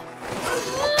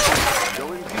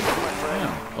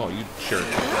 Yeah. Oh, you jerk.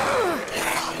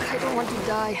 I don't want to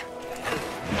die.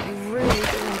 I really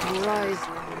don't want to rise.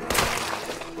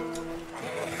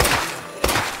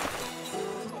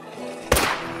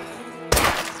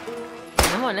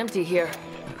 I'm on empty here.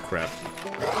 Crap.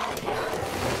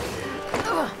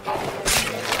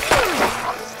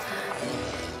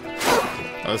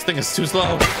 Oh, this thing is too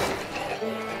slow.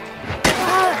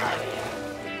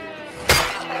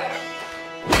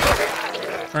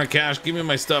 All right, Cash, give me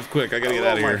my stuff quick. I gotta get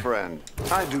out of here. My friend.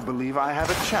 I do believe I have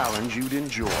a challenge you'd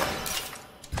enjoy.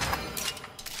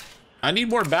 I need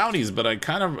more bounties, but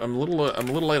I'm a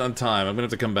little late on time. I'm gonna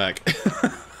have to come back.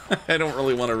 I don't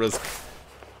really want to risk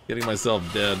getting myself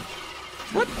dead.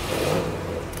 What?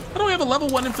 How do I have a level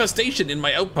 1 infestation in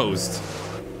my outpost?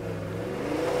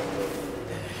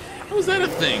 How is that a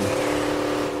thing?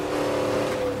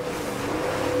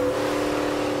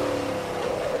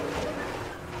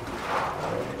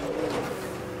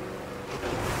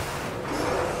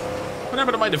 What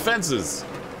happened to my defenses?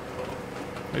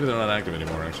 Maybe they're not active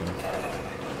anymore, actually.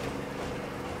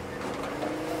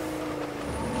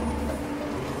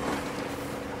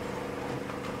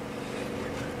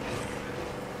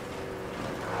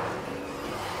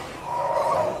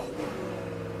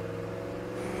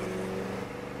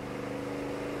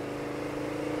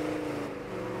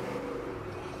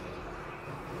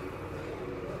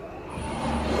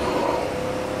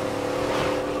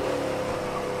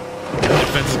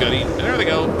 Got eaten. There they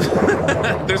go.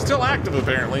 They're still active,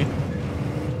 apparently.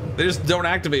 They just don't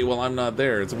activate while I'm not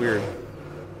there. It's weird.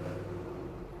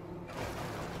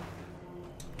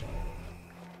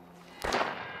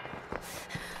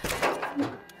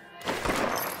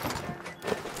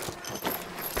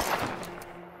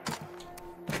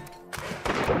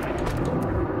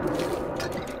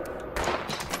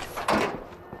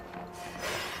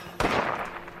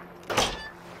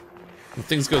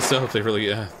 Things go south, they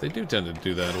really, they do tend to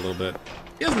do that a little bit.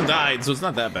 He hasn't died, so it's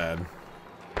not that bad.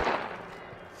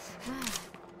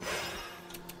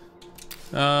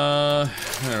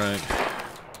 Alright.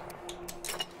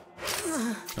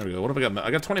 There we go. What have I got?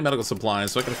 I got 20 medical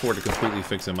supplies, so I can afford to completely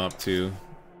fix him up, too.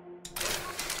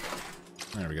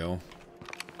 There we go.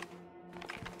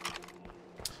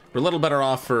 We're a little better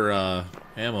off for,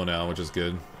 ammo now, which is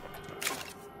good.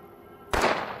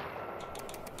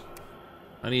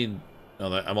 I need...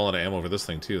 Oh, I'm all out of ammo for this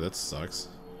thing, too. That sucks.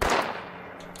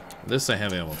 This I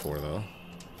have ammo for, though.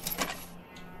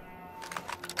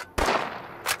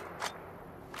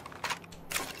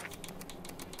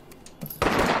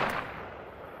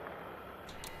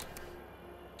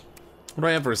 What do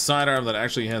I have for a sidearm that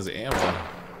actually has ammo?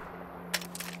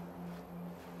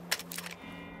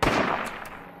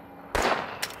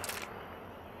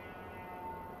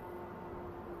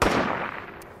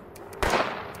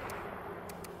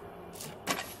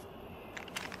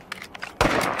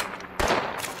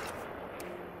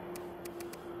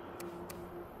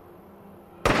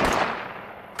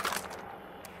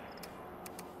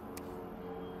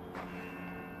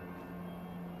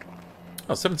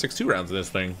 Oh, 7.62 rounds in this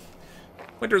thing.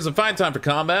 Winter is a fine time for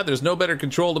combat. There's no better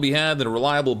control to be had than a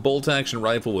reliable bolt-action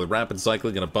rifle with rapid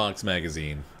cycling and a box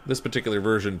magazine. This particular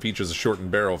version features a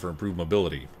shortened barrel for improved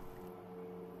mobility.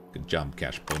 Good job,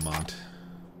 Cash Beaumont.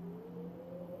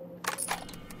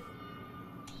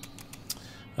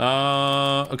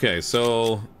 Okay,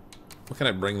 so what can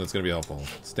I bring that's going to be helpful?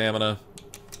 Stamina.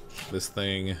 This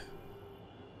thing.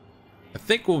 I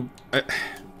think we'll...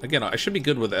 again, I should be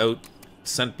good without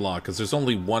scent block, because there's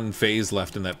only one phase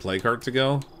left in that plague heart to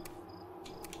go.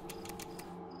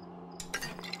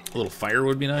 A little fire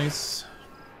would be nice.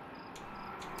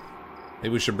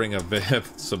 Maybe we should bring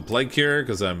some plague cure,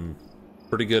 because I'm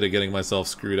pretty good at getting myself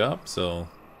screwed up, so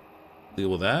deal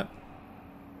with that.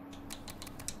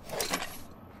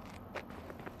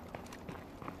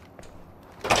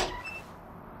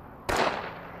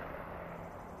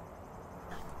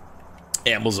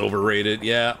 Ammo's overrated.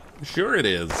 Yeah, sure it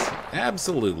is.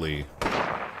 Absolutely.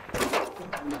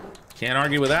 Can't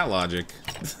argue with that logic.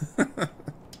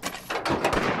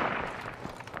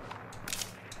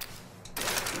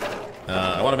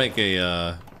 I want to make a...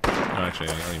 no, actually,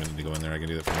 I don't even need to go in there. I can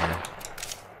do that from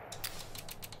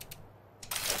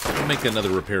here. I'll make another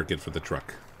repair kit for the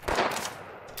truck.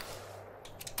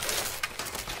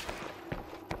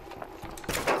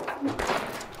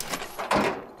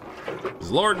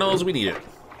 Lord knows we need it.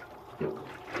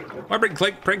 Why bring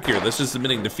prank here? This is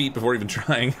admitting defeat before even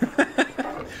trying.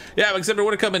 Yeah, except it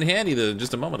would have come in handy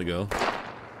just a moment ago.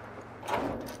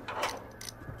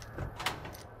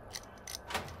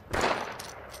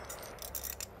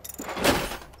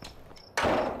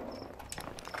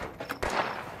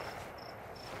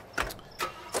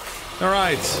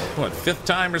 Alright. What, 5th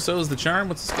time or so is the charm?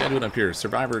 What's this guy doing up here?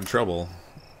 Survivor in trouble.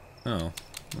 Oh.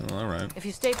 Well, alright. If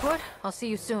you stay put, I'll see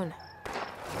you soon.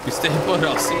 If you stay put,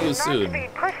 I'll see you soon. Not to be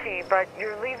pushy, but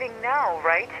you're leaving now,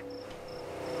 right?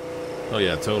 Oh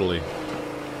yeah, totally.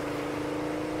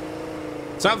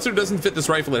 Silencer doesn't fit this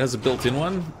rifle. It has a built-in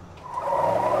one.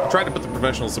 I tried to put the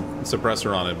professional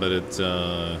suppressor on it, but it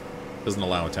doesn't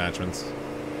allow attachments.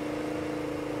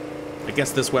 I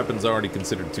guess this weapon's already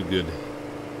considered too good.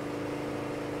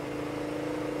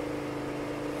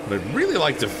 What I'd really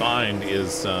like to find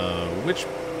is which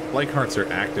plague hearts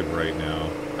are active right now.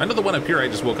 I know the one up here I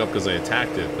just woke up because I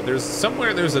attacked it, but there's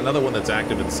another one that's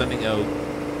active and sending out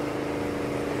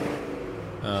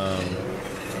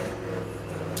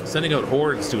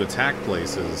hordes to attack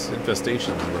places,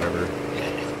 infestations or whatever.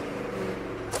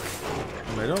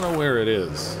 And I don't know where it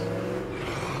is.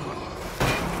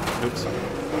 Oops.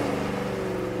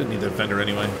 Didn't need that fender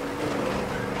anyway.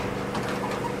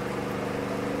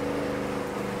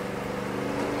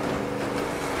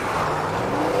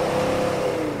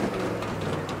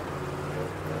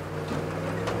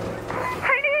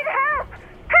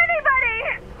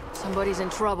 Somebody's in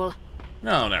trouble.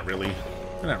 No, not really.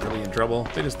 They're not really in trouble.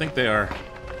 They just think they are.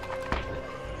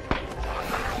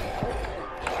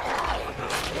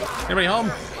 Anybody home?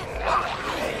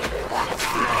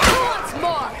 Once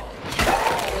more.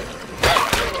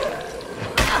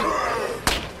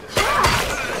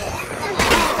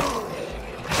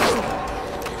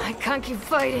 I can't keep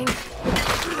fighting.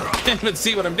 Can't even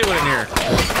see what I'm doing in here.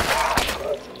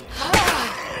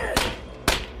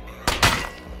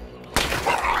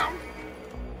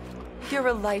 You're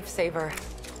a lifesaver.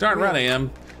 Darn right I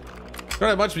am. Don't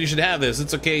have much, but you should have this.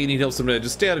 It's okay, you need help someday.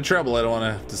 Just stay out of trouble. I don't want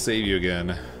to have to save you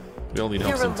again. We all need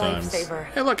help sometimes. Lifesaver.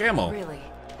 Hey, look, ammo. Really?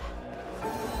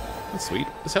 That's sweet.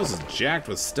 This house is jacked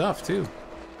with stuff, too.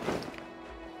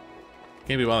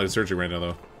 Can't be bothered searching right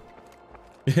now,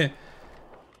 though.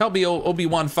 Help me,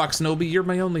 Obi-Wan Foxnobi. You're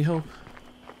my only hope.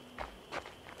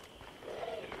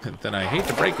 Then I hate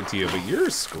to break it to you, but you're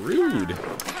screwed.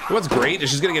 What's great is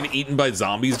she's gonna get eaten by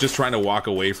zombies just trying to walk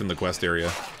away from the quest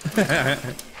area.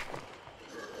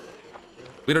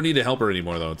 We don't need to help her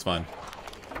anymore, though. It's fine.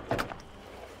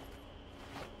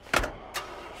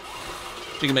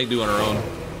 She can make do on her own.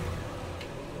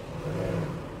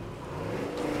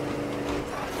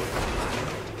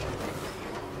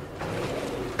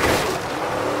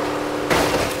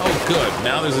 Oh, good.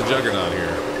 Now there's a juggernaut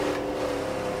here.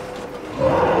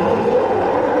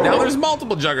 Now there's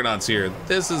multiple juggernauts here.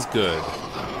 This is good.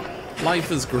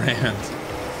 Life is grand.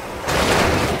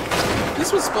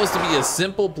 This was supposed to be a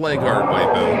simple plague heart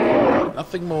wipeout.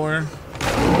 Nothing more.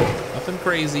 Nothing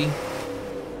crazy.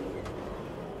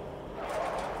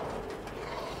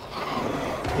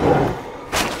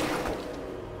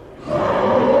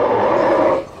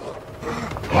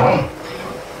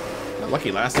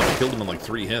 Lucky last time I killed him in like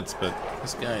 3 hits, but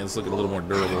this guy is looking a little more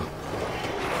durable.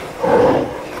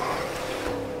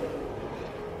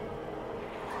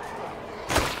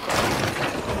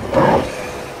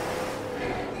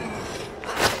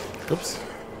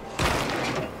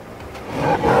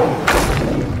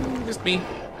 trust me?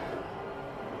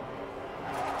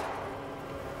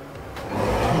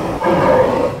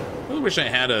 I wish I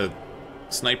had a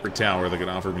sniper tower that could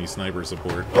offer me sniper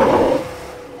support.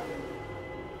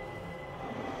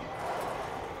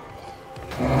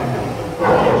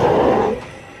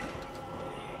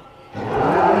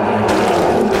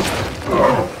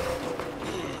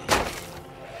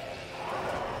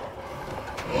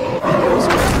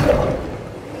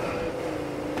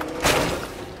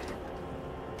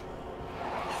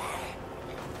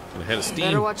 Ahead of steam.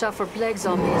 Better watch out for plague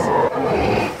zombies.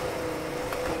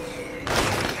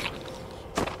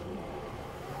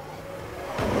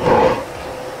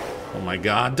 Oh my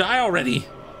god, die already!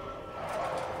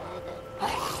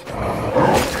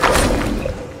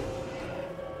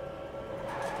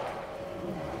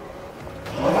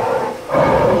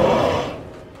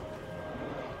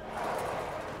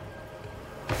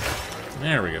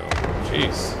 There we go.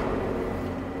 Jeez.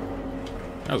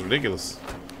 That was ridiculous.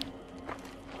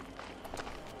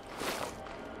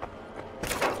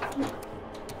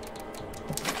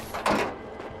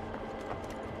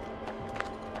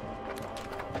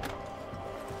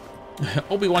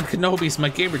 Obi-Wan Kenobi's my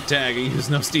gamer tag. I use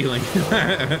no stealing.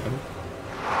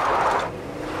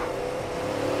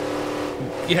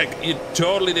 Yeah, you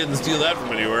totally didn't steal that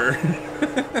from anywhere.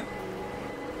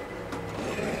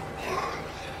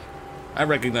 I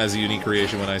recognize a unique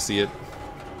creation when I see it.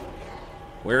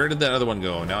 Where did that other one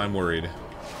go? Now I'm worried.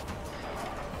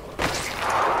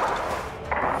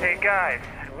 Hey guys,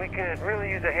 we could really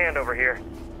use a hand over here.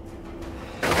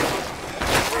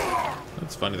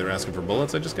 That's funny, they're asking for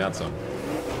bullets. I just got some.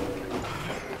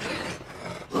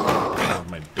 Oh,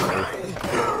 my door.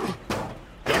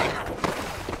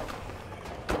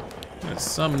 That's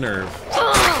some nerve.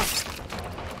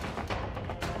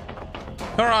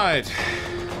 Alright.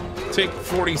 Take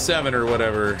 47 or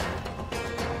whatever.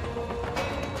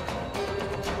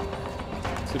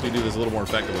 See if we do this a little more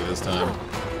effectively this time.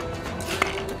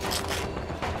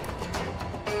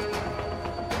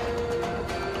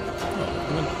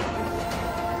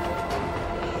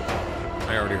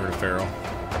 I already heard a feral.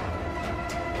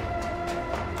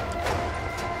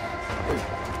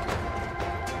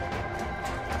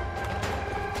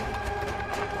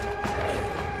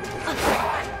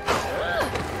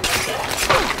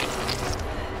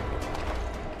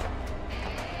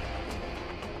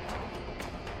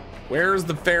 Where's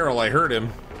the feral? I heard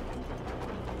him.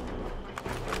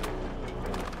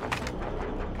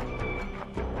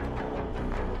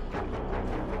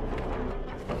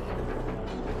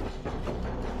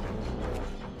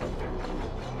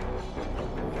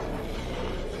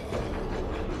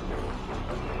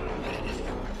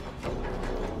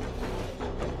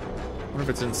 I wonder if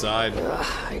it's inside. Ugh,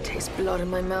 I taste blood in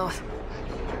my mouth.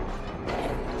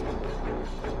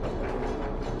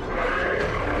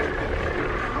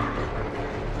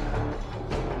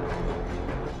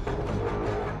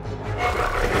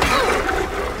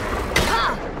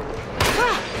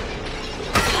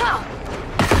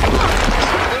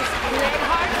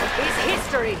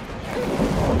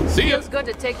 See ya. Feels good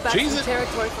to take back some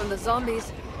territory from the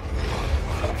zombies.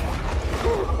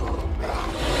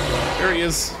 There he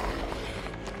is.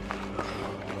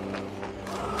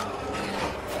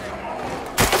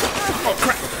 Oh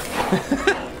crap!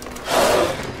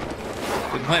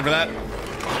 Didn't plan for that.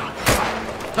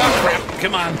 Oh crap!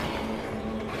 Come on!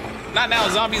 Not now.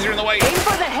 Zombies are in the way. Aim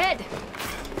for the head.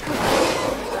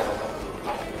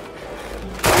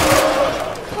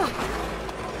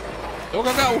 Go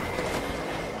go go!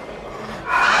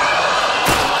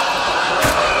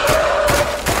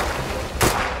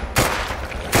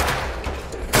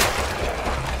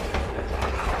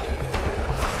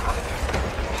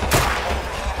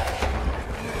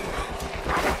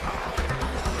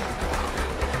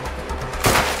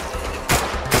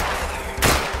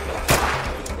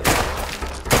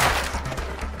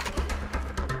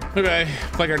 Okay,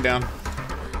 placard down.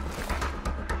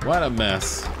 What a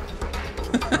mess.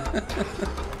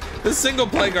 This single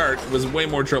plague art was way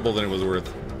more trouble than it was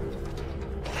worth.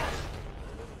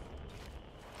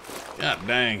 God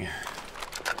dang.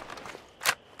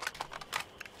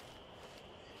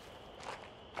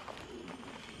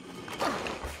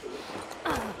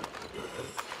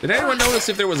 Did anyone notice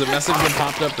if there was a message that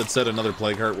popped up that said another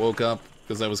plague heart woke up?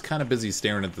 Because I was kind of busy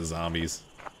staring at the zombies.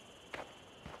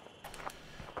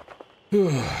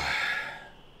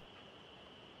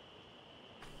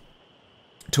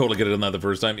 Totally could have done that the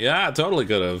first time. Yeah, I totally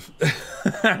could have.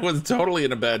 I was totally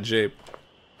in a bad shape.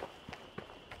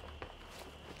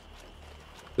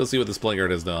 We'll see what this plague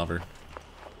art has to offer.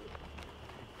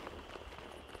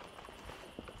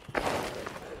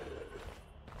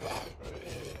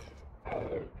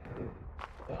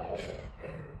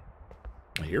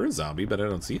 hear a zombie, but I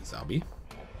don't see a zombie.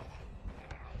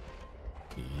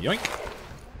 Yoink.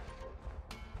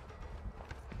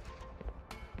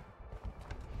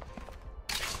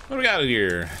 What do we got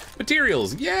here?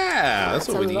 Materials. Yeah, that's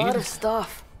what we need. That's a lot of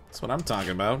stuff. That's what I'm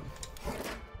talking about.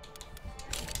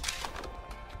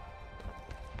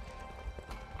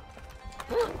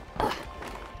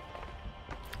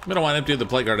 I'm gonna want to empty the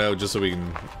play card out just so we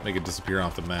can make it disappear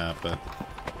off the map, but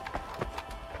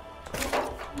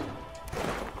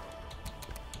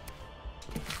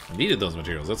I needed those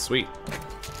materials. That's sweet.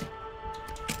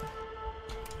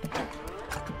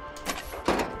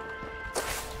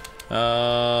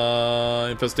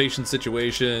 Infestation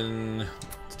situation.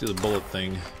 Let's do the bullet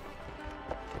thing.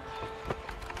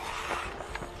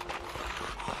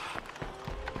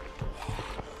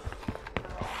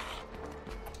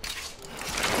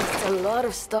 That's a lot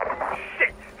of stuff.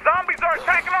 Shit! Zombies are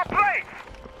attacking our place!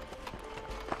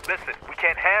 Listen, we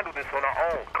can't handle this on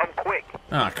our own. Come quick.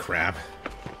 Ah, crap.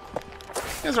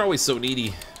 You guys are always so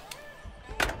needy.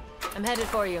 I'm headed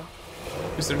for you.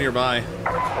 At least they're nearby.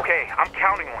 Okay, I'm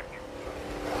counting on you.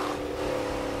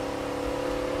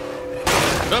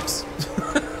 Oops.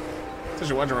 Because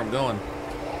you're wondering where I'm going.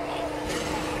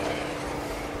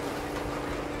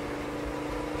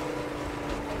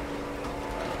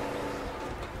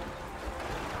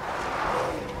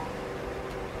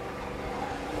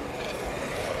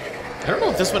 I don't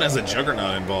know if this one has a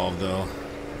juggernaut involved, though.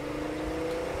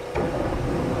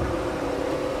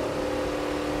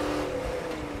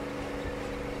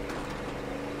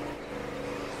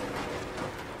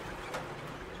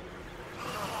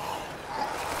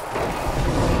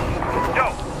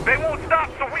 Yo, they won't stop,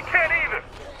 so we can't either.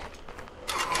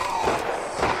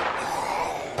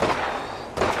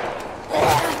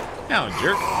 Now,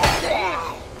 jerk.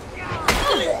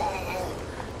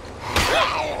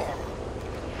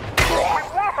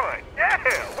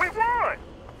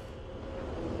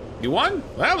 You won?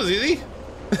 Well, that was easy.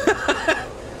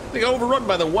 They got overrun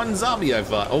by the one zombie I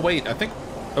fought. Oh wait, I think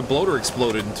a bloater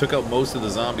exploded and took out most of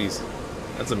the zombies.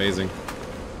 That's amazing.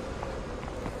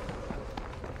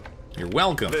 You're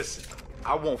welcome. Listen,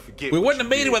 I won't forget. We wouldn't have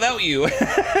made it without you.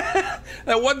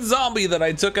 That one zombie that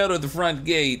I took out at the front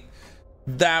gate,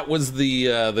 that was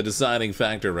the deciding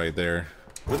factor right there.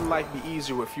 Wouldn't life be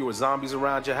easier with fewer zombies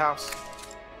around your house?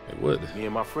 It would. Me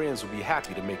and my friends would be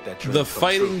happy to make that dream The come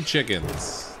Fighting true.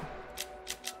 Chickens.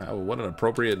 Oh, what an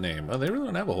appropriate name. Oh, they really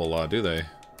don't have a whole lot, do they?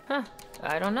 Huh.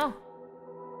 I don't know.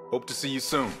 Hope to see you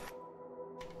soon.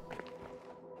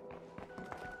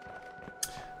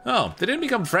 Oh, they didn't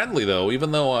become friendly, though,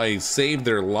 even though I saved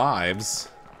their lives.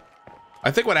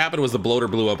 I think what happened was the bloater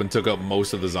blew up and took out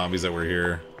most of the zombies that were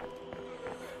here.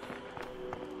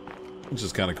 Which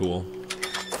is kind of cool.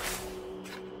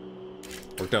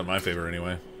 Worked out in my favor,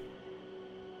 anyway.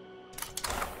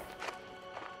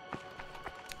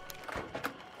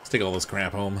 Let's take all this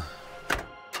crap home.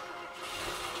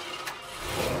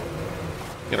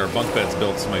 Get our bunk beds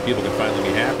built so my people can finally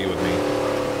be happy with me.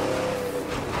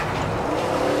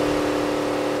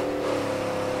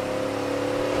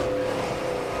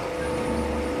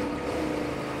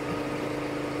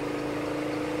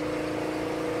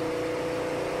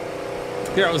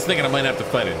 Here, I was thinking I might have to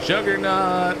fight a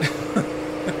juggernaut.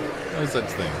 No such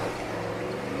thing.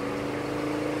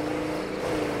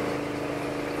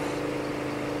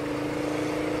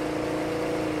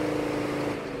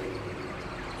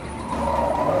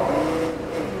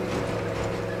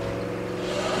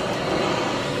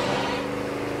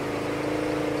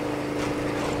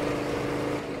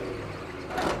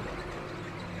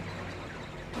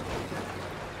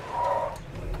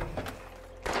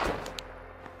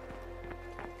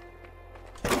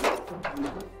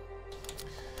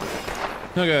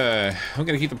 Okay, I'm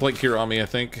gonna keep the plate cure on me, I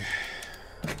think.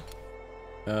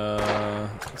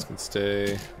 This can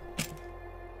stay.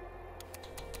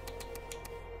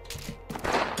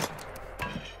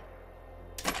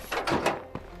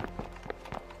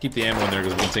 Keep the ammo in there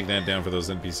because we can take that down for those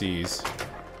NPCs.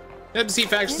 NPC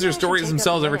factions or stories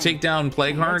themselves ever take down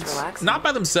plague hearts? Not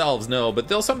by themselves, no, but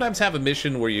they'll sometimes have a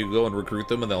mission where you go and recruit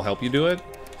them and they'll help you do it.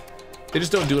 They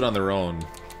just don't do it on their own.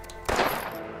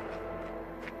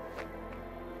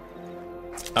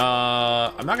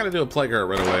 I'm not gonna do a plague heart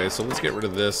right away, so let's get rid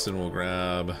of this and we'll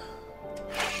grab...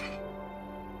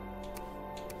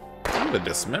 Ooh, the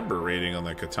dismember rating on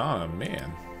the katana,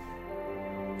 man.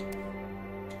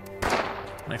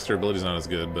 Max durability's not as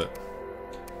good, but...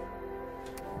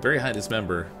 Very high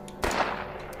dismember.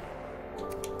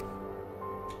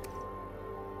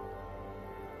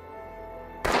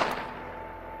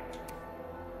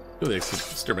 Ooh, the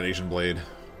extermination blade.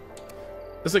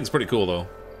 This thing's pretty cool, though.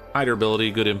 High durability,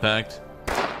 good impact.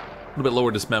 little bit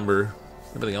lower dismember.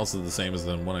 Everything else is the same as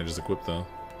the one I just equipped, though.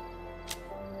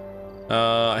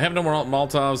 I have no more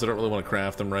Molotovs. I don't really want to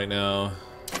craft them right now.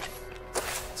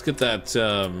 Let's get that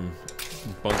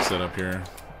bunk set up here.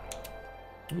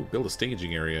 Ooh, build a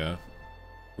staging area.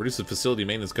 Reduce the facility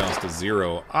maintenance cost to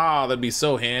 0. Ah, that'd be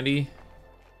so handy.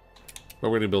 But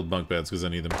we're gonna build bunk beds because I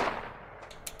need them.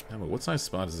 Oh, what size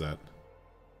spot is that?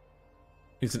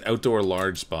 It's an outdoor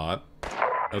large spot.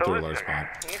 Outdoor large spot.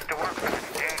 Used to work for the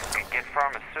state. Could get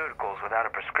pharmaceuticals without a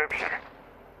prescription.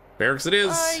 Barracks it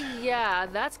is. Yeah,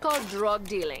 that's called drug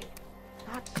dealing.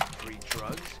 Not free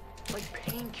drugs. Like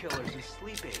painkillers and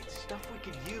sleep aids. Stuff we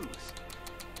could use.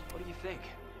 What do you think?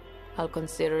 I'll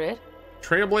consider it.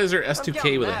 Trailblazer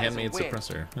S2K with a that as a handmade win.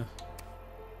 suppressor. Huh.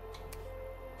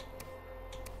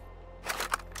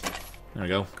 There we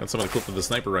go. Got someone equipped with the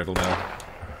sniper rifle now.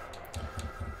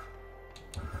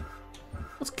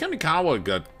 What's Kamikawa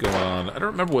got going on? I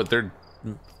don't remember what their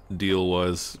deal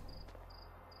was.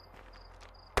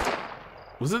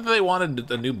 Was it that they wanted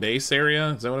a new base area?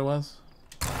 Is that what it was?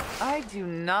 I do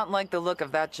not like the look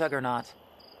of that juggernaut.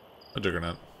 A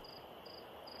juggernaut.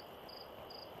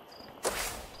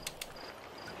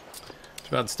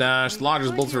 About stash.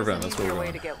 Lodgers, bolts for event. That's where we're way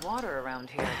going. to get water around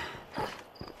here.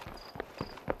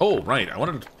 Oh, right. I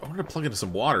wanted to plug into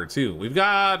some water too. We've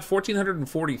got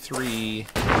 1,443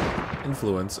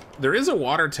 influence. There is a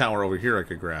water tower over here I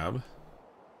could grab.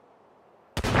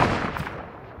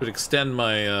 Could extend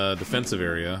my defensive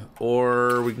area,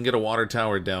 or we can get a water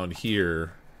tower down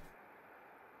here.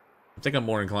 I think I'm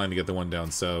more inclined to get the one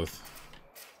down south.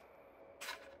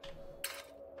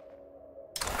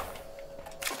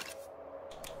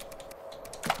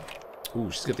 Ooh,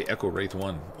 she's got the Echo Wraith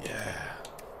 1. Yeah.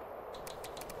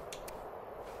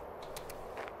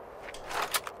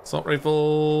 Assault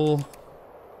rifle.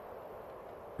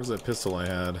 Where's that pistol I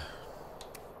had?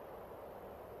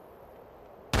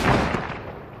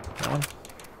 That one?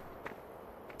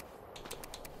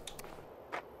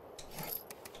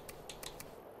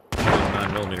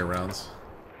 9mm rounds.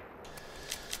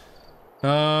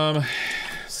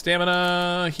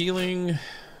 Stamina, healing. I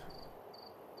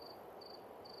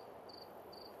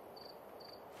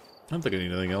don't think I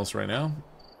need anything else right now.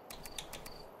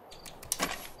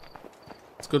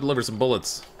 Let's go deliver some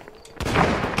bullets.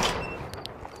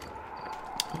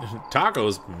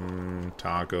 Tacos?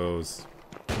 Tacos.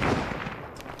 I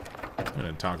haven't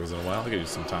had tacos in a while. I could use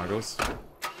some tacos.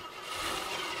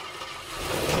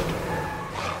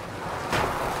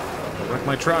 Don't wreck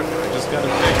my truck. I just got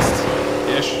it fixed.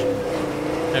 Ish.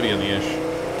 Heavy on the ish.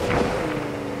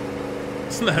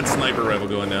 Isn't that sniper rifle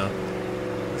going now?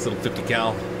 This little 50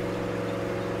 cal.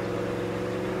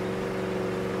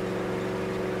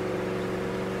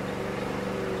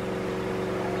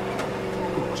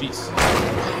 Jeez.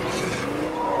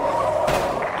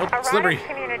 Oh, slippery. A lot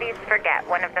of communities forget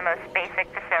one of the most basic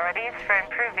facilities for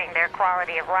improving their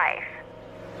quality of life.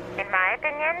 In my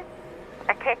opinion,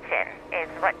 a kitchen is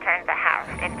what turns a house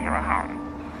into a home.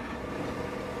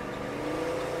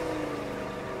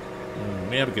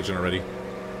 We have a kitchen already.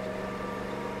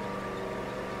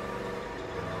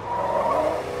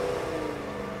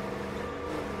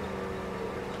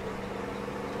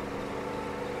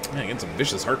 Man, getting some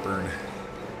vicious heartburn.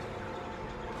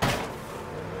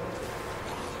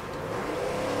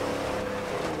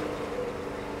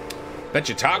 Bet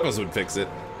you tacos would fix it.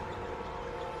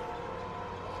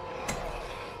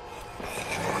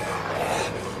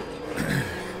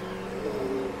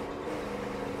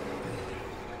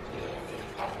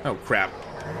 Oh, crap.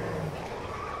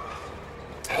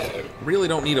 Really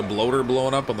don't need a bloater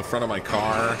blowing up on the front of my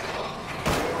car.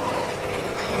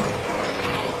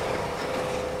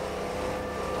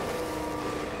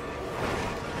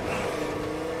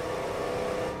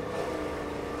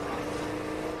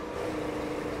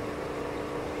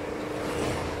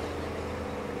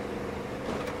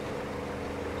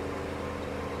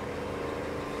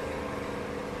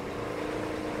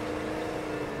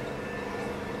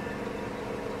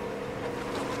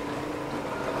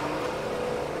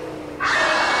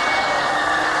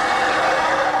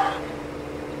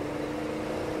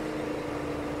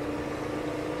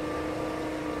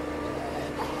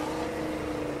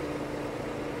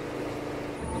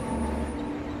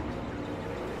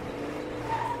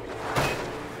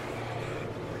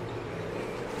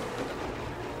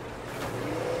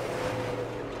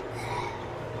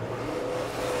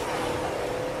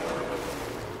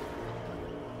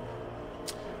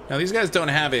 Now these guys don't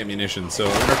have ammunition, so I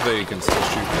wonder if they can still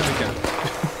shoot. Yeah, they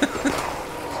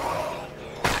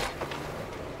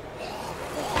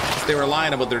can. They were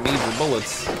lying about their need for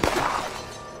bullets.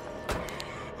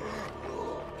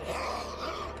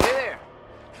 Hey there.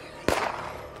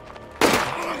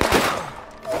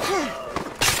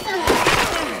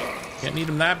 Can't need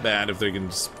them that bad if they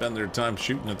can spend their time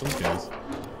shooting at those guys.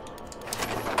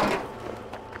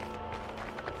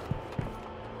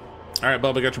 Alright,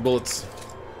 Bub, I got your bullets.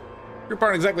 Your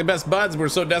part exactly best buds. We're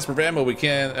so desperate for ammo we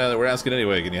can't, we're asking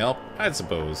anyway. Can you help? I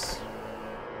suppose.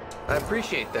 I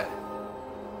appreciate that.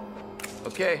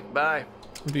 Okay, bye.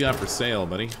 What do you got for sale,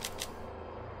 buddy?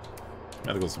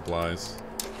 Medical supplies.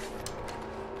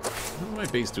 What am my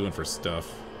base doing for stuff?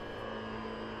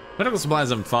 Medical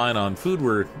supplies I'm fine on. Food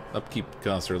where upkeep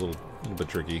costs are a little bit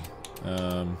tricky.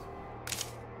 I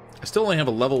still only have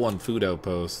a level 1 food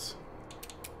outpost.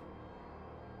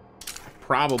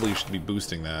 Probably should be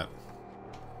boosting that.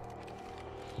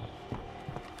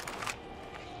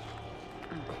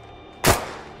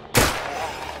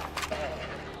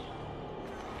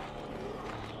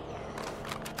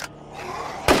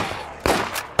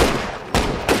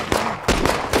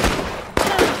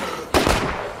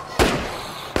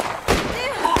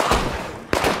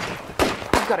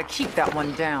 I've got to keep that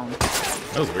one down.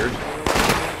 That was weird.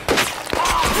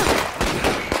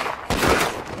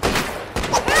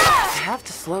 I have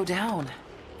to slow down.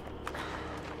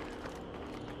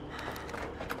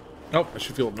 Oh, I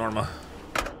should feel up Norma.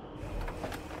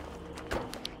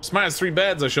 Minus 3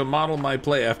 beds, I shall model my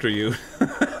play after you.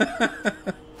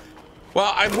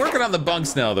 Well, I'm working on the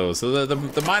bunks now, though, so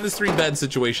the minus 3 bed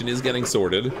situation is getting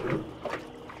sorted.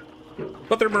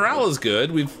 But their morale is good.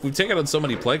 We've taken out so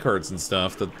many play cards and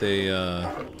stuff that they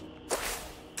their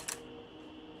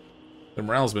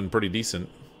morale's been pretty decent.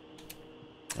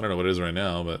 I don't know what it is right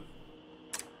now, but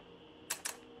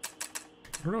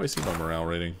where do I see my morale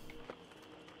rating?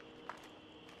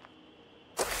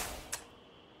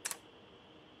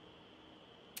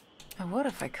 I would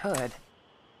if I could.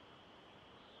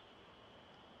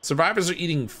 Survivors are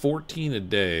eating 14 a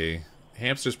day.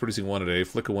 Hamsters producing 1 a day.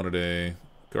 Flicka 1 a day.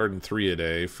 Garden 3 a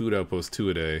day. Food outpost 2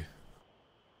 a day.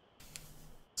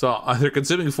 So they're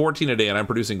consuming 14 a day and I'm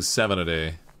producing 7 a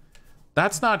day.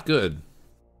 That's not good.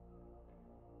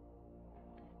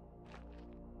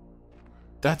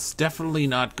 That's definitely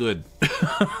not good.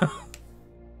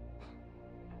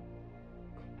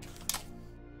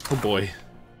 Oh boy.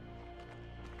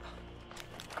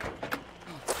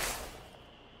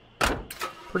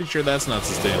 Pretty sure that's not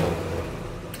sustainable.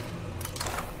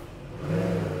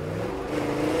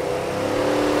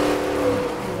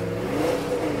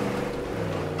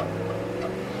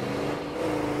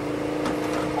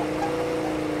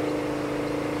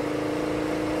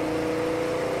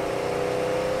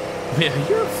 Yeah,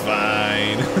 you're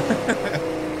fine.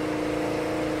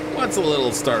 What's a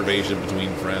little starvation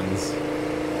between friends?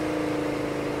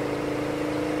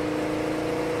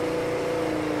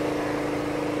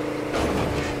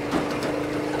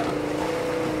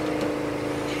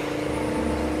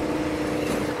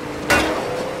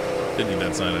 Didn't need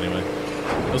that sign anyway.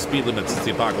 No speed limits, it's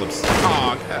the apocalypse.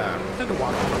 Oh, God. I had to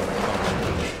walk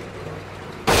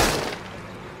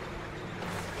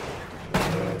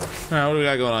Alright, what do we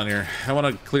got going on here? I want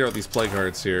to clear out these play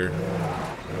cards here.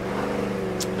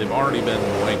 They've already been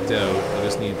wiped out. I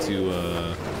just need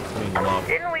to clean them up.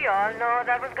 Didn't we all know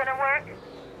that was gonna work?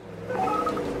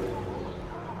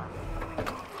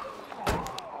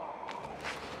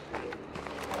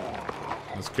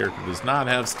 This character does not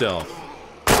have stealth.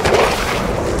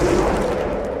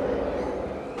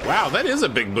 Wow, that is a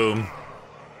big boom.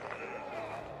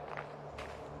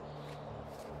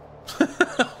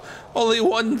 Only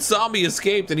 1 zombie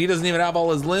escaped and he doesn't even have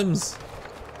all his limbs.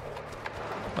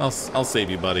 I'll save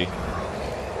you, buddy.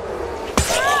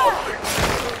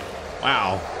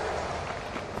 Wow.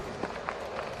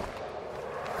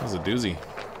 That was a doozy.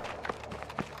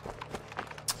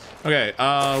 Okay,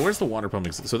 where's the water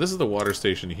pumping? So this is the water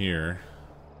station here.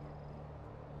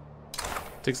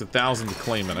 Takes 1,000 to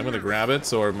claim it. I'm gonna grab it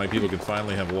so my people can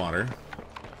finally have water.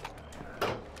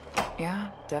 Yeah,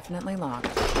 definitely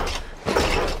locked.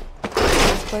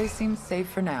 This place seems safe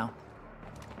for now.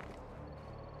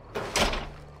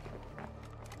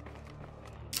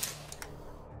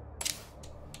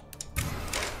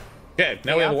 Okay,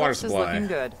 now we have a water supply. Is looking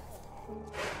good.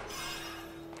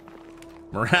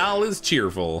 Morale is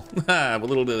cheerful. But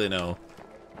little do they know.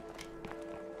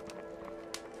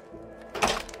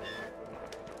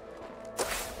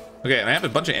 Okay, and I have a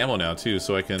bunch of ammo now too,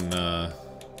 so I can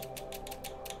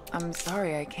I'm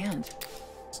sorry, I can't.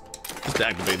 just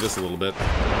activate this a little bit.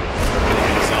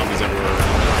 Zombies everywhere.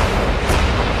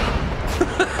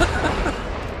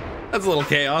 That's a little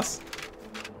chaos.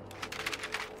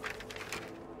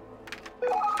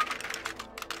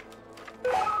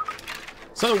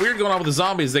 Something weird going on with the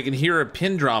zombies. They can hear a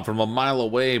pin drop from a mile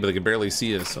away, but they can barely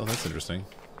see us. Oh, that's interesting.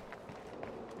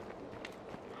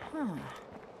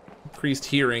 increased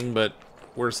hearing, but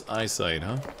worse eyesight,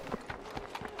 huh?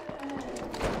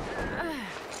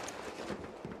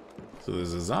 So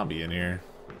there's a zombie in here.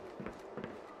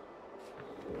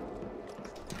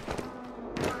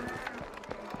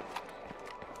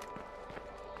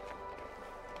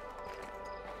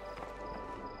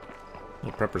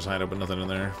 Little prepper's hide, but nothing in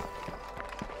there.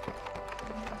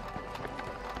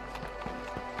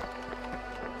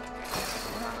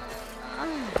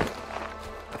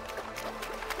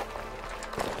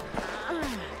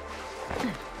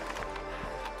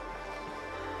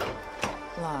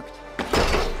 Locked.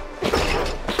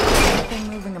 Nothing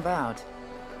moving about.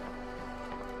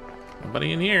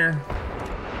 Nobody in here.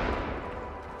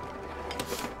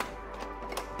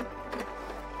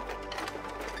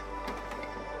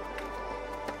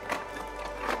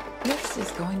 This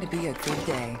is going to be a good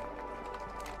day.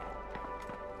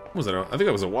 What was that? I think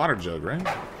that was a water jug, right?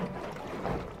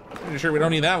 Pretty sure we don't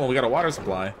need that one. We got a water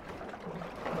supply.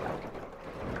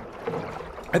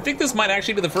 I think this might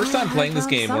actually be the first time playing this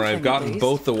game where I've gotten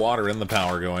both the water and the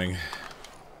power going.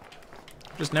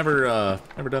 Just never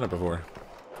done it before.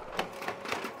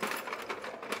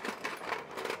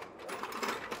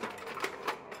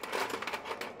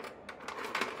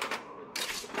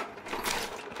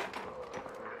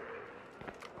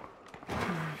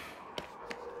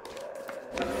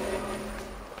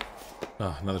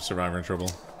 Oh, another survivor in trouble.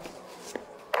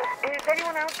 Is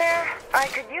anyone out there? I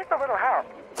could use a little help.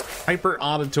 Hyper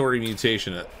auditory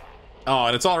mutation. Oh,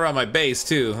 and it's all around my base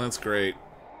too. That's great.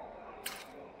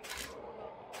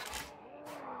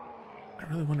 I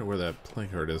really wonder where that play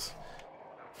card is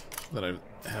that I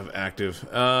have active.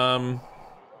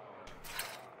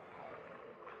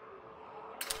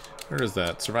 Where is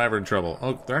that? Survivor in trouble.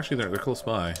 Oh, they're actually there. They're close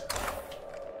by.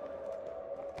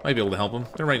 Might be able to help them.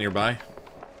 They're right nearby.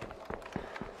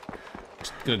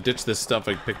 Just gonna ditch this stuff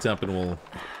I picked up and we'll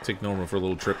take Norma for a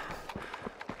little trip.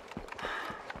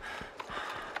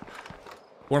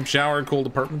 Warm shower, cold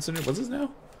apartment center. What's this now?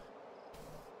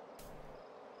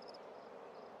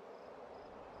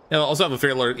 Yeah, I'll also have a fair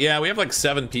alert. Yeah, we have like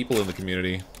 7 people in the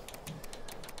community.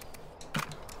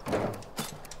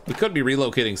 We could be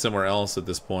relocating somewhere else at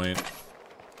this point.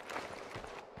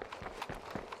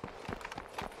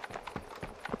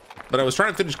 But I was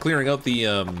trying to finish clearing out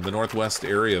the northwest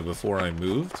area before I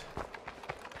moved.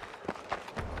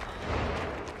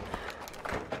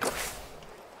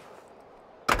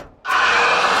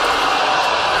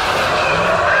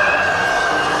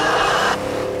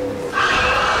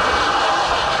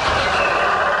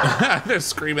 They're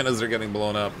screaming as they're getting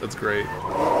blown up. That's great.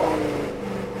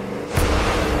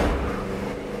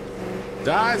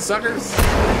 Die, suckers!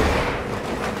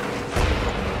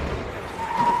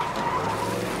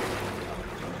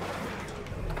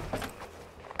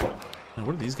 Now,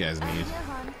 what do these guys need?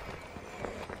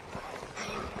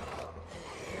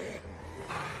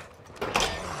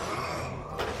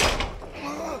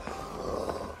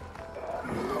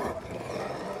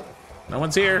 No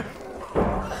one's here.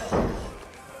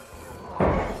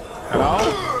 Hello?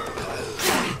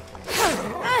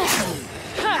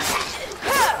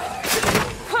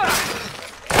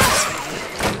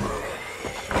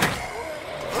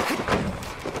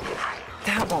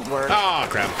 That won't work. Oh,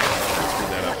 crap. Screwed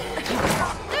that up.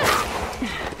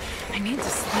 I need to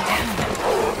slow down.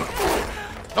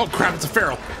 Oh, crap, it's a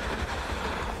feral.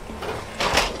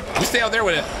 You stay out there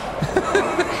with it.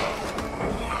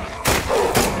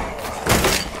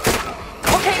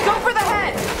 Okay, go for the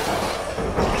head!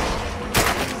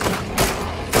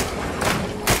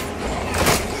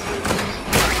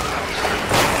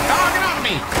 Oh, get off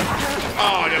me!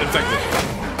 Oh, I got infected.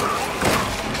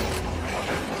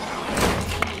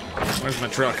 Where's my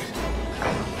truck?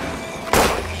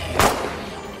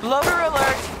 Loader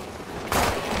alert!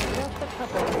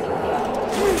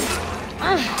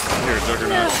 Here,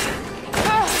 Juggernaut.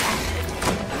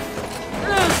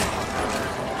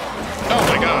 Oh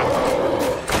my god.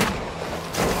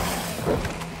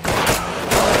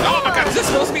 Oh my god, is this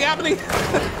supposed to be happening?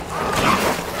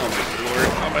 Oh my lord,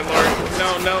 oh my lord. No,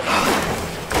 no.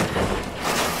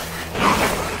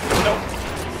 No.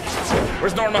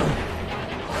 Where's Norma?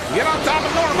 Get on top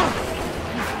of Norma!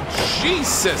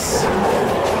 Jesus!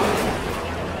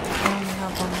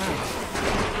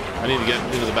 I need to get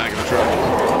into the back of the truck.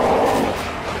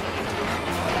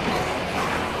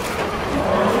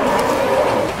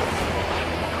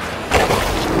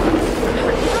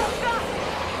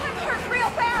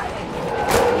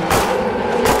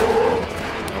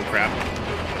 Oh crap.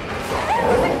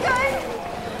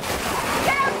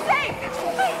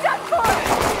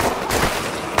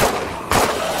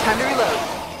 Time to reload.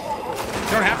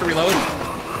 You don't have to reload.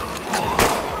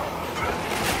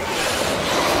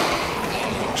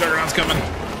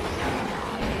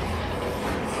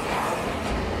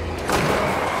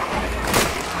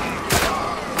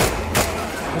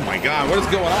 god, what is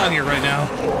going on here right now?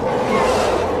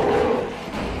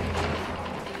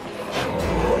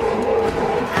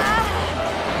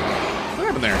 What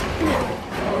happened there?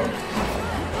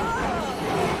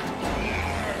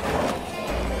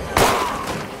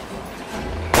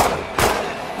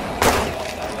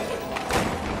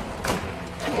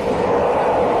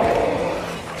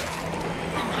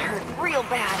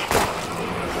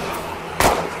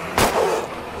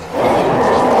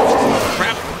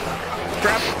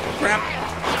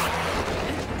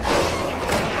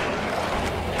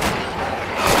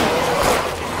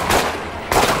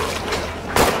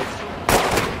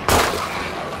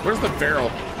 Where's the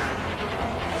barrel?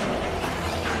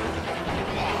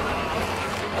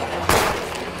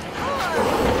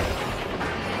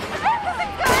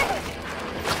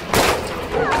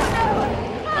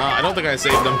 I don't think I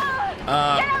saved them.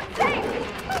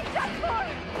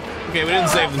 Okay, we didn't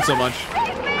save them so much.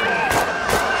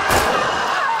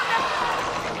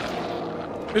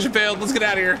 Mission failed. Let's get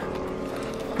out of here.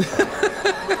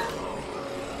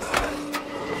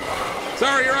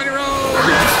 Sorry, you're on your own.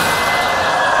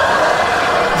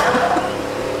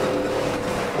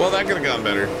 Well, that could have gone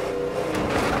better.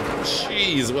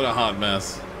 Jeez, what a hot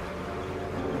mess.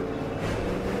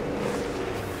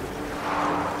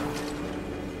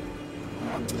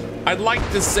 I'd like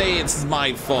to say it's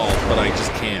my fault, but I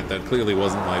just can't. That clearly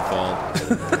wasn't my fault.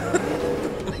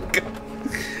 Oh my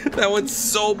God. That was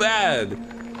so bad.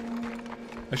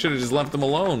 I should have just left them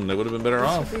alone. They would have been better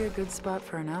off. This would be a good spot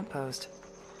for an outpost.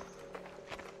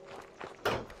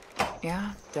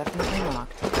 Yeah, definitely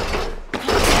locked.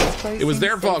 It was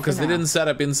their fault because they didn't set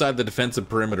up inside the defensive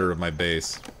perimeter of my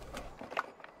base.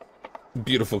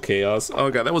 Beautiful chaos. Oh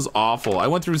god, that was awful. I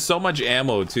went through so much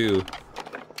ammo too.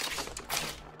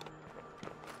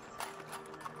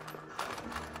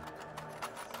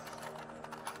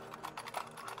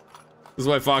 This is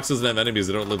why Fox doesn't have enemies.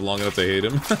 They don't live long enough to hate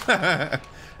him.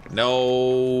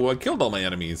 No, I killed all my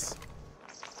enemies.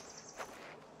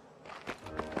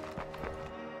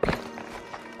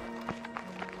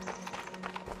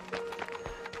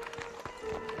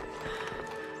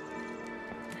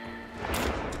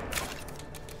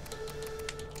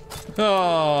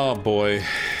 Oh boy.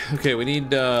 Okay, we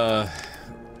need I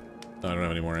don't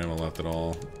have any more ammo left at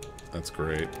all. That's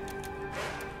great.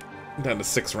 I'm down to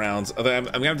 6 rounds. I'm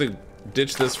gonna have to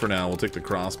ditch this for now. We'll take the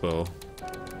crossbow.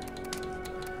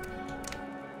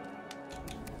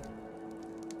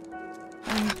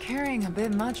 I'm carrying a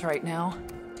bit much right now.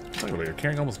 Literally, you're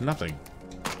carrying almost nothing.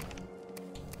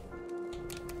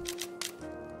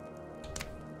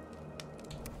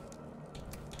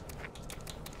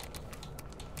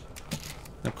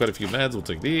 I have quite a few meds. We'll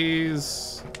take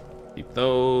these. Keep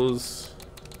those.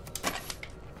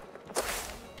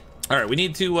 Alright, we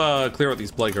need to clear out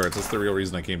these play cards. That's the real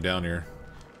reason I came down here.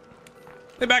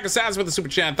 Hey, back Assassin with the super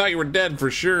chat. Thought you were dead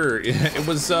for sure. It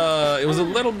was a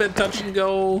little bit touch and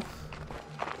go.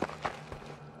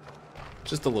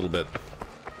 Just a little bit.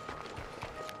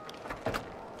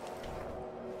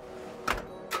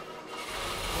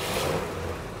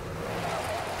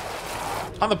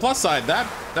 On the plus side, that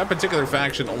particular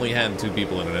faction only had 2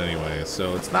 people in it anyway,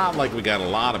 so it's not like we got a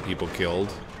lot of people killed.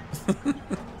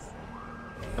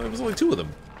 There was only 2 of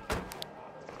them.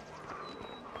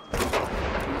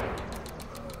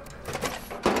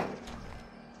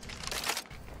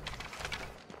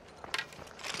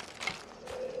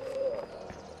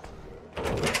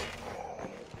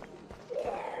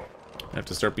 I have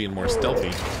to start being more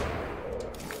stealthy.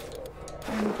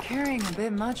 I'm carrying a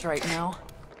bit much right now.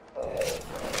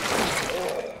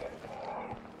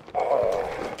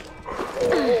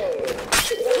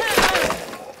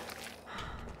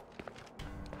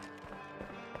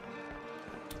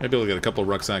 Maybe we'll get a couple of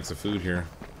rucksacks of food here.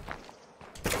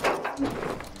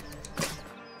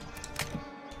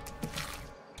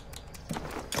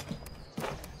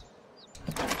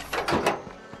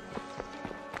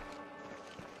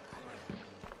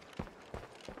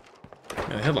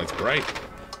 Man, the headlight's bright.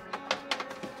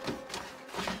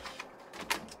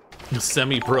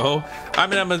 Semi-pro? I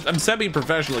mean, I'm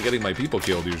semi-professional at getting my people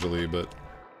killed usually, but...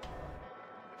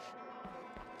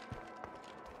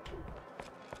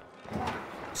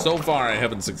 so far, I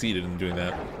haven't succeeded in doing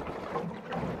that.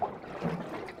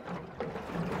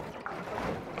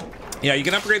 Yeah, you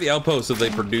can upgrade the outpost so they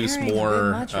produce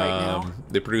more.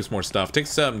 They produce more stuff. It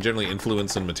takes generally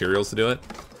influence and materials to do it.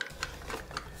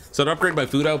 So to upgrade my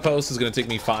food outpost is going to take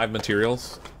me 5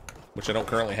 materials, which I don't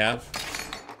currently have.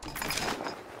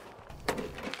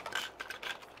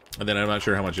 And then I'm not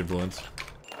sure how much influence.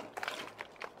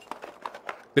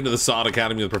 Been to the Sod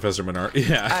Academy with Professor Menard.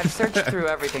 Yeah. I've searched through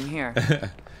everything here.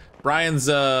 Brian's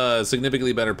a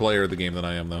significantly better player at the game than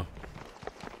I am, though.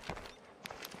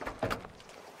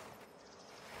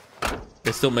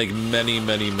 I still make many,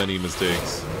 many, many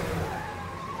mistakes.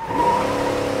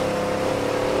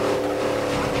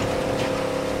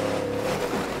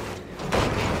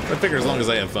 I figure as long as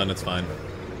I have fun, it's fine.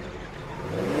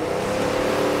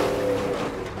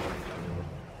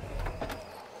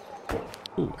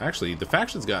 Ooh, actually, the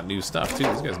faction's got new stuff, too.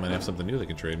 These guys might have something new they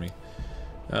can trade me.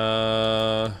 Put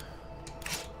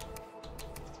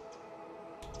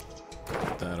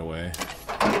that away.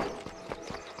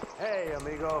 Hey,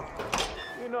 amigo.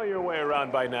 You know your way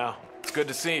around by now. It's good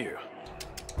to see you.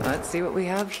 Let's see what we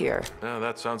have here. Yeah,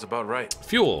 that sounds about right.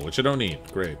 Fuel, which I don't need.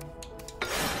 Great.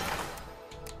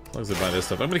 As long as I buy this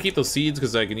stuff. I'm gonna keep those seeds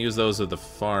because I can use those at the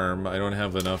farm. I don't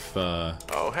have enough,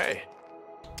 Oh, hey.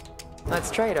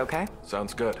 Let's trade, okay?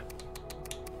 Sounds good.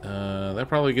 that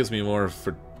probably gives me more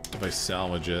for if I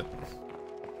salvage it.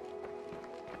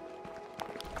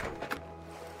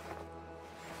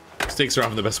 Mistakes are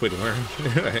often the best way to learn.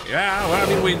 Yeah, well,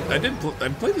 I mean, I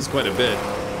played this quite a bit.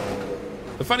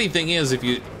 The funny thing is, if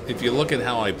you look at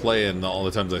how I play and all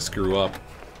the times I screw up,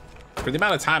 for the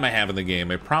amount of time I have in the game,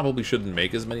 I probably shouldn't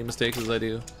make as many mistakes as I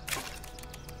do.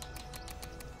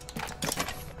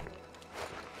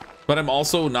 But I'm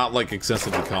also not like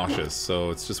excessively cautious,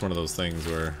 so it's just one of those things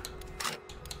where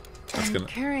I'm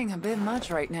carrying a bit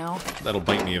much right now. That'll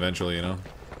bite me eventually, you know.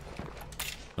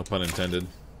 No pun intended.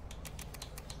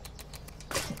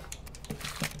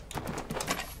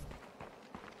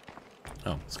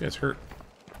 Oh, this guy's hurt.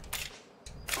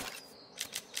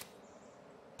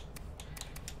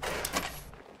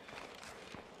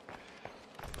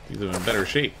 He's in better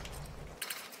shape.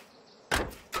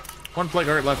 One plague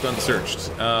art left unsearched.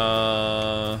 If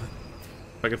I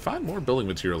could find more building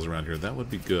materials around here, that would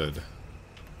be good.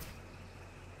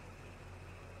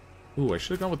 Ooh, I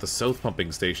should have gone with the south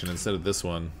pumping station instead of this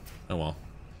one. Oh well.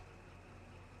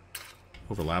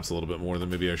 Overlaps a little bit more than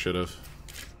maybe I should have.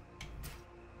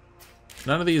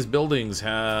 None of these buildings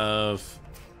have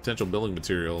potential building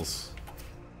materials.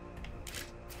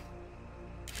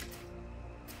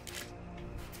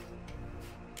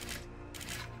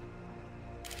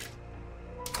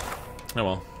 Oh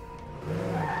well.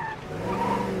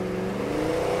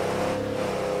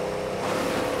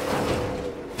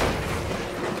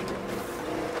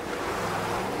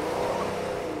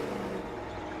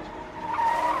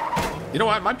 You know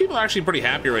what? My people are actually pretty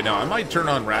happy right now. I might turn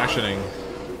on rationing.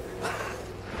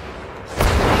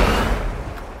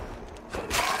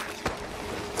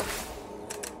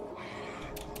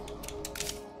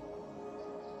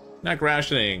 Not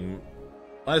rationing.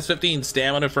 Minus 15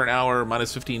 stamina for an hour,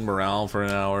 minus 15 morale for an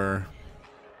hour.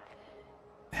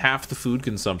 Half the food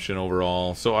consumption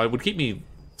overall. So I would keep me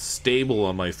stable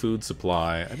on my food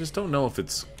supply. I just don't know if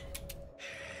it's...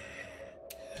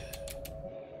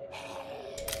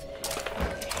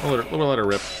 We'll let her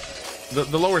rip.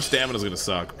 The lower stamina is going to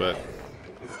suck, but...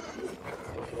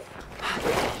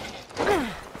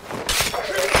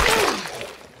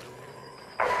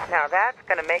 Now that's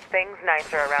gonna make things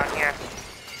nicer around here.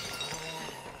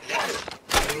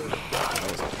 That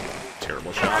was a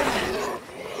terrible shot.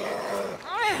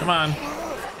 Come on.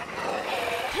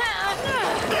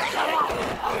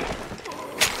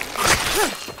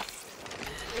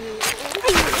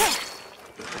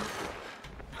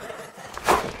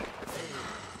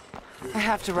 I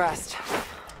have to rest.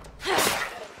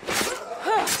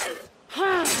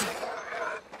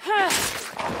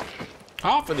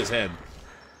 Off with his head.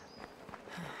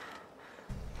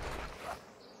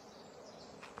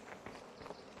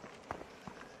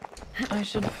 I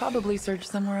should probably search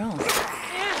somewhere else.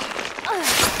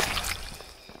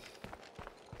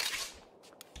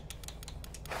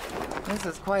 This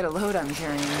is quite a load I'm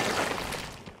carrying.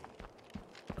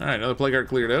 Alright, another plague art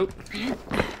cleared out.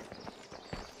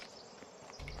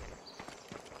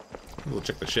 We'll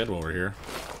check the shed while we're here.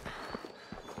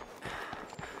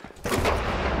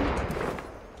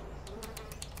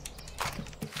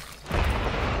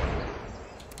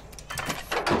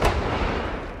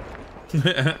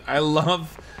 I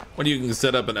love when you can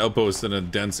set up an outpost in a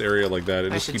dense area like that.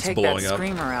 It just keeps blowing up. I should take that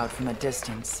screamer out from a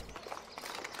distance.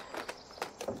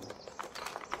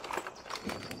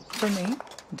 For me,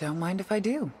 don't mind if I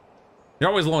do. You're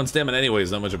always low on stamina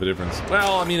anyways, not much of a difference.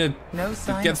 Well, I mean, it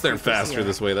gets there faster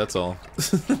this way, that's all.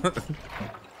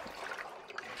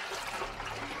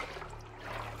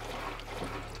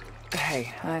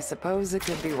 Hey, I suppose it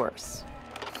could be worse.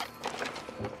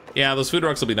 Yeah, those food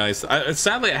rocks will be nice.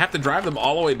 Sadly, I have to drive them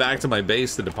all the way back to my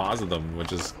base to deposit them,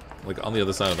 which is like on the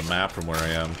other side of the map from where I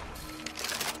am.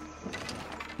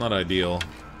 Not ideal.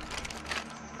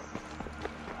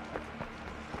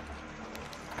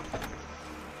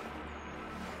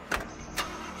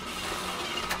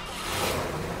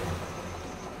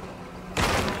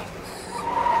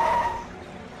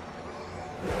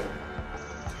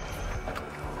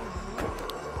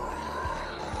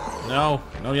 No,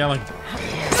 no yelling.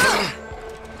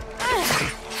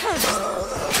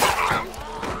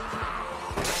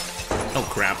 Oh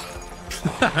crap.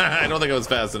 I don't think I was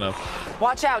fast enough.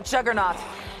 Watch out, Juggernaut.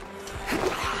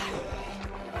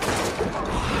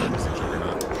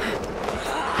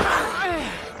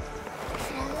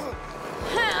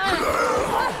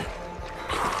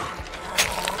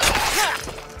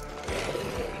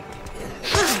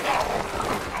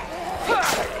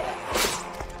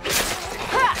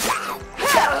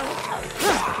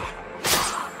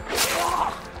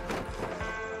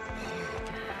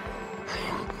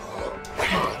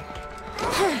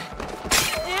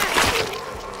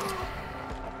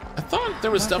 There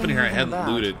was stuff in here I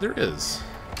hadn't looted. There is.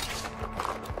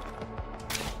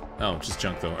 Oh, just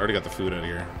junk though. I already got the food out of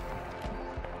here.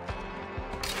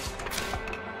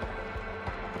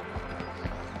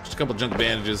 Just a couple junk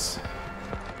bandages.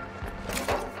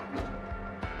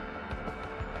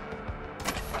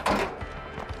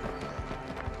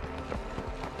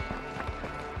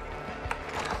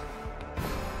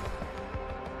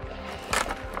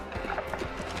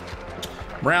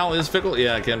 Morale is fickle?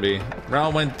 Yeah, it can be.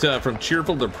 Morale went from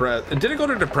cheerful to depressed. Did it go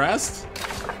to depressed?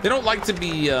 They don't like to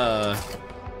be, they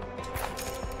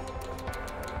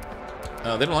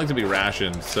don't like to be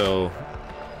rationed, so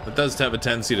it does have a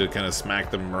tendency to kind of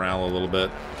smack the morale a little bit.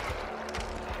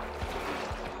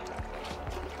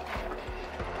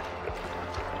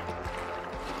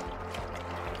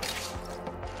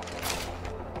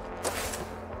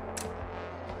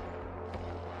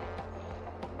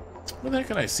 Where the heck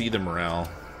can I see the morale?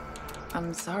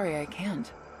 I'm sorry, I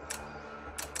can't.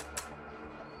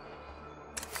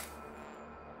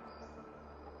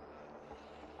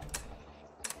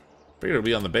 Figured it'd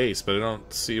be on the base, but I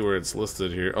don't see where it's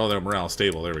listed here. Oh, the morale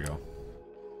stable. There we go.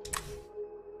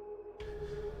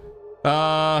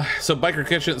 So biker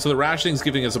kitchen. So the rationing's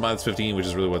giving us a -15, which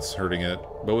is really what's hurting it.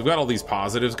 But we've got all these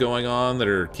positives going on that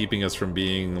are keeping us from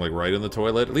being like right in the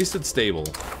toilet. At least it's stable.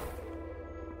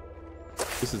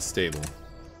 At least it's stable.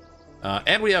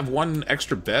 And we have one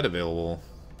extra bed available.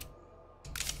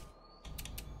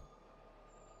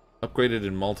 Upgraded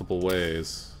in multiple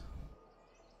ways.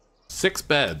 6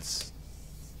 beds.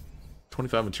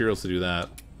 25 materials to do that.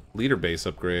 Leader base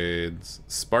upgrades.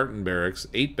 Spartan barracks.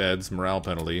 8 beds. Morale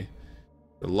penalty.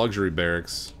 The luxury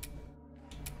barracks.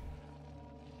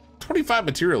 25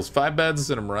 materials. 5 beds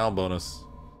and a morale bonus.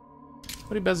 How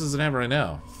many beds does it have right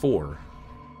now? 4.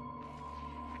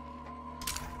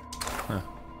 Huh.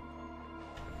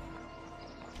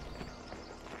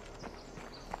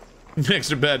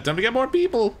 Extra bed. Time to get more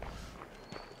people.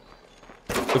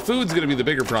 The food's gonna be the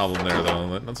bigger problem there,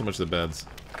 though. Not so much the beds.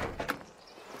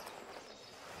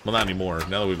 Well, not anymore.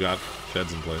 Now that we've got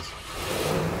beds in place.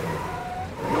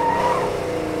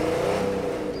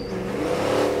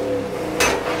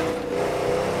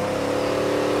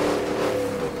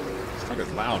 This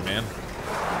fucker's loud, man.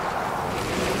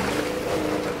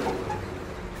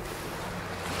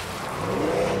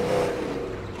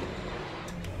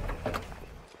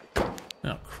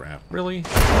 Oh, crap. Really?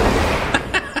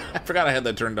 I forgot I had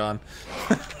that turned on.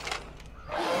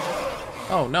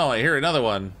 Oh, no, I hear another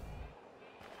one.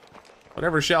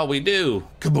 Whatever shall we do?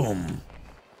 Kaboom!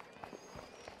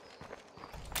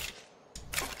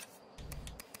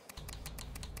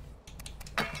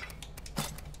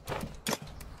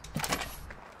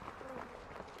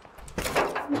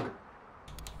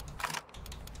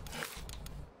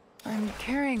 I'm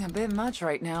carrying a bit much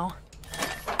right now.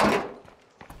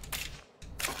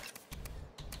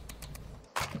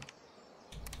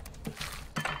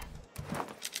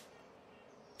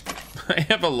 I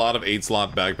have a lot of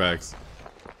 8-slot backpacks.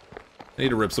 I need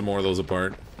to rip some more of those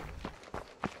apart.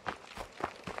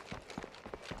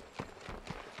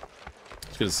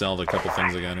 Just gonna sell a couple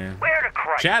things again here. Where to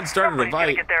Christ? Chad started a Somebody's gonna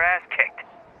fight. get their ass kicked.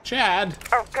 Chad!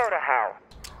 Oh, go to hell.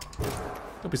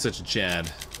 Don't be such a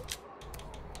Chad.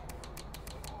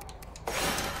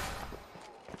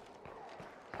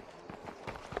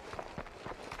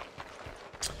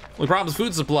 Only problem is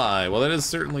food supply. Well, that is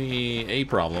certainly a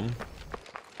problem.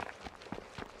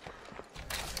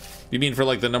 You mean for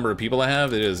like the number of people I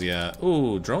have? It is, yeah.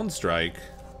 Ooh, drone strike.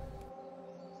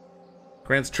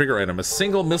 Grants trigger item. A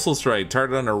single missile strike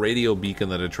targeted on a radio beacon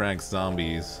that attracts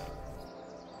zombies.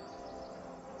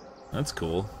 That's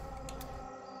cool.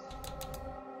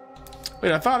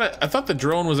 Wait, I thought the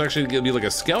drone was actually gonna be like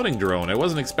a scouting drone. I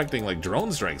wasn't expecting like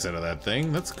drone strikes out of that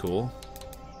thing. That's cool.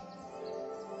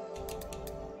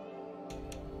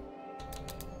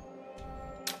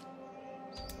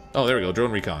 Oh, there we go.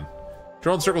 Drone recon.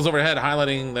 Drone circles overhead,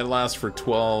 highlighting that lasts for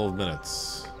 12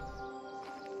 minutes.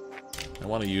 I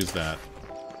want to use that.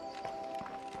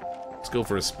 Let's go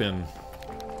for a spin. I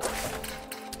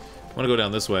want to go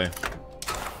down this way.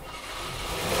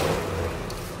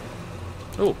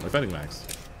 Oh, my fighting max.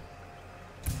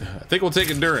 I think we'll take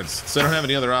endurance, so I don't have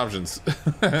any other options.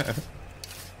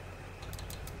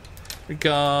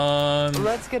 Recon.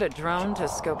 Let's get a drone to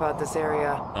scope out this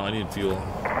area. Oh, I need fuel.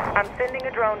 I'm sending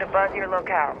a drone to buzz your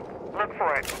locale. Look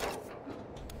for it.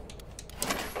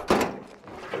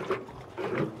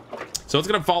 So it's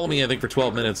gonna follow me, I think, for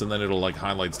 12 minutes, and then it'll like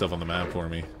highlight stuff on the map for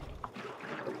me.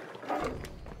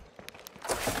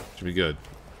 Should be good.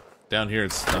 Down here,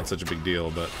 it's not such a big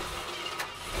deal, but.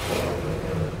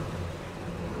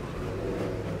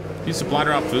 You supply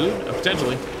drop food?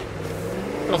 Potentially.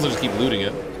 You could also just keep looting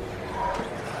it.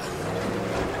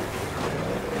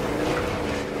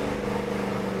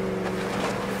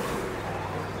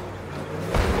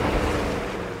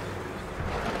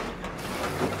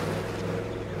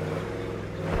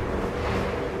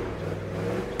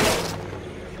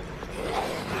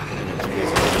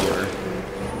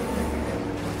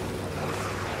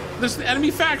 There's an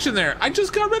enemy faction there. I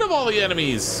just got rid of all the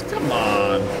enemies. Come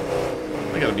on.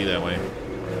 I gotta be that way.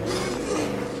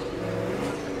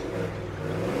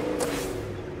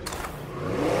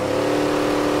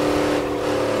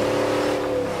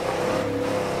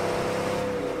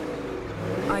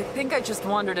 I think I just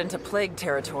wandered into plague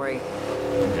territory.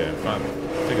 Okay, fine. I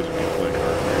think it's gonna be a plague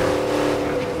card here.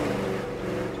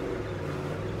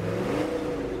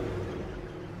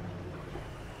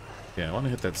 Yeah, I want to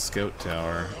hit that scout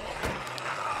tower.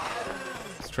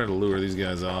 Let's try to lure these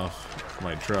guys off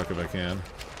my truck if I can.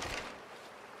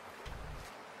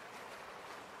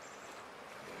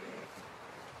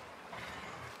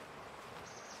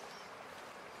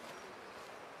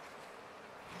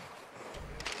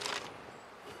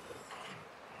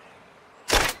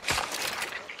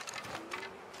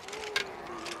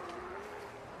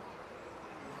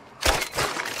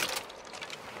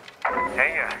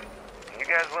 Hey, you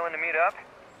guys willing to meet up?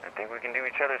 I think we can do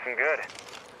each other some good.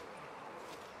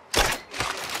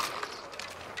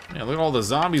 Yeah, look at all the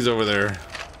zombies over there.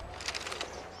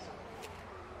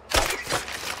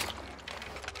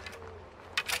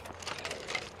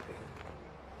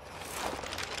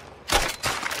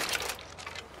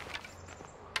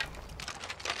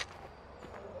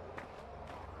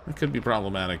 It could be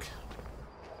problematic.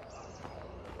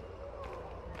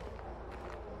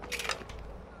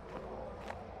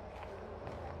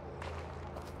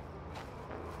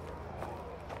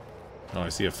 Oh, I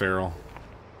see a feral.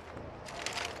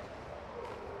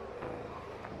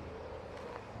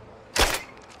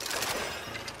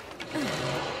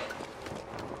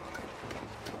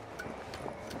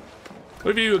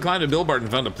 What if you climbed a billboard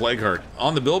and found a plague heart?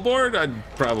 On the billboard,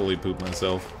 I'd probably poop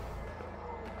myself.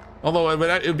 Although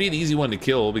it would be an easy one to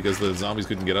kill because the zombies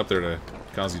couldn't get up there to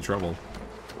cause you trouble.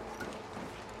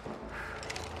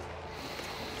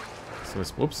 So,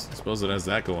 whoops, I suppose it has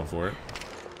that going for it.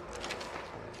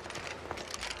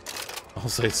 All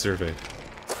sites surveyed.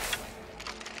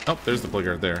 Oh, there's the plague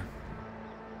heart there.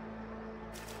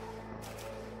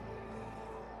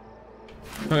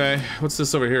 Okay, what's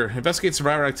this over here? Investigate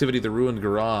survivor activity at the ruined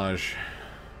garage.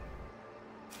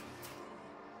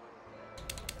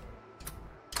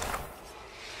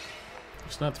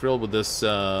 Just not thrilled with this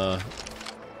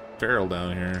feral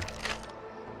down here.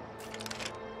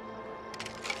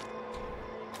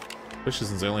 Especially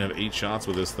since I only have 8 shots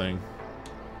with this thing.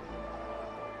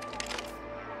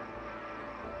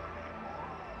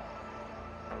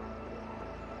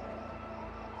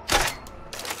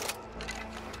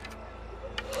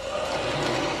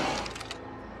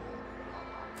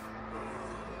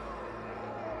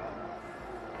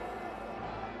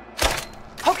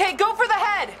 Okay, go for the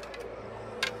head!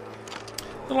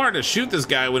 A little hard to shoot this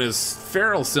guy when his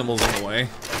feral symbol's in the way.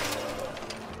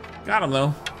 Got him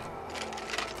though.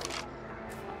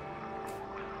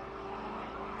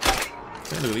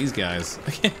 Look at these guys.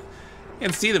 I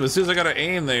can't see them. As soon as I gotta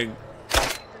aim, they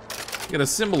get a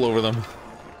symbol over them.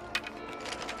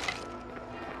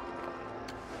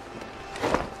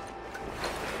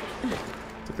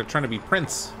 It's like they're trying to be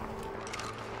Prince.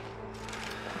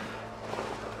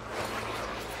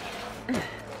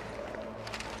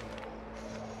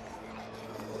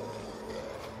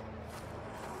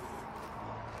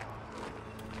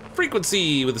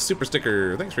 Frequency with a super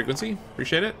sticker. Thanks, Frequency.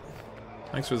 Appreciate it.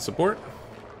 Thanks for the support.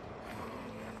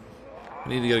 I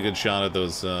need to get a good shot at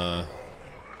those,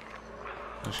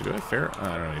 Actually, do I have fire? Oh,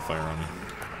 I don't have any fire on me.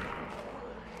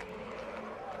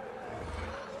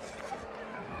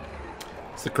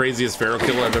 It's the craziest feral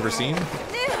killer I've ever seen.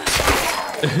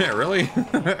 Really?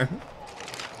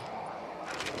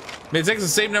 I mean, it takes the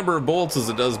same number of bolts as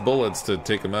it does bullets to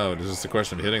take them out. It's just a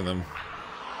question of hitting them.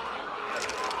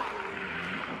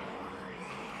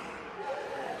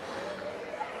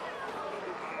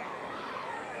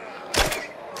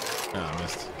 Ah, I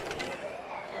missed.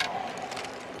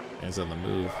 He's on the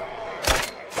move.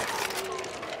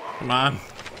 Come on.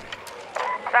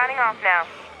 Signing off now.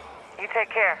 You take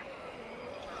care.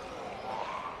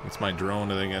 It's my drone,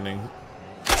 I think, ending.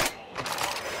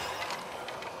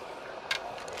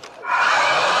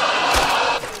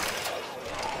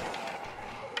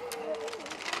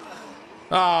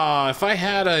 Ah, if I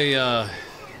had a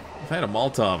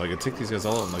Molotov, I could take these guys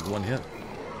all out in like one hit.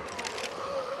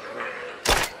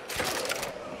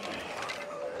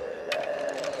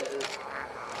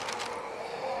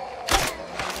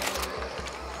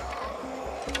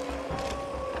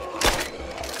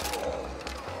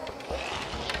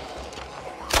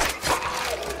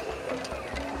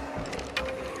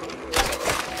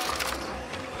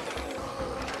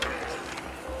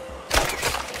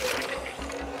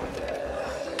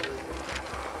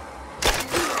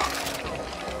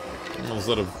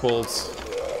 Lot of bolts.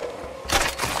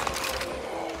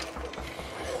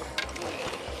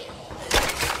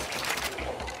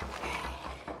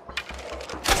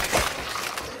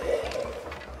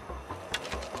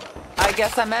 I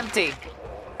guess I'm empty.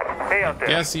 Hey out there.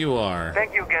 Yes, you are.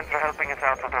 Thank you again for helping us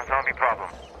out with our zombie problem.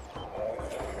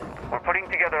 We're putting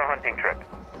together a hunting trip.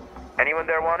 Anyone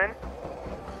there want in?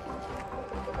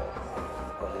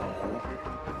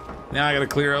 Now I gotta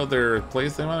clear out their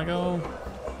place they wanna go?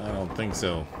 I don't think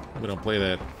so. We don't play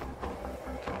that.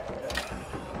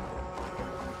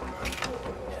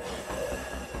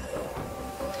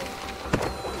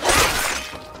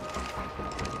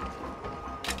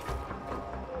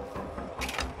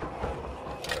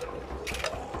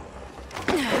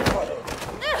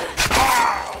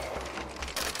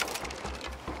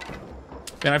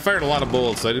 And I fired a lot of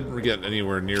bullets, so I didn't get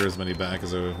anywhere near as many back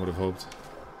as I would have hoped.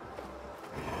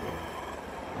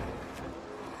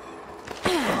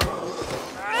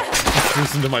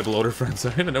 Listen to my bloater friends. I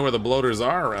don't even know where the bloaters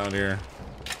are around here.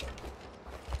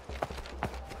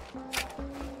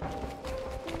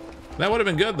 That would have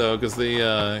been good though, because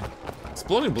the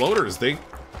exploding bloaters, they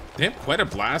have quite a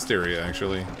blast area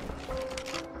actually.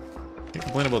 Can't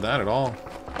complain about that at all.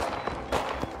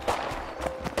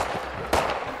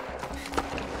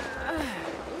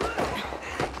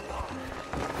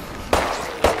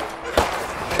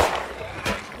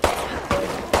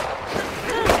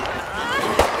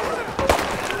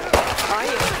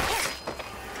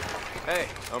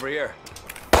 Over here.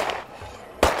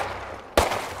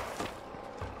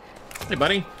 Hey,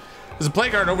 buddy. There's a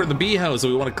plague garden over at the bee house that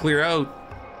we want to clear out.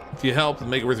 If you help and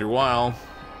make it worth your while.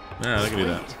 Alright, I can do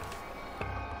that.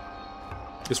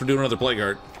 Guess we're doing another plague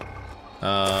guard.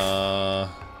 The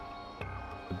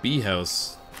bee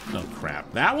house. Oh,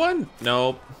 crap. That one?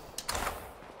 Nope.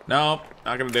 Nope.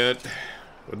 Not gonna do it.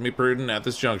 Wouldn't be prudent at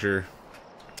this juncture.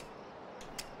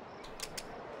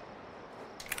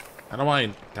 How do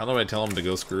I tell him to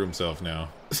go screw himself now?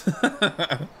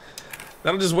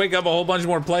 That'll just wake up a whole bunch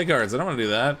more play cards. I don't want to do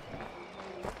that.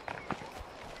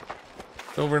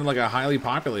 It's over in like a highly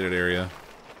populated area.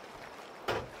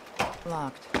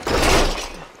 Locked.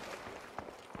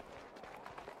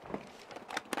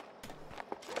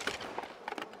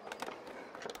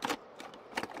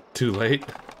 Too late.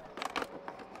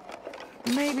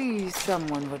 Maybe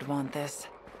someone would want this.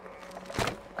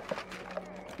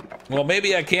 Well,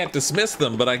 maybe I can't dismiss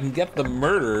them, but I can get them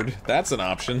murdered. That's an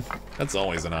option. That's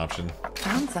always an option.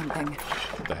 Found something.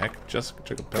 What the heck? Just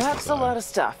took a pesticide. That's a lot of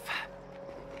stuff.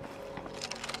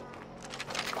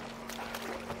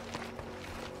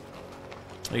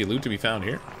 Hey, loot to be found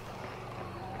here.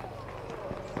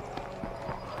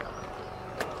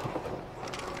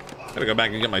 Gotta go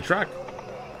back and get my truck.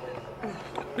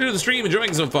 New to the stream,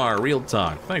 enjoying so far. Real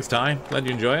talk. Thanks, Ty. Glad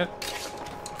you enjoy it.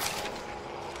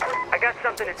 I got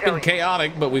something to It's tell been you.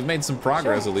 chaotic, but we've made some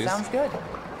progress Sure, at least. sounds good.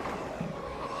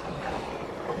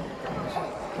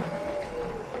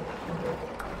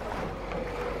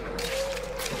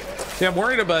 Yeah, I'm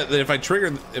worried about that if I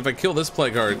kill this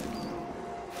plague heart,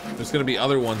 there's going to be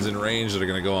other ones in range that are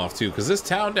going to go off too. Because this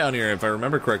town down here, if I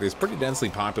remember correctly, is pretty densely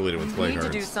populated with plague Need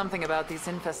hearts. to do something about these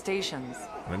infestations.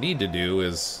 What I need to do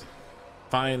is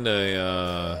find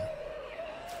a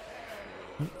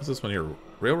what's this one here?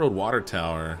 Railroad water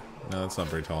tower. No, that's not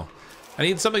very tall. I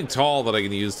need something tall that I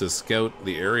can use to scout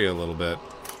the area a little bit.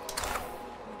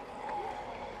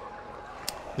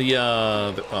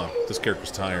 Oh, this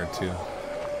character's tired too.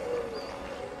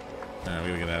 Alright, we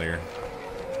gotta get out of here.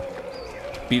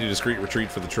 Beat a discreet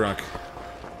retreat for the truck.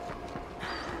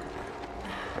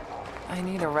 I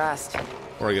need a rest.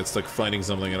 Or I get stuck fighting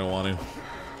something I don't want to.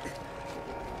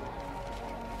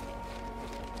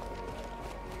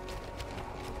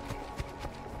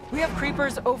 We have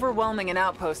creepers overwhelming an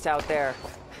outpost out there.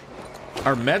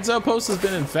 Our meds outpost has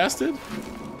been infested?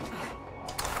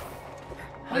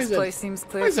 This place seems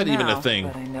clear. Why is that for even now, a thing?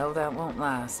 But I know that won't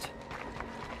last.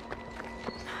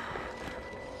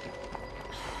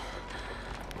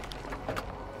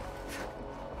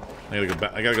 I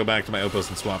gotta go back to my outpost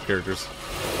and swap characters.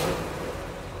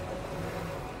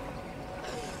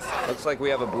 Looks like we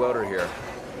have a bloater here.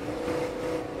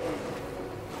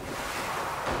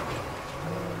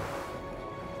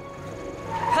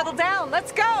 Pedal down,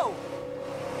 let's go!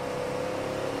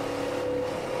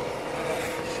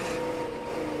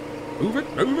 Move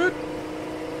it, move it!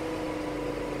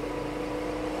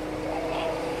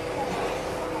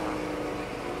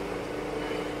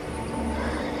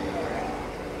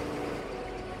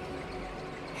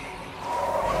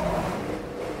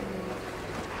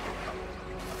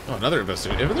 Oh, another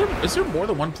investigation. Is there more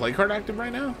than one play card active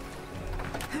right now?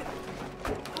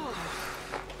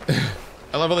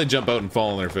 I love how they jump out and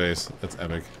fall on their face. That's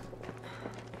epic.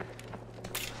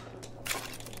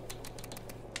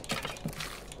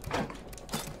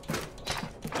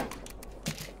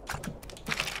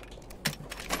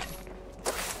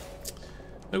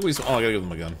 Oh, I gotta give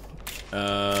them a gun.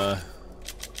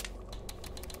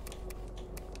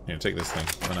 Here, take this thing.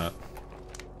 Why not?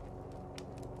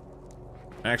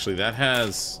 Actually, that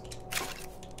has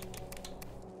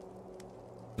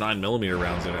 9mm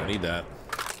rounds in it. I need that.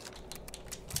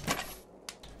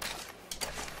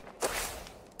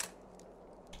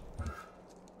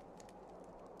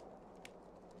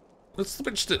 Let's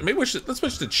switch to let's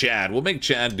switch to Chad. We'll make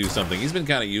Chad do something. He's been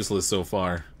kind of useless so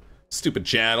far. Stupid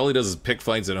Chad. All he does is pick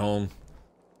fights at home.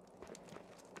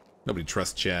 Nobody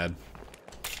trusts Chad.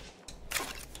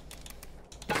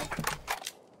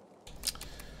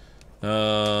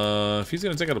 If he's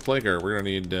gonna take out a play card, we're gonna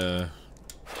need a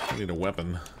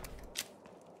weapon.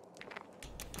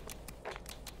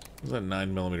 What's that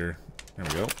 9mm? There we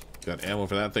go. Got ammo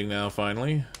for that thing now,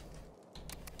 finally.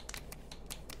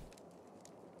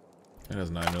 It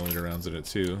has 9mm rounds in it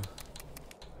too.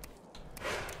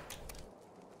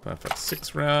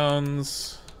 5.56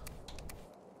 rounds.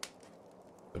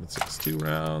 7.62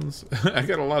 rounds. I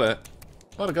got a lot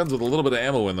of guns with a little bit of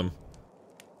ammo in them.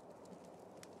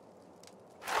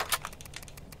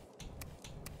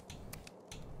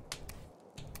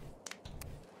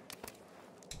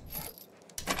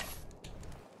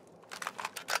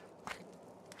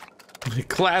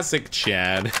 Classic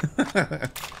Chad.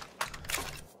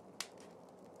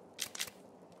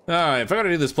 Alright, if I gotta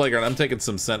do this playground, I'm taking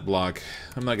some scent block.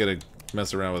 I'm not gonna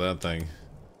mess around with that thing.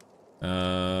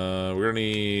 We're gonna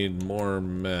need more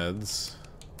meds.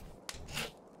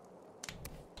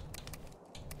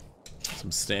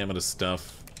 Some stamina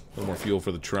stuff. A little more fuel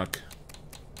for the truck.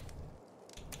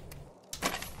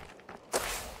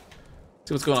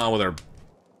 See what's going on with our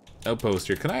outpost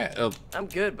here. Can I... I'm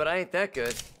good, but I ain't that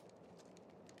good.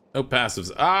 No passives.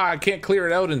 Ah, I can't clear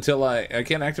it out until I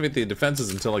can't activate the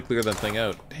defenses until I clear that thing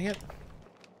out. Dang it.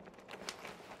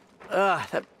 Ah,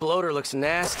 that bloater looks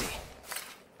nasty.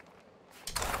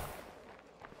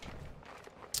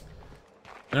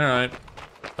 Alright.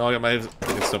 Oh, I got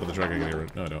stuff in the truck I can get rid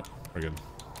of. No, I don't. We're good.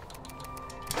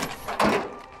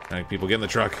 Alright, people, get in the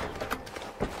truck.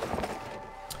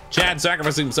 Chad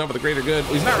sacrificing himself for the greater good.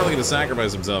 Well, he's not really going to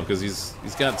sacrifice himself because he's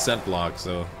got scent block,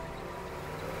 so...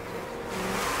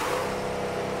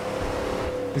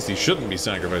 At least he shouldn't be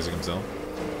sacrificing himself.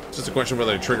 It's just a question of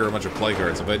whether I trigger a bunch of play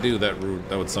cards. If I do, that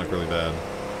would suck really bad.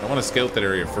 I want to scout that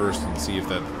area first and see if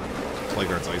that play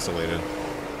card's isolated.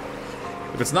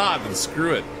 If it's not, then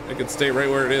screw it. It can stay right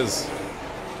where it is.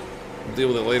 We'll deal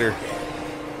with it later.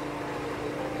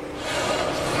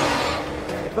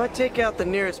 If I take out the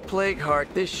nearest plague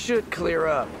heart, this should clear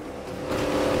up.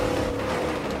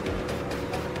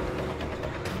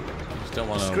 Just don't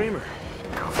want to... Screamer.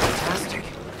 Fantastic.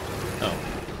 Oh.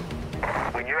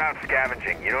 When you're out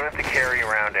scavenging, you don't have to carry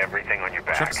around everything on your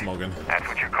back. Truck smoking. That's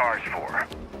what your car's for.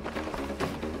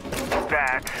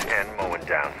 That and mowing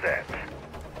down Zeds.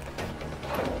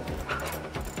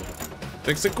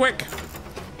 Fix it quick.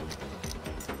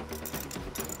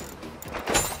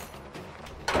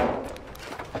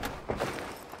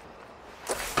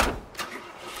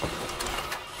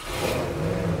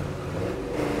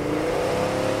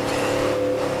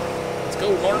 Let's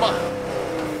go, Norma.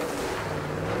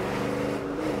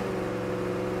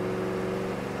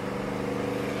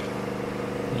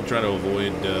 I'll try to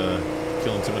avoid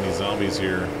killing too many zombies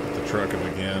here with the truck if I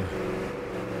can.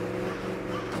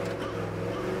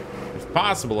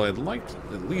 possible, I'd like to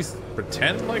at least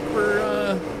pretend like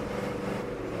we're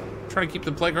trying to keep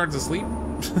the plague guards asleep.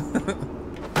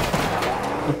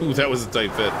 Ooh, that was a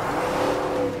tight fit.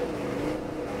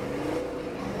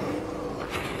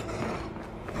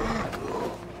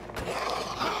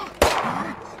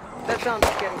 That sounds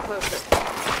like getting closer.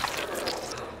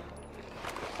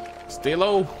 Stay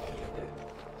low.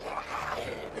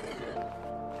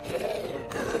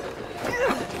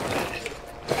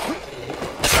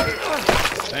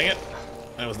 Dang it.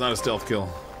 That was not a stealth kill.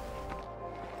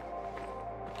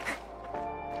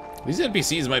 These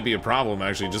NPCs might be a problem,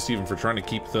 actually, just even for trying to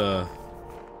keep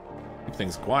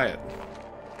things quiet.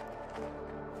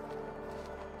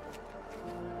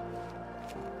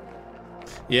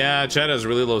 Yeah, Chad has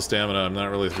really low stamina. I'm not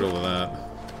really thrilled with that.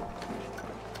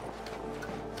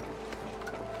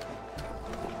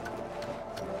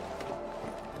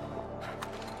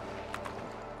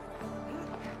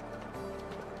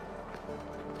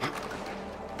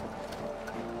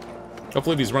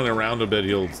 Hopefully if he's running around a bit,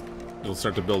 he'll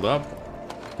start to build up,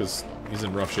 because he's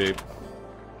in rough shape.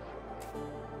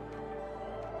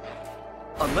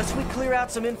 Unless we clear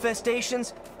out some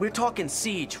infestations, we're talking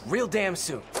siege real damn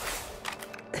soon.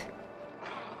 It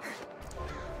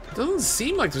doesn't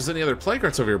seem like there's any other plague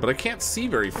guards over here, but I can't see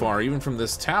very far, even from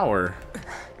this tower.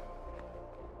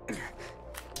 It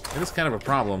is kind of a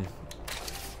problem.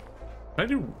 Can I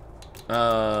do...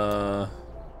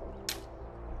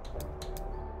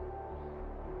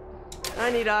 I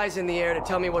need eyes in the air to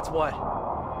tell me what's what.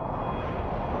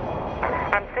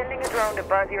 I'm sending a drone to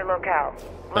buzz your locale.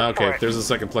 Okay, there's a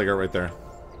second plague guard right there.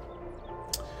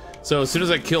 So as soon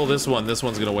as I kill this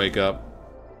one's gonna wake up.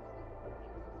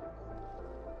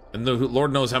 And the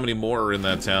Lord knows how many more are in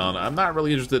that town. I'm not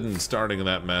really interested in starting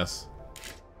that mess.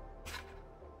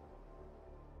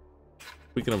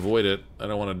 We can avoid it. I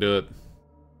don't want to do it.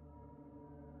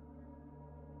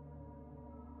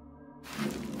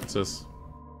 What's this?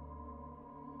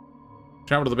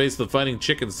 Travel to the base of the Fighting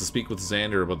Chickens to speak with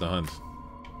Xander about the hunt.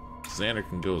 Xander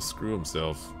can go screw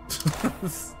himself.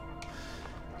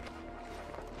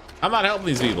 I'm not helping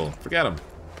these people. Forget them.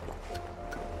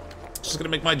 It's just gonna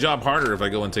make my job harder if I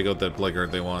go and take out that plague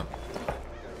guard they want.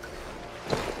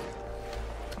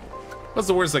 What's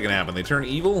the worst that can happen? They turn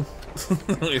evil?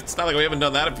 It's not like we haven't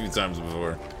done that a few times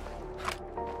before.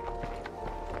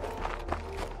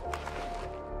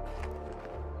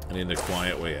 I need a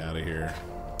quiet way out of here.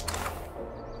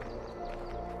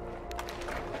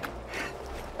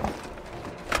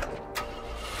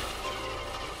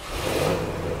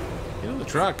 Get in the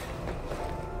truck.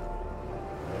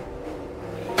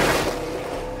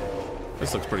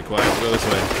 This looks pretty quiet. We'll go this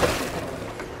way.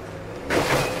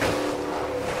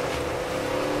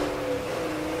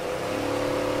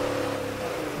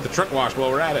 The truck wash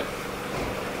while we're at it.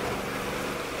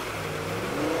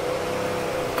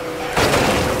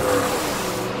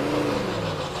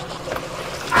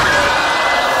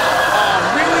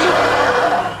 Oh, really?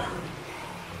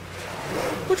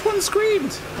 Which one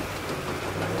screamed?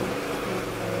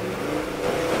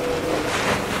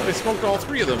 They smoked all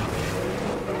three of them.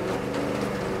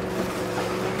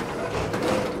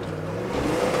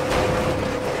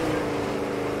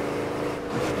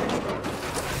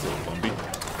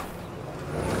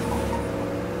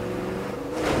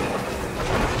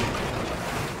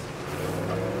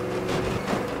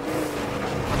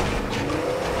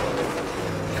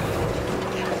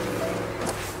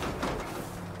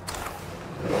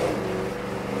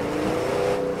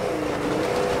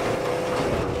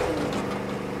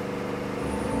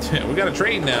 We got a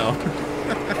train now.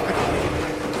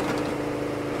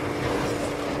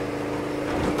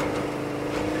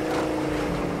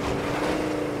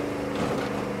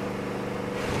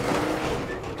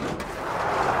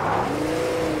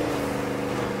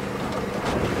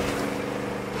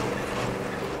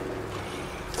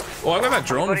 Oh, I got that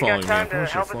drone following me. I probably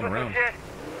should have flown around.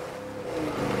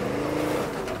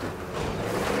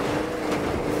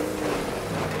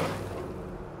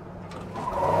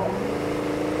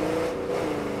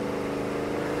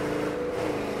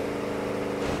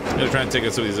 I'm gonna try and take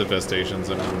us to these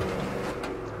infestations. I mean,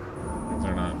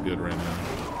 they're not good right now.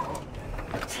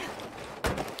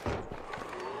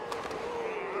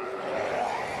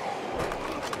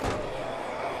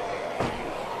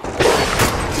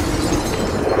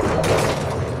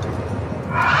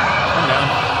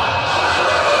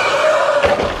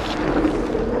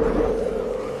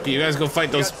 Okay, you guys go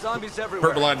fight those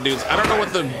purple-eyed dudes. I don't know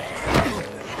what the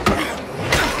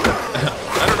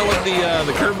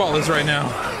the curveball is right now.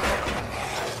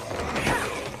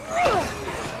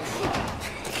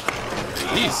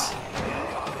 Jeez.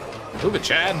 Move it,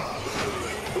 Chad.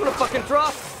 I'm gonna fucking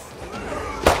drop.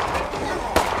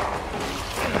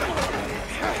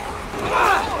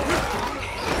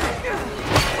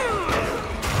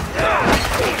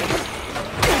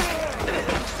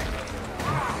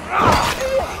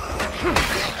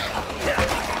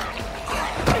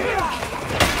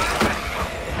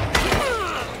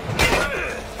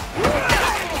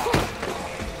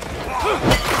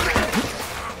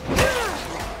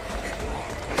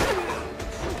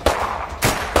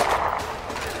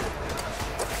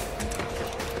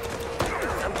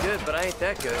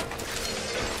 good.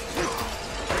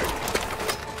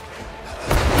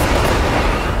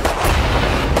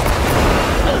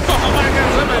 Oh my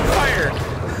god, I'm on fire!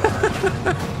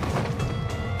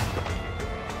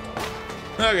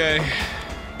 Okay.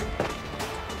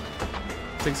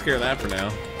 Takes care of that for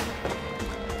now.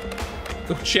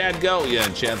 Go, Chad, go! Yeah,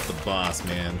 Chad's the boss,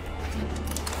 man.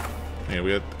 Yeah,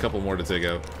 we got a couple more to take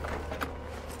out.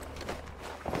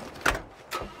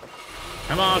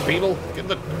 Come on, people! Get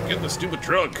in the stupid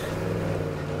truck!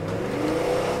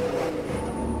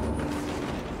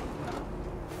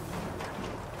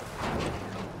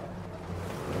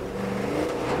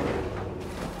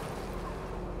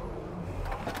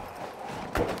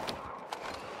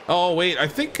 Oh, wait, I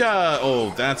think,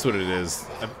 oh, that's what it is.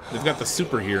 They've got the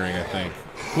super hearing, I think.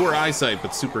 Poor eyesight,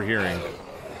 but super hearing.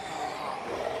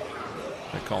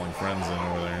 They're calling friends in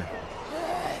over there.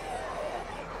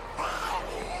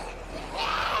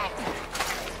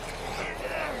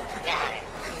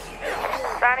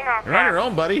 Signing off. You're on your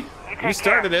own, buddy. You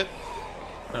started it.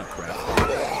 Oh, crap.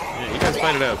 Yeah, you guys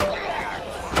fight it out.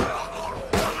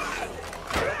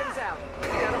 Weapons out.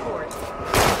 Down aboard.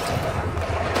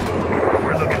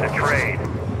 We're looking to trade.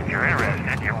 If you're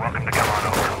interested, you're welcome to come on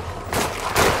over.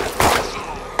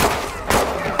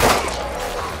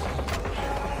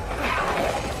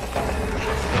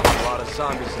 A lot of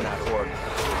zombies in that horde.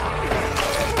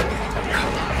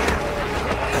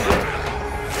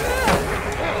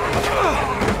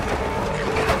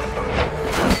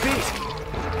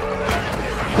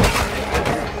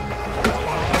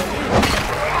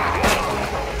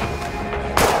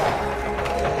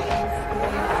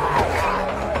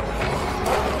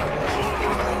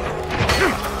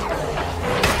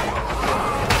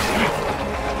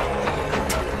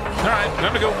 Alright,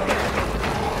 time to go.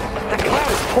 That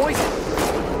cloud is poison.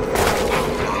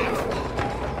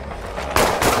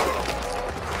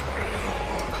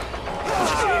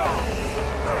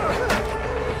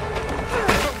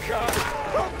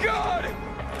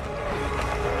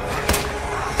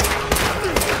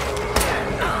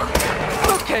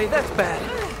 Okay, that's bad.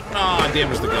 Aw, oh,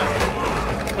 damage the gun.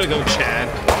 Way to go, Chad.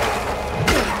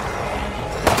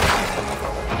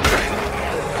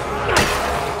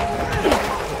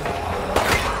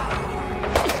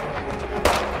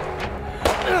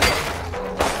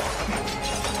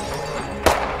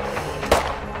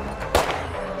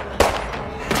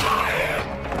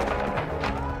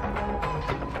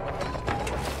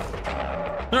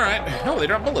 Alright. Oh, they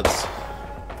drop bullets.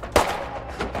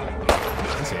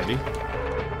 That's handy.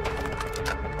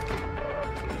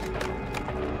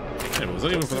 It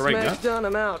wasn't even for the right gun. Done,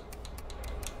 I'm out.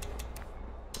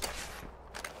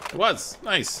 It was.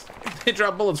 Nice. They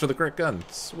dropped bullets for the correct gun.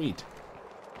 Sweet.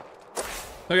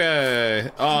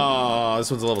 Okay. Oh, this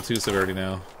one's a little too severity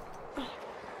now.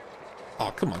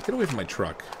 Oh, come on. Get away from my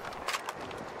truck.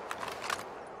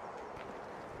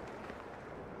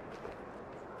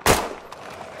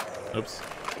 Oops.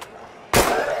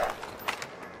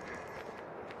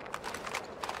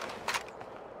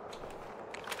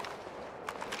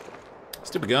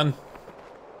 Stupid gun.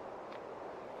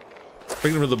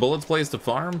 Speaking of the bullets place to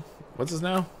farm. What's this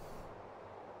now?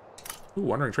 Ooh,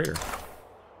 wandering trader.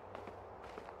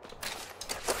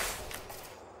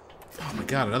 Oh my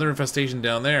god, another infestation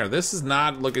down there. This is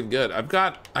not looking good.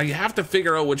 I have to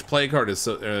figure out which play card is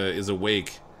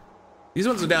awake. These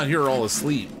ones are down here are all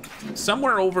asleep.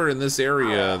 Somewhere over in this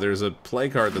area, there's a play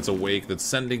card that's awake that's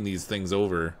sending these things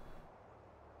over.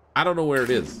 I don't know where it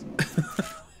is.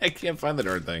 I can't find the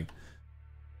darn thing.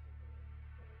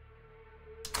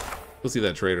 We'll see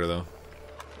that trader, though.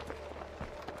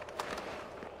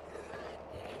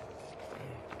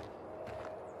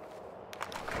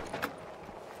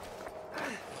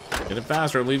 Get it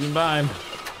faster, I'm leaving behind.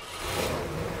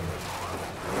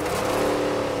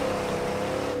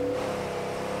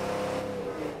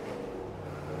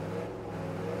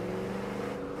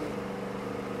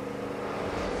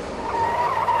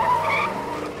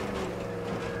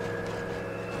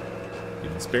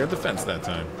 Even spared the fence that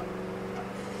time.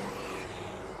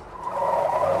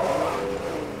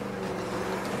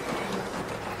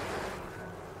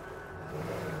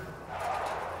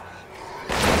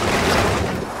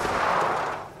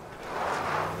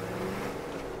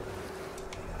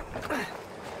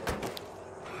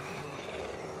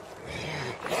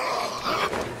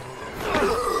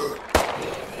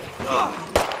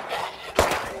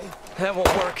 That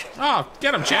won't work. Oh,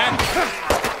 get him, Chad!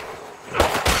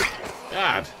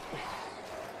 God.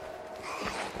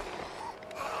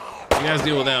 You guys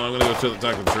deal with them. I'm gonna go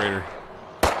talk to the trader.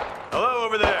 Hello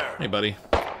over there. Hey, buddy.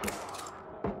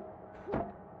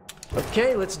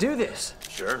 Okay, let's do this.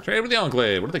 Sure. Trade with the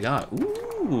Enclave. What do they got?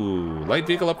 Ooh. Ooh, light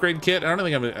vehicle upgrade kit. I don't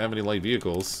think I have any light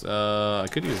vehicles. I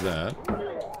could use that.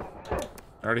 I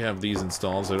already have these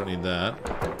installed, so I don't need that.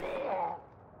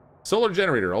 Solar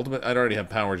generator, ultimate. I already have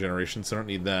power generation, so I don't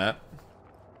need that.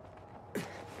 I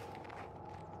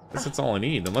guess that's all I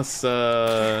need, unless,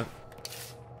 any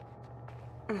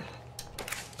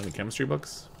chemistry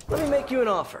books? Let me make you an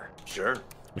offer. Sure.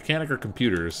 Mechanic or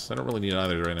computers? I don't really need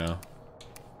either right now.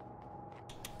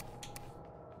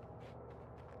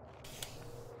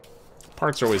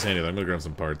 Parts are always handy, though. I'm gonna grab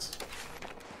some parts.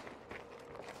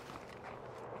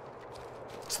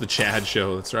 It's the Chad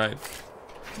show, that's right.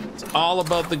 It's all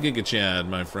about the Giga Chad,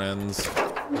 my friends.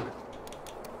 What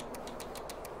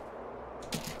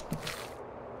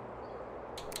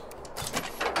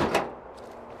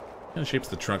kind of shape's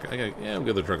the trunk? Yeah, we'll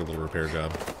give the truck a little repair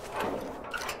job.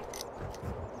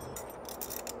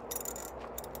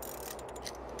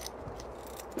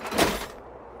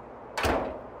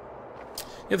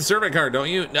 You have the survey car, don't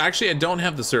you? Actually, I don't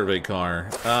have the survey car.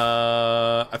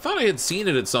 I thought I had seen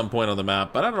it at some point on the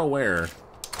map, but I don't know where.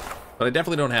 But I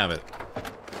definitely don't have it.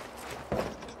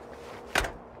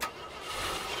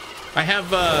 I have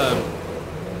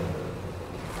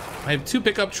 2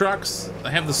 pickup trucks.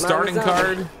 I have the starting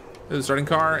car,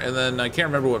 and then I can't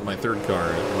remember what my 4th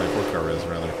car is,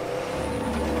 rather.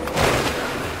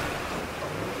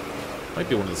 Might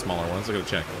be one of the smaller ones. I gotta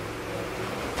check.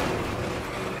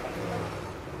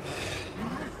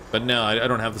 But no, I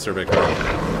don't have the survey car. Oh,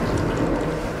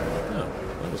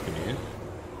 that was convenient.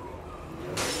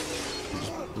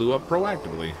 Just blew up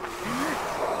proactively.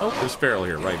 Oh, there's Farrell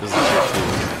here. Right, this is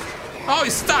oh,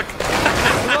 he's stuck!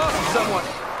 We lost someone.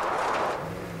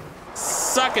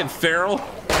 Suck it, Farrell.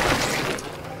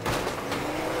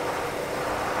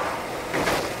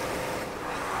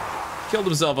 Killed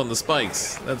himself on the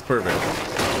spikes. That's perfect.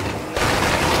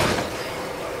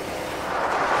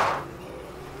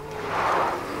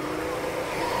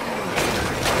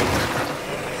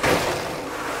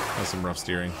 That's some rough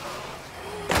steering.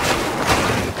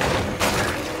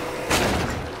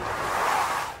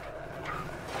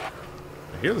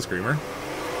 I hear the screamer.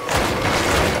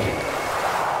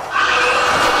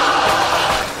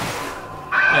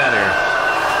 Get out of here.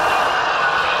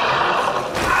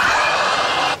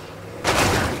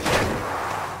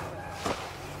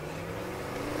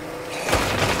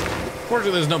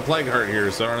 Fortunately, there's no plague heart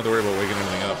here, so I don't have to worry about waking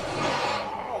anything up.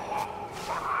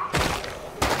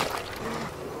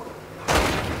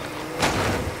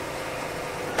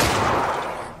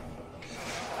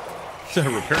 There's a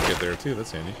repair kit there, too.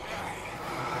 That's handy.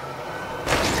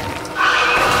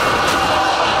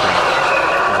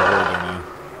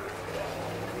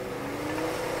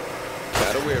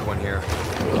 Got a weird one here.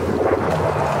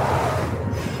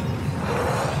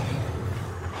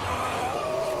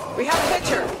 We have a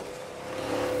picture.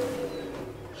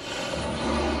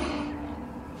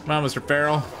 Come on, Mr.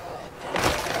 Farrell.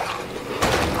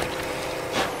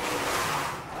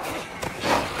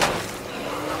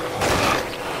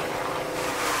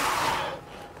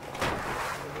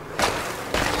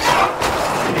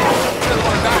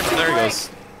 There he goes.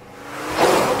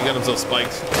 He got himself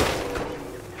spiked.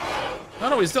 Oh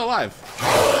no, he's still alive.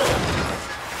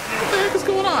 What the heck is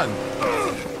going on?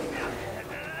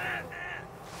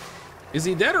 Is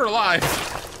he dead or alive?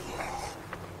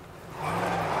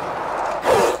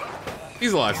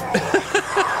 He's alive.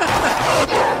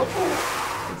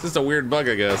 It's just a weird bug,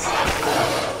 I guess.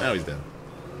 Now he's dead.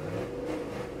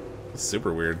 It's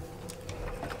super weird.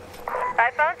 I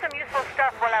found some useful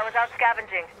stuff while I was out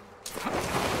scavenging.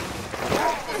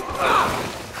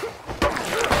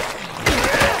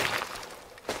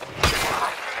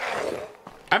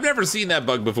 I've never seen that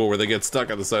bug before where they get stuck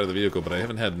on the side of the vehicle, but I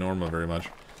haven't had Norma very much.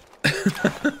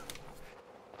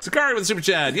 Sakari with Super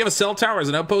Chat. Do you have a cell tower as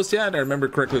an outpost yet? I remember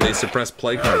correctly they suppress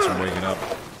plague hearts from waking up.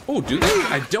 Oh, do they?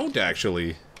 I don't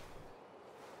actually.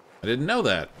 I didn't know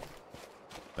that.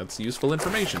 That's useful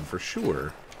information for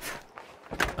sure.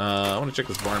 I want to check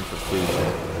this barn for food.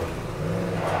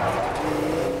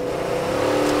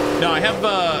 No, I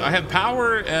have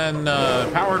power and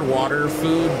powered water,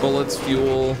 food, bullets,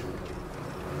 fuel.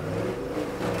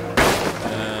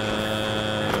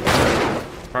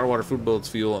 Power, water, food, bullets,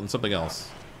 fuel, and something else.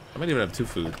 I might even have 2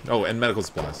 food. Oh, and medical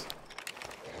supplies.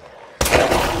 Oh,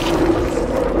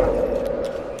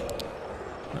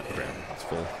 crap. It's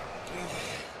full.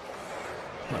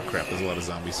 Oh, crap. There's a lot of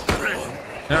zombies. Alright.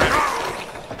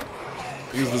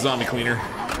 Use the zombie cleaner.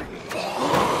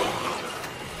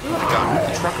 God, move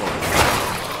the truck over.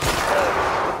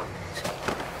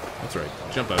 That's right.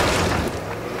 Jump out.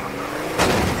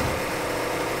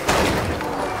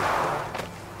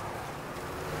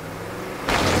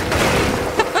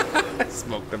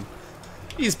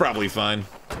 He's probably fine.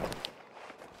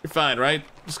 You're fine, right?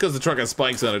 Just because the truck has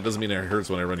spikes on it doesn't mean it hurts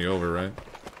when I run you over, right?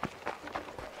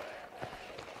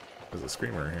 There's a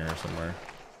screamer here somewhere.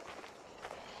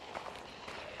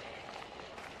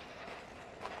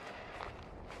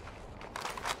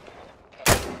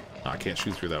 Oh, I can't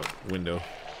shoot through that window.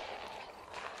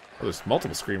 Oh, there's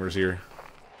multiple screamers here.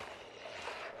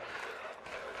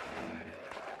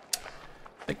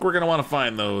 I think we're gonna want to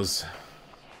find those.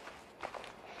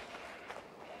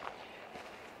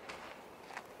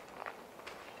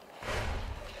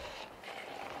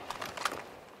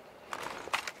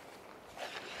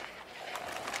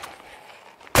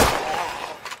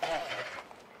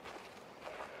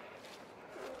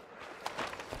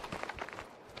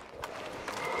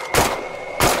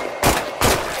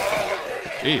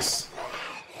 Jeez.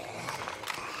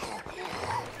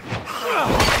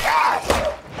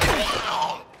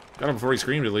 Got him before he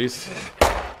screamed, at least.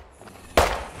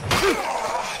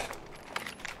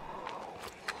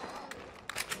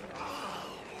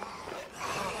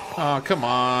 Oh, come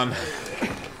on.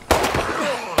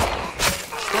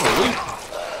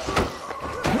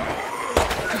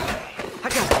 I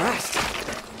got rest.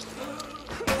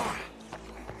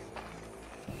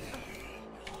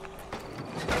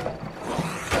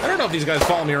 I don't know if these guys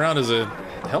follow me around as a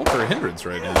help or a hindrance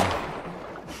right now.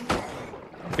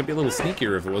 It could be a little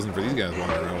sneakier if it wasn't for these guys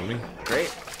wandering around with me.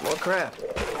 Great, more crap.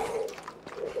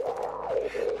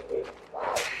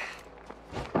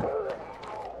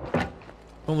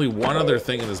 Only one other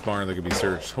thing in this barn that could be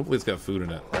searched. Hopefully it's got food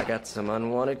in it. I got some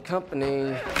unwanted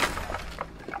company.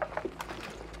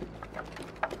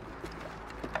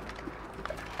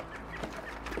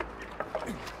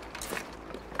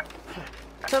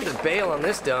 Time to bail on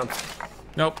this dump.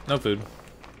 Nope, no food.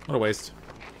 What a waste.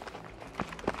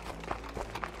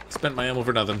 Spent my ammo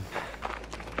for nothing.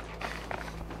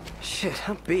 Shit,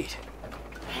 I'm beat.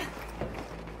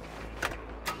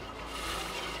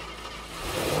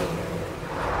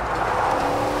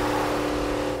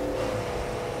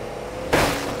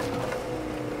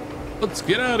 Let's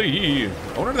get out of here.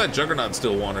 I wonder if that Juggernaut's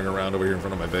still wandering around over here in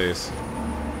front of my base.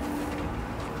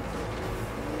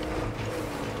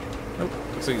 Nope,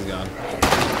 looks like he's gone.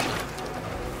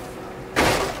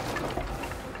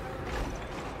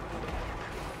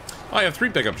 Oh, I have 3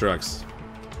 pickup trucks.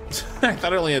 I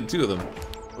thought I only had 2 of them.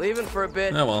 Leaving for a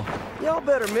bit. Oh well. Y'all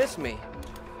better miss me.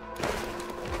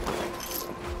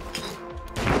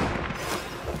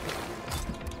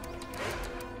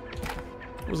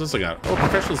 What was this I got? Oh,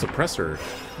 professional suppressor.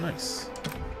 Nice.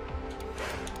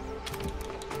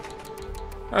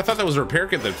 I thought that was a repair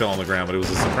kit that fell on the ground, but it was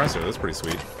a suppressor. That's pretty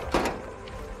sweet.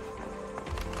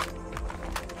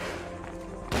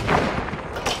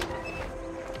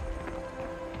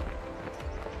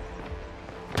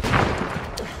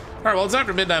 Alright, well, it's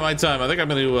after midnight my time. I think I'm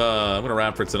gonna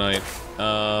wrap for tonight.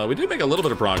 We did make a little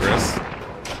bit of progress.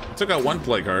 I took out 1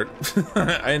 plague heart.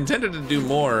 I intended to do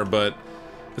more, but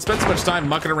I spent so much time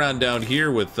mucking around down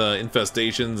here with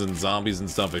infestations and zombies and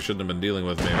stuff I shouldn't have been dealing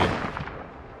with, maybe.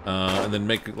 And then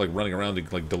running around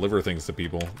to deliver things to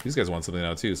people. These guys want something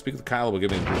now too. Speak with Kyle, will give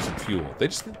me some fuel.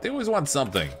 They always want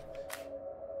something.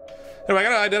 Anyway, I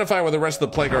gotta identify where the rest of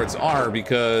the plague hearts are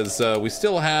because we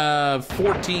still have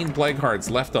 14 plague hearts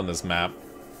left on this map.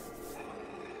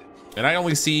 And I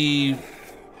only see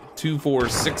 2, 4,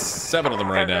 6, 7 of them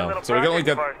right now. So I've only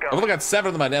got 7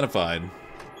 of them identified.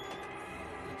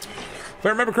 If I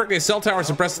remember correctly, a cell tower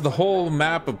suppresses the whole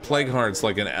map of plague hearts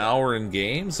like an hour in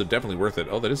game, so definitely worth it.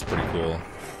 Oh, that is pretty cool.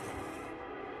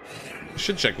 I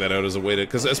should check that out as a way to,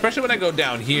 because especially when I go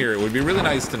down here, it would be really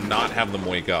nice to not have them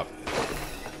wake up.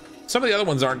 Some of the other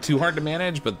ones aren't too hard to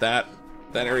manage, but that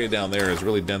area down there is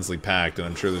really densely packed, and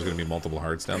I'm sure there's going to be multiple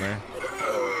hearts down there.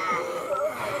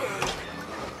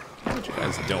 What you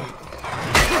guys don't?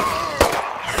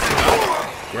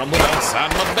 Grumbling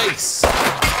outside my base.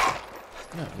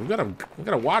 Yeah, we've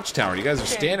got a watchtower. You guys are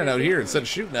standing out here instead of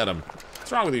shooting at them.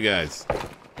 What's wrong with you guys?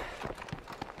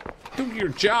 Do your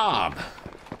job.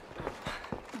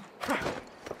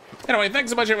 Anyway,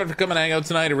 thanks so much everyone for coming and hang out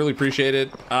tonight. I really appreciate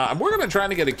it. I'm working on trying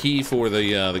to get a key for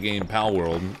the game Pal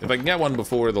World. If I can get one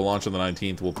before the launch on the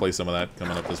 19th, we'll play some of that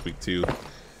coming up this week too.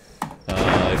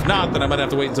 If not, then I might have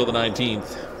to wait until the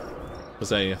 19th.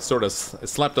 Because I sort of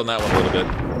slept on that one a little bit.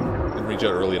 Didn't reach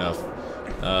out early enough.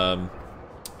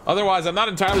 Otherwise, I'm not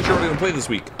entirely sure what I'm going to play this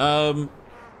week.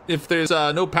 If there's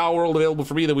no Pal World available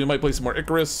for me, then we might play some more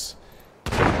Icarus. A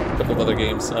couple of other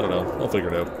games. I don't know. I'll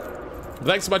figure it out.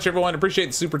 Thanks so much, everyone. Appreciate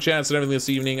the super chats and everything this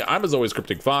evening. I'm, as always,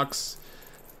 CrypticFox.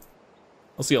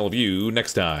 I'll see all of you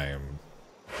next time.